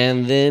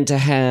then to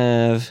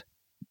have,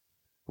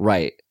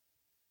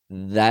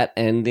 that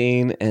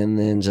ending, and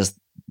then just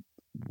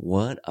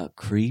what a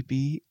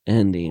creepy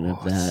ending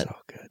of that. So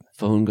good.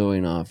 Phone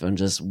going off, and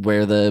just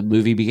where the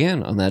movie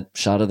began on that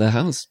shot of the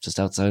house just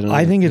outside of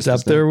I think it's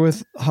up there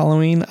with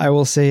Halloween. I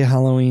will say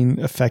Halloween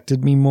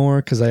affected me more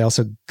because I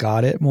also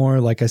got it more.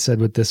 Like I said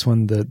with this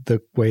one,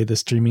 the way the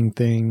streaming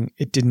thing,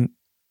 it didn't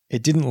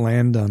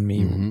land on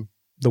me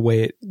the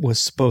way it was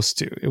supposed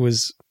to. It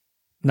was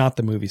not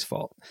the movie's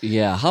fault.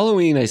 Yeah,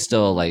 Halloween I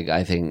still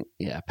I think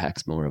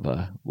packs more of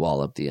a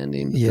wall up the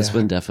ending. Yeah. This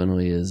one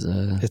definitely is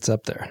it's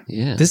up there.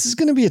 Yeah. This is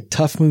going to be a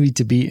tough movie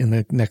to beat in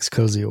the next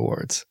Cozy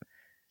Awards.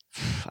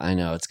 I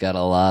know it's got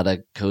a lot of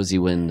cozy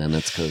wind and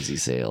its cozy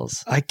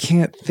sails. I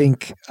can't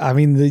think. I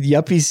mean, the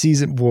Yuppie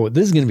season. Whoa,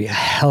 this is going to be a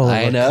hell of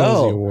a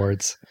Cozy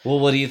Awards.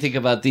 Well, what do you think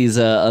about these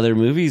other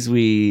movies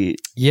we?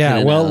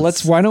 Yeah, well,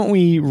 why don't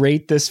we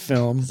rate this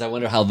film? Because I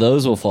wonder how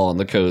those will fall in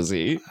the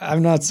cozy.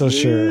 I'm not so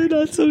sure.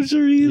 Not so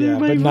sure either. Yeah,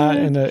 but not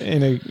in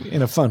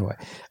a fun way.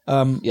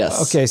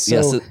 Yes. Okay. So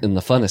yes, in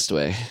the funnest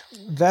way.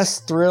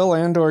 Best thrill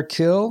and/or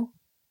kill.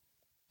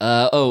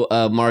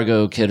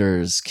 Margot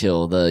Kidder's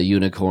kill, the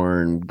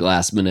unicorn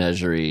glass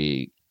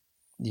menagerie.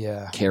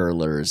 Yeah.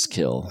 Carolers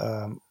kill.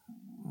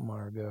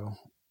 Margot.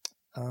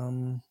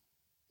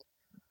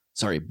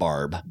 Sorry,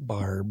 Barb.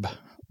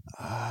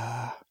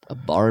 A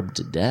Barb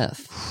to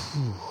death.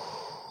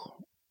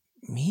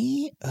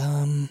 Me?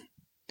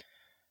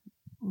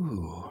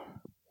 Ooh.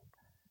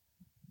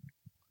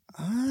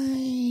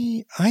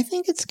 I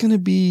think it's gonna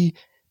be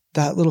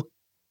that little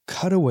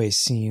cutaway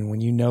scene when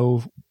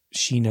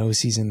she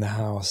knows he's in the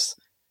house,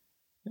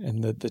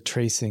 and the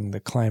tracing, the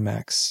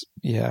climax.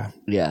 Yeah.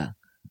 Yeah.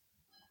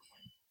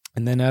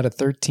 And then out of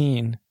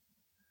 13,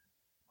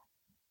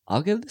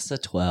 I'll give this a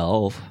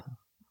 12.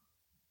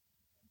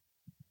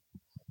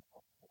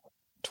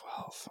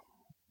 12.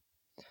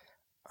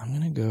 I'm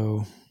going to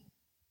go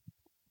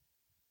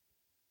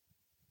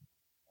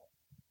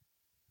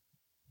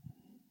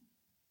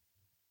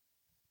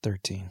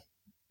 13.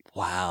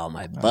 Wow,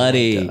 my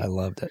buddy. I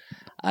loved it.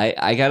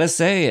 I gotta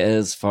say,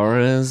 as far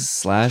as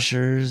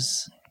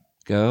slashers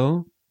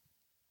go,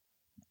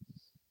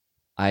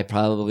 I do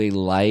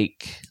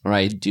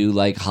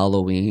like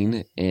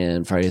Halloween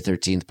and Friday the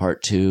 13th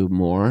Part 2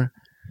 more,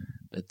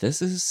 but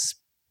this is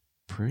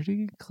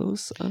pretty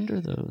close under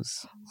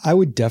those. I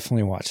would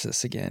definitely watch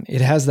this again.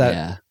 It has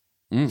that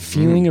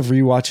feeling of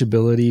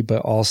rewatchability,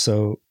 but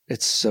also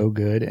it's so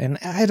good. And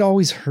I'd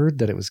always heard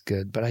that it was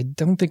good, but I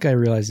don't think I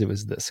realized it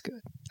was this good.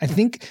 I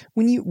think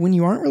when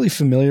you aren't really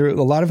familiar,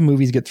 a lot of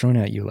movies get thrown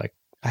at you. Like,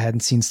 I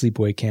hadn't seen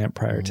Sleepaway Camp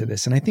prior to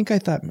this. And I think I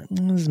thought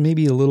this is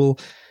maybe a little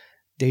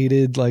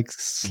dated, like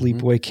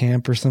Sleepaway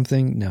Camp or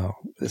something. No,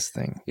 this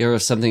thing. Or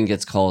if something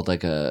gets called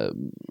like a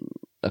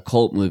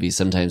cult movie,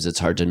 sometimes it's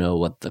hard to know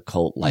what the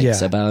cult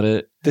likes about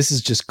it. This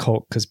is just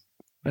cult because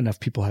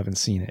enough people haven't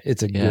seen it.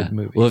 It's a good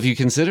movie. Well, if you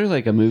consider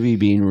like a movie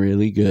being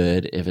really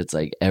good, if it's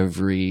like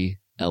every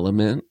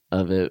element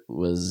of it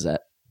was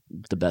at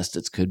the best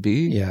it could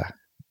be. Yeah.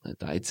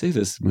 I'd say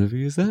this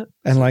movie is that.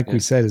 And like we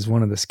said, is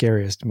one of the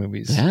scariest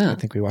movies I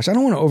think we watched. I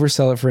don't want to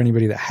oversell it for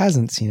anybody that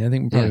hasn't seen it. I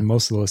think probably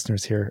most of the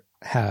listeners here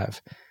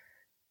have.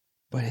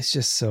 But it's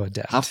just so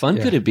adept. How fun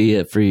could it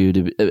be for you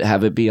to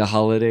have it be a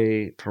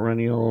holiday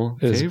perennial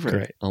favorite?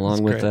 Great.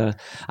 Along with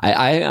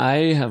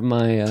I have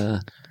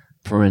my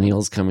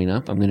perennials coming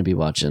up. I'm going to be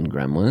watching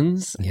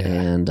Gremlins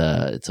and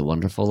It's a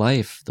Wonderful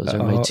Life. Those are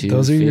my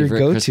two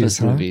favorite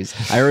Christmas movies.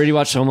 I already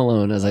watched Home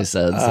Alone, as I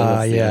said.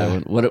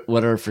 So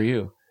what are for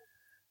you?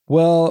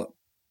 Well,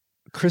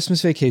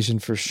 Christmas Vacation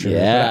for sure.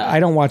 Yeah.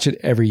 I don't watch it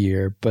every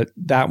year, but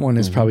that one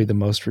is probably the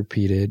most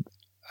repeated.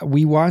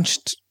 We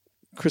watched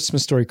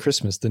Christmas Story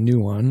Christmas, the new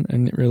one,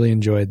 and really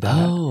enjoyed that.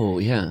 Oh,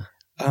 yeah.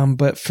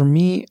 But for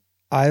me,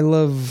 I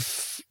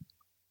love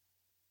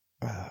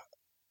what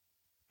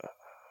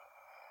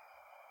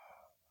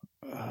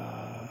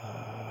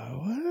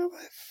are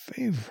my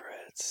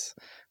favorites?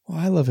 Well,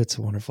 I love It's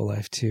a Wonderful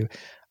Life too.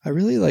 I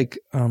really like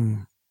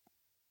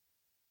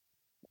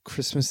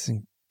Christmas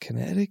in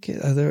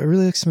Connecticut. I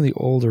really like some of the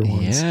older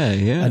ones.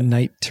 Yeah. A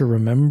Night to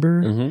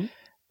Remember.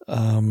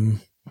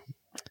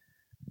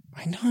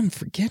 I know I'm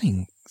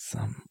forgetting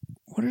some.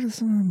 What are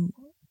some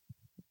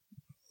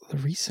of the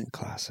recent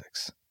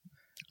classics?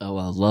 Oh,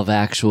 well, Love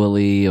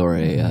Actually or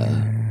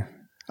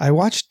I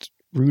watched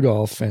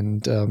Rudolph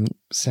and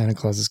Santa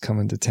Claus is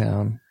Coming to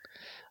Town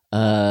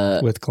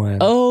with Glenn.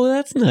 Oh,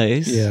 that's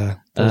nice. Yeah,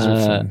 those are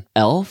fun.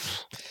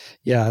 Elf?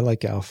 Yeah, I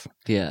like Elf.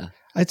 Yeah.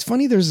 It's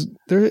funny,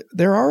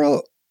 there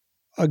are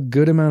a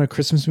good amount of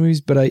Christmas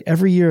movies, but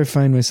every year I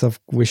find myself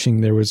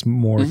wishing there was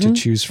more to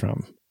choose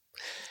from.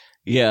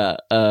 Yeah.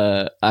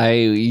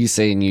 You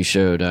saying you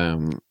showed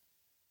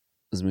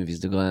those movies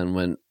to Glenn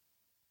when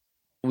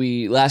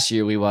last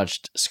year we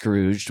watched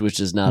Scrooged, which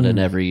is not an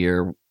every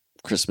year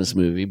Christmas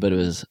movie, but it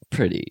was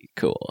pretty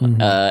cool.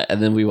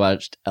 And then we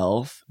watched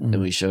Elf and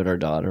we showed our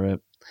daughter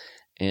it.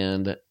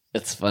 And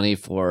it's funny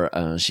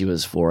she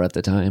was 4 at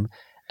the time.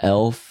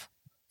 Elf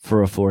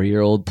for a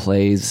 4-year-old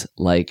plays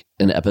like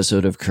an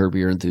episode of Curb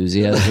Your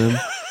Enthusiasm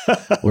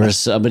where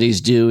somebody's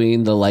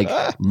doing the like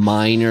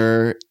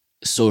minor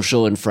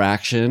social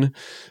infraction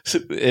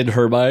in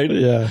her mind.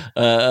 Yeah.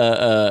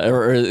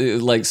 Or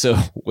like, so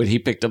when he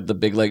picked up the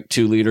big like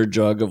 2-liter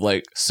jug of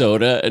like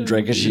soda and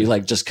drank it, she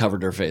like just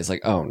covered her face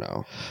like, oh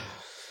no.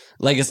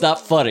 Like, it's not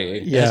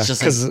funny. Yeah, it's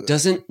just like,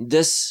 doesn't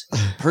this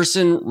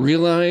person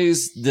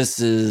realize this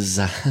is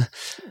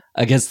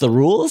against the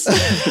rules?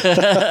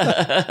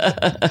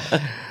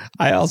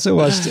 I also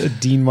watched a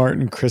Dean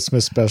Martin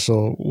Christmas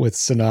special with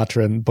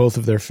Sinatra and both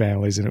of their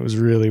families, and it was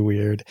really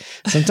weird.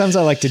 Sometimes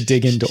I like to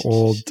dig into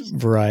old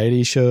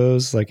variety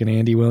shows like an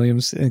Andy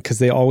Williams, because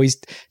they always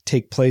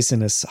take place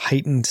in a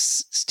heightened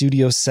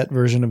studio set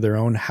version of their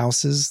own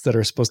houses that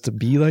are supposed to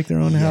be like their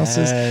own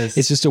houses.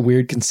 It's just a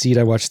weird conceit.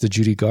 I watched the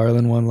Judy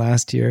Garland one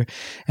last year.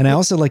 And I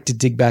also like to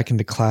dig back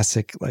into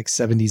classic like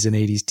 70s and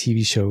 80s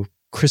TV show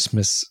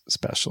Christmas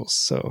specials.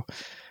 So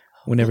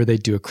whenever they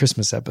do a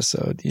Christmas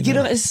episode. You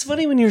know, it's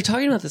funny when you're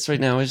talking about this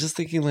right now. I was just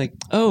thinking like,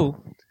 oh,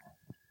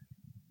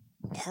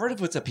 part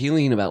of what's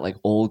appealing about like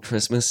old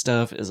Christmas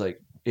stuff is like,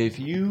 if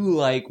you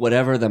like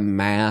whatever the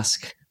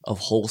mask of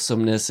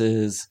wholesomeness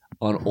is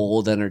on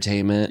old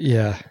entertainment,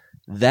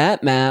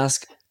 that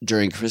mask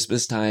during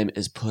Christmas time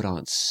is put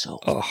on so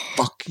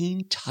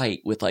fucking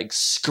tight with like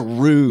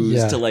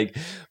screws to like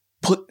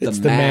put the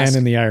mask. The man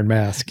in the iron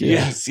mask.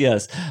 Yeah.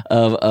 Yes.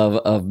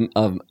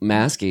 Of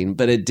masking.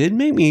 But it did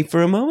make me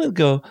for a moment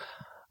go,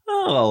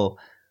 oh,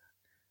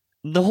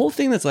 the whole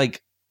thing that's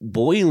like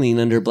boiling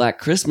under Black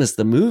Christmas,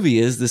 the movie,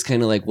 is this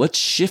kind of like, what's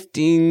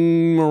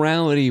shifting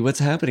morality? What's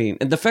happening?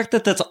 And the fact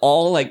that that's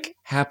all like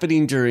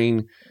happening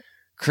during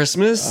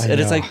Christmas, and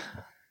it's like,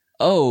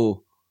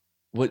 oh,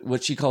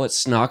 what you call it,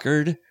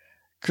 snockered?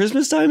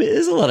 Christmas time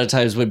is a lot of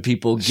times when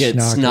people get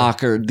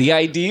snockered. The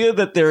idea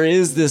that there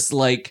is this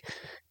like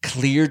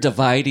clear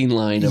dividing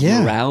line of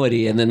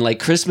morality, and then like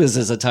Christmas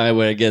is a time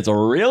where it gets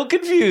real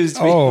confused.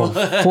 Oh,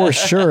 for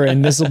sure.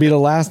 And this will be the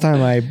last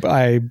time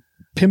I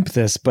pimp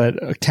this,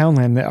 but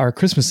Townland, our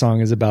Christmas song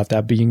is about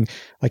that being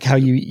like how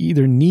you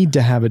either need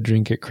to have a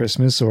drink at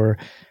Christmas or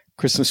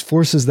Christmas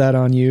forces that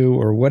on you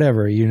or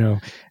whatever, you know.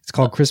 It's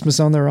called Christmas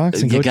on the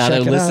Rocks, and you go check it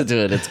out. gotta listen to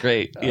it. It's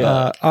great.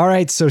 Yeah. All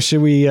right. So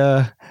should we,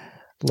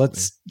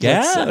 let's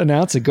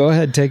announce it. Go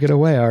ahead, take it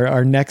away.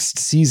 Our next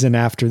season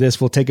after this,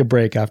 we'll take a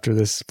break after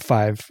this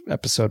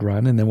 5-episode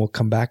run, and then we'll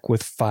come back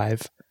with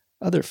 5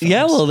 other films.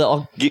 Yeah, well,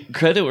 I'll get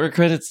credit where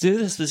credit's due.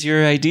 This was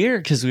your idea,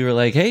 because we were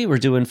like, hey, we're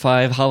doing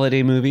 5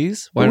 holiday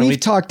movies. Why don't we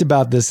talked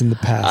about this in the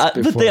past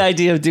before. But the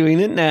idea of doing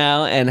it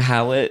now and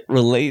how it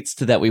relates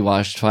to that we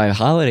watched 5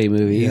 holiday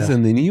movies,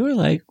 and then you were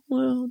like,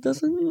 well,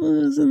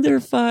 isn't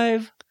there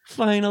 5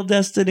 Final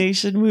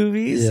Destination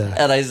movies? Yeah.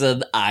 And I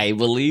said, I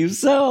believe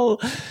so.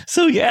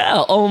 So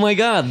yeah, oh my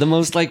God, the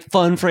most like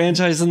fun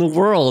franchise in the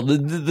world,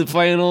 the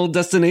Final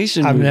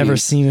Destination I've movies. never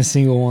seen a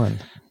single one.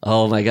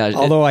 Oh my gosh.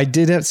 Although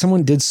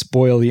someone did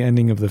spoil the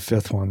ending of the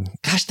 5th one.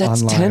 Gosh,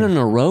 that's online. 10 in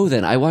a row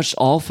then. I watched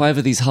all 5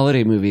 of these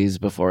holiday movies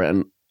before,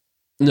 and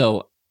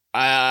no,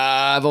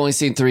 I've only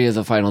seen 3 of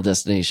the Final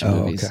Destination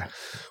movies. Okay.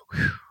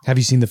 Have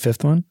you seen the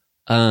 5th one?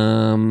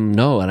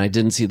 No, and I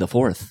didn't see the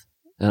 4th.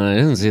 And I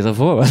didn't see the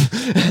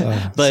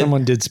 4th. But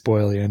someone did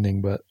spoil the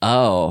ending, but...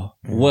 Oh,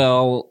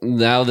 well,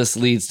 now this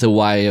leads to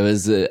why it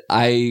was...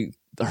 I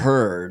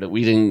heard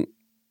we didn't...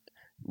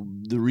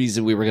 The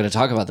reason we were going to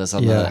talk about this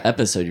on the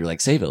episode, you're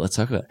like, save it, let's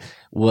talk about it,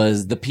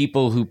 was the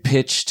people who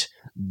pitched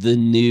the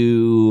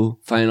new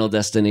Final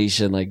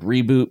Destination, like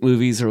reboot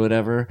movies or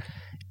whatever,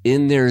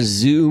 in their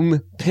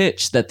Zoom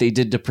pitch that they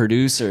did to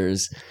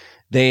producers,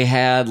 they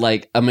had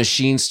like a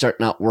machine start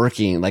not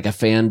working, like a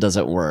fan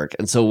doesn't work.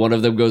 And so one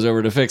of them goes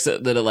over to fix it,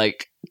 and then it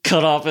like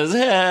cut off his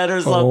head or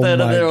something.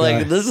 And they're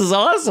like, this is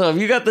awesome.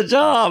 You got the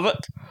job.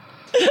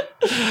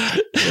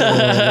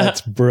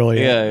 That's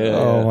brilliant. Yeah.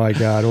 Oh my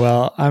God.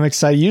 Well, I'm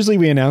excited. Usually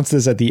we announce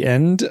this at the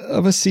end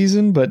of a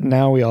season, but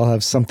now we all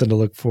have something to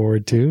look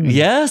forward to.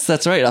 Yes,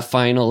 that's right. A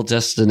Final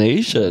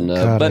Destination,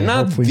 but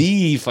not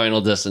the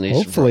Final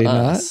Destination. Hopefully for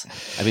us. not.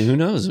 I mean, who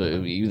knows?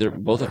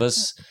 Both of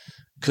us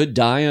could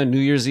die on New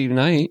Year's Eve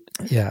night.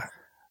 Yeah.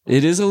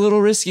 It is a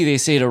little risky, they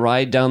say, to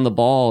ride down the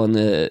ball in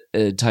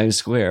the Times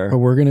Square. But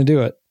we're going to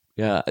do it.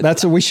 Yeah.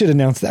 That's what we should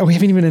announce that. We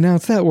haven't even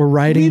announced that. We're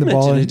riding the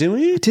ball. Did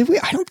we? Did we?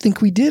 I don't think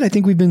we did. I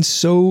think we've been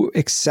so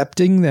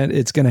accepting that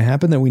it's going to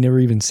happen that we never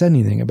even said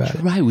anything about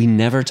it. Right. We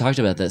never talked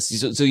about this.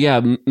 So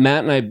yeah,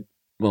 Matt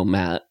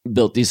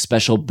built these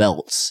special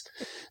belts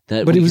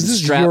that But this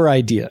is your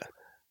idea.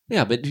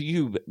 Yeah, but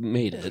you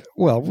made it.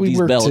 Well, we these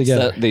worked belts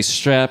together. that they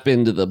strap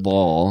into the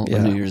ball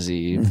on New Year's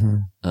Eve.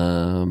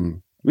 Mm-hmm.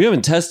 We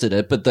haven't tested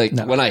it, but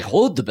when I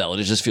hold the belt,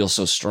 it just feels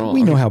so strong.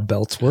 We know how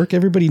belts work.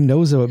 Everybody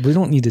knows how. We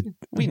don't need to.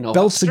 We know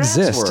belts how straps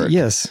exist. work.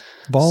 Yes,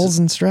 balls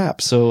and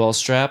straps. So I'll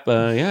strap.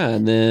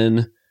 And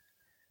then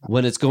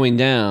when it's going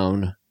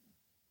down,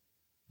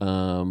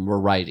 we're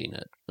riding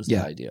it. Was the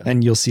idea,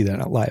 and you'll see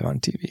that live on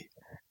TV.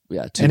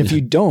 Yeah, and if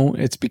you don't,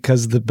 it's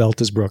because the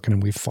belt is broken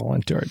and we've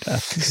fallen to our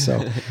death.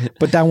 So,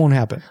 but that won't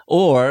happen.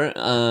 Or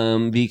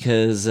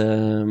because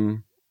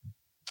the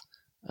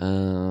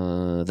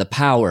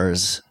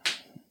powers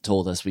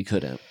told us we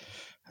couldn't.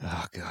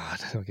 Oh God!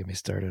 Don't get me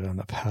started on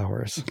the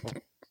powers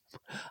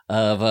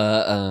of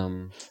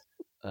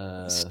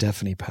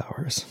Stephanie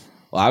Powers.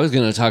 Well, I was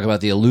going to talk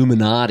about the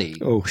Illuminati.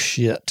 Oh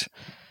shit!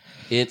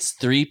 It's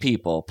 3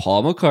 people: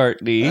 Paul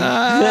McCartney,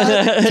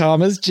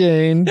 Thomas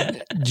Jane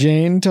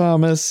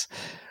Thomas.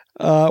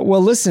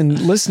 Well,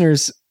 listen,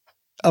 listeners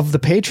of the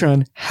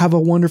Patreon, have a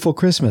wonderful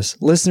Christmas.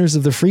 Listeners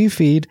of the free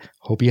feed,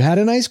 hope you had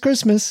a nice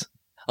Christmas.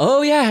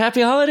 Oh yeah,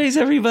 happy holidays,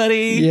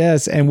 everybody.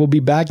 Yes, and we'll be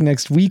back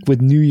next week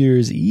with New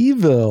Year's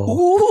Evil.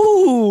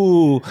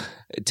 Ooh.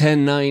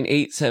 10, 9,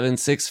 8, 7,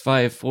 6,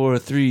 5, 4,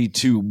 3,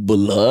 2,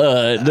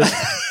 blood.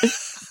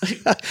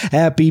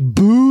 Happy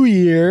Boo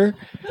Year.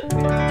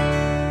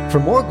 For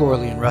more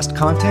Gorley and Rust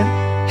content,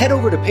 head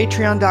over to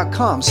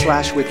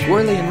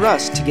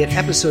patreon.com/withgorleyandrust to get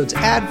episodes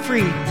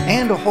ad-free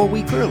and a whole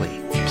week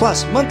early.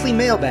 Plus, monthly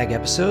mailbag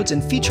episodes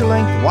and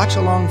feature-length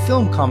watch-along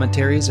film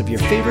commentaries of your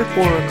favorite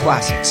horror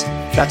classics.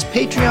 That's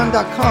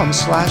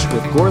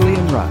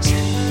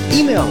patreon.com/withgorleyandrust.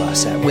 Email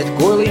us at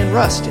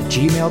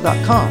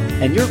withgorleyandrust@gmail.com,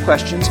 and your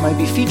questions might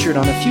be featured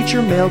on a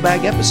future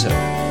mailbag episode.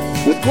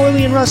 With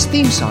Gorley and Rust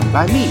theme song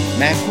by me,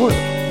 Matt Gorley,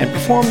 and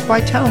performed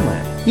by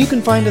Townland. You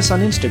can find us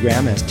on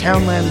Instagram as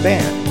Townland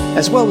Band,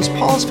 as well as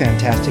Paul's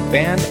fantastic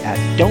band at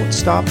Don't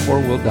Stop or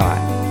We'll Die.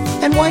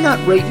 And why not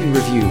rate and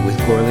review With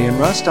Gorley and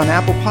Rust on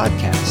Apple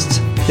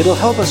Podcasts? It'll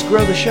help us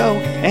grow the show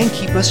and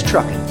keep us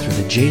trucking through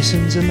the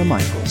Jasons and the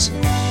Michaels,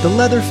 the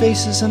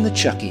Leatherfaces and the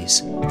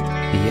Chuckies,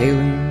 the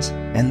Aliens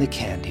and the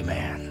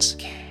Candymans.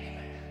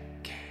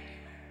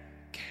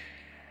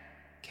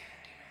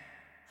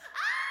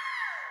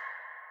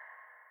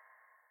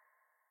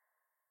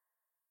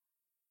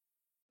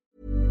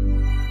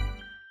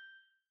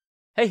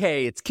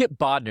 Hey, it's Kip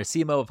Bodner,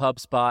 CMO of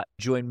HubSpot.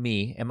 Join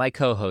me and my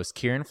co-host,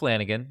 Kieran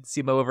Flanagan,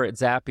 CMO over at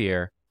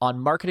Zapier, on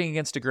Marketing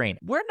Against the Grain.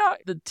 We're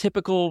not the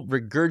typical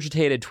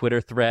regurgitated Twitter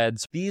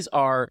threads. These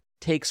are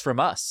takes from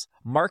us,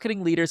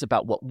 marketing leaders,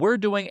 about what we're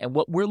doing and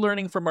what we're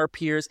learning from our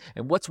peers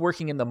and what's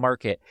working in the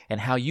market and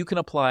how you can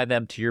apply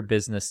them to your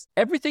business.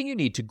 Everything you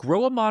need to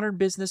grow a modern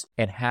business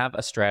and have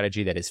a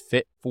strategy that is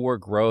fit for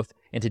growth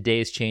in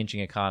today's changing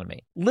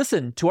economy.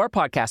 Listen to our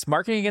podcast,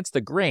 Marketing Against the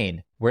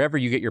Grain, wherever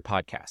you get your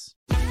podcasts.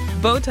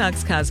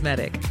 Botox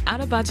Cosmetic,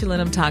 out of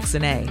botulinum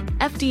toxin A,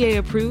 FDA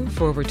approved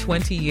for over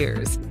 20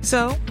 years.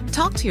 So,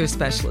 talk to your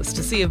specialist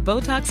to see if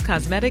Botox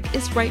Cosmetic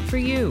is right for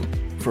you.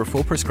 For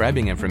full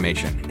prescribing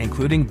information,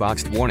 including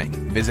boxed warning,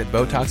 visit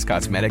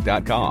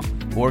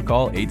BotoxCosmetic.com or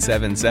call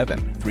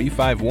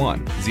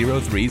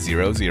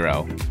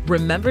 877-351-0300.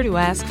 Remember to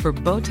ask for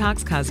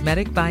Botox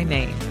Cosmetic by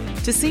name.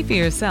 To see for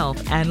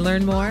yourself and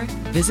learn more,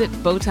 visit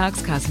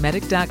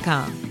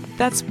BotoxCosmetic.com.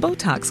 That's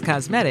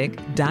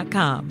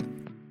BotoxCosmetic.com.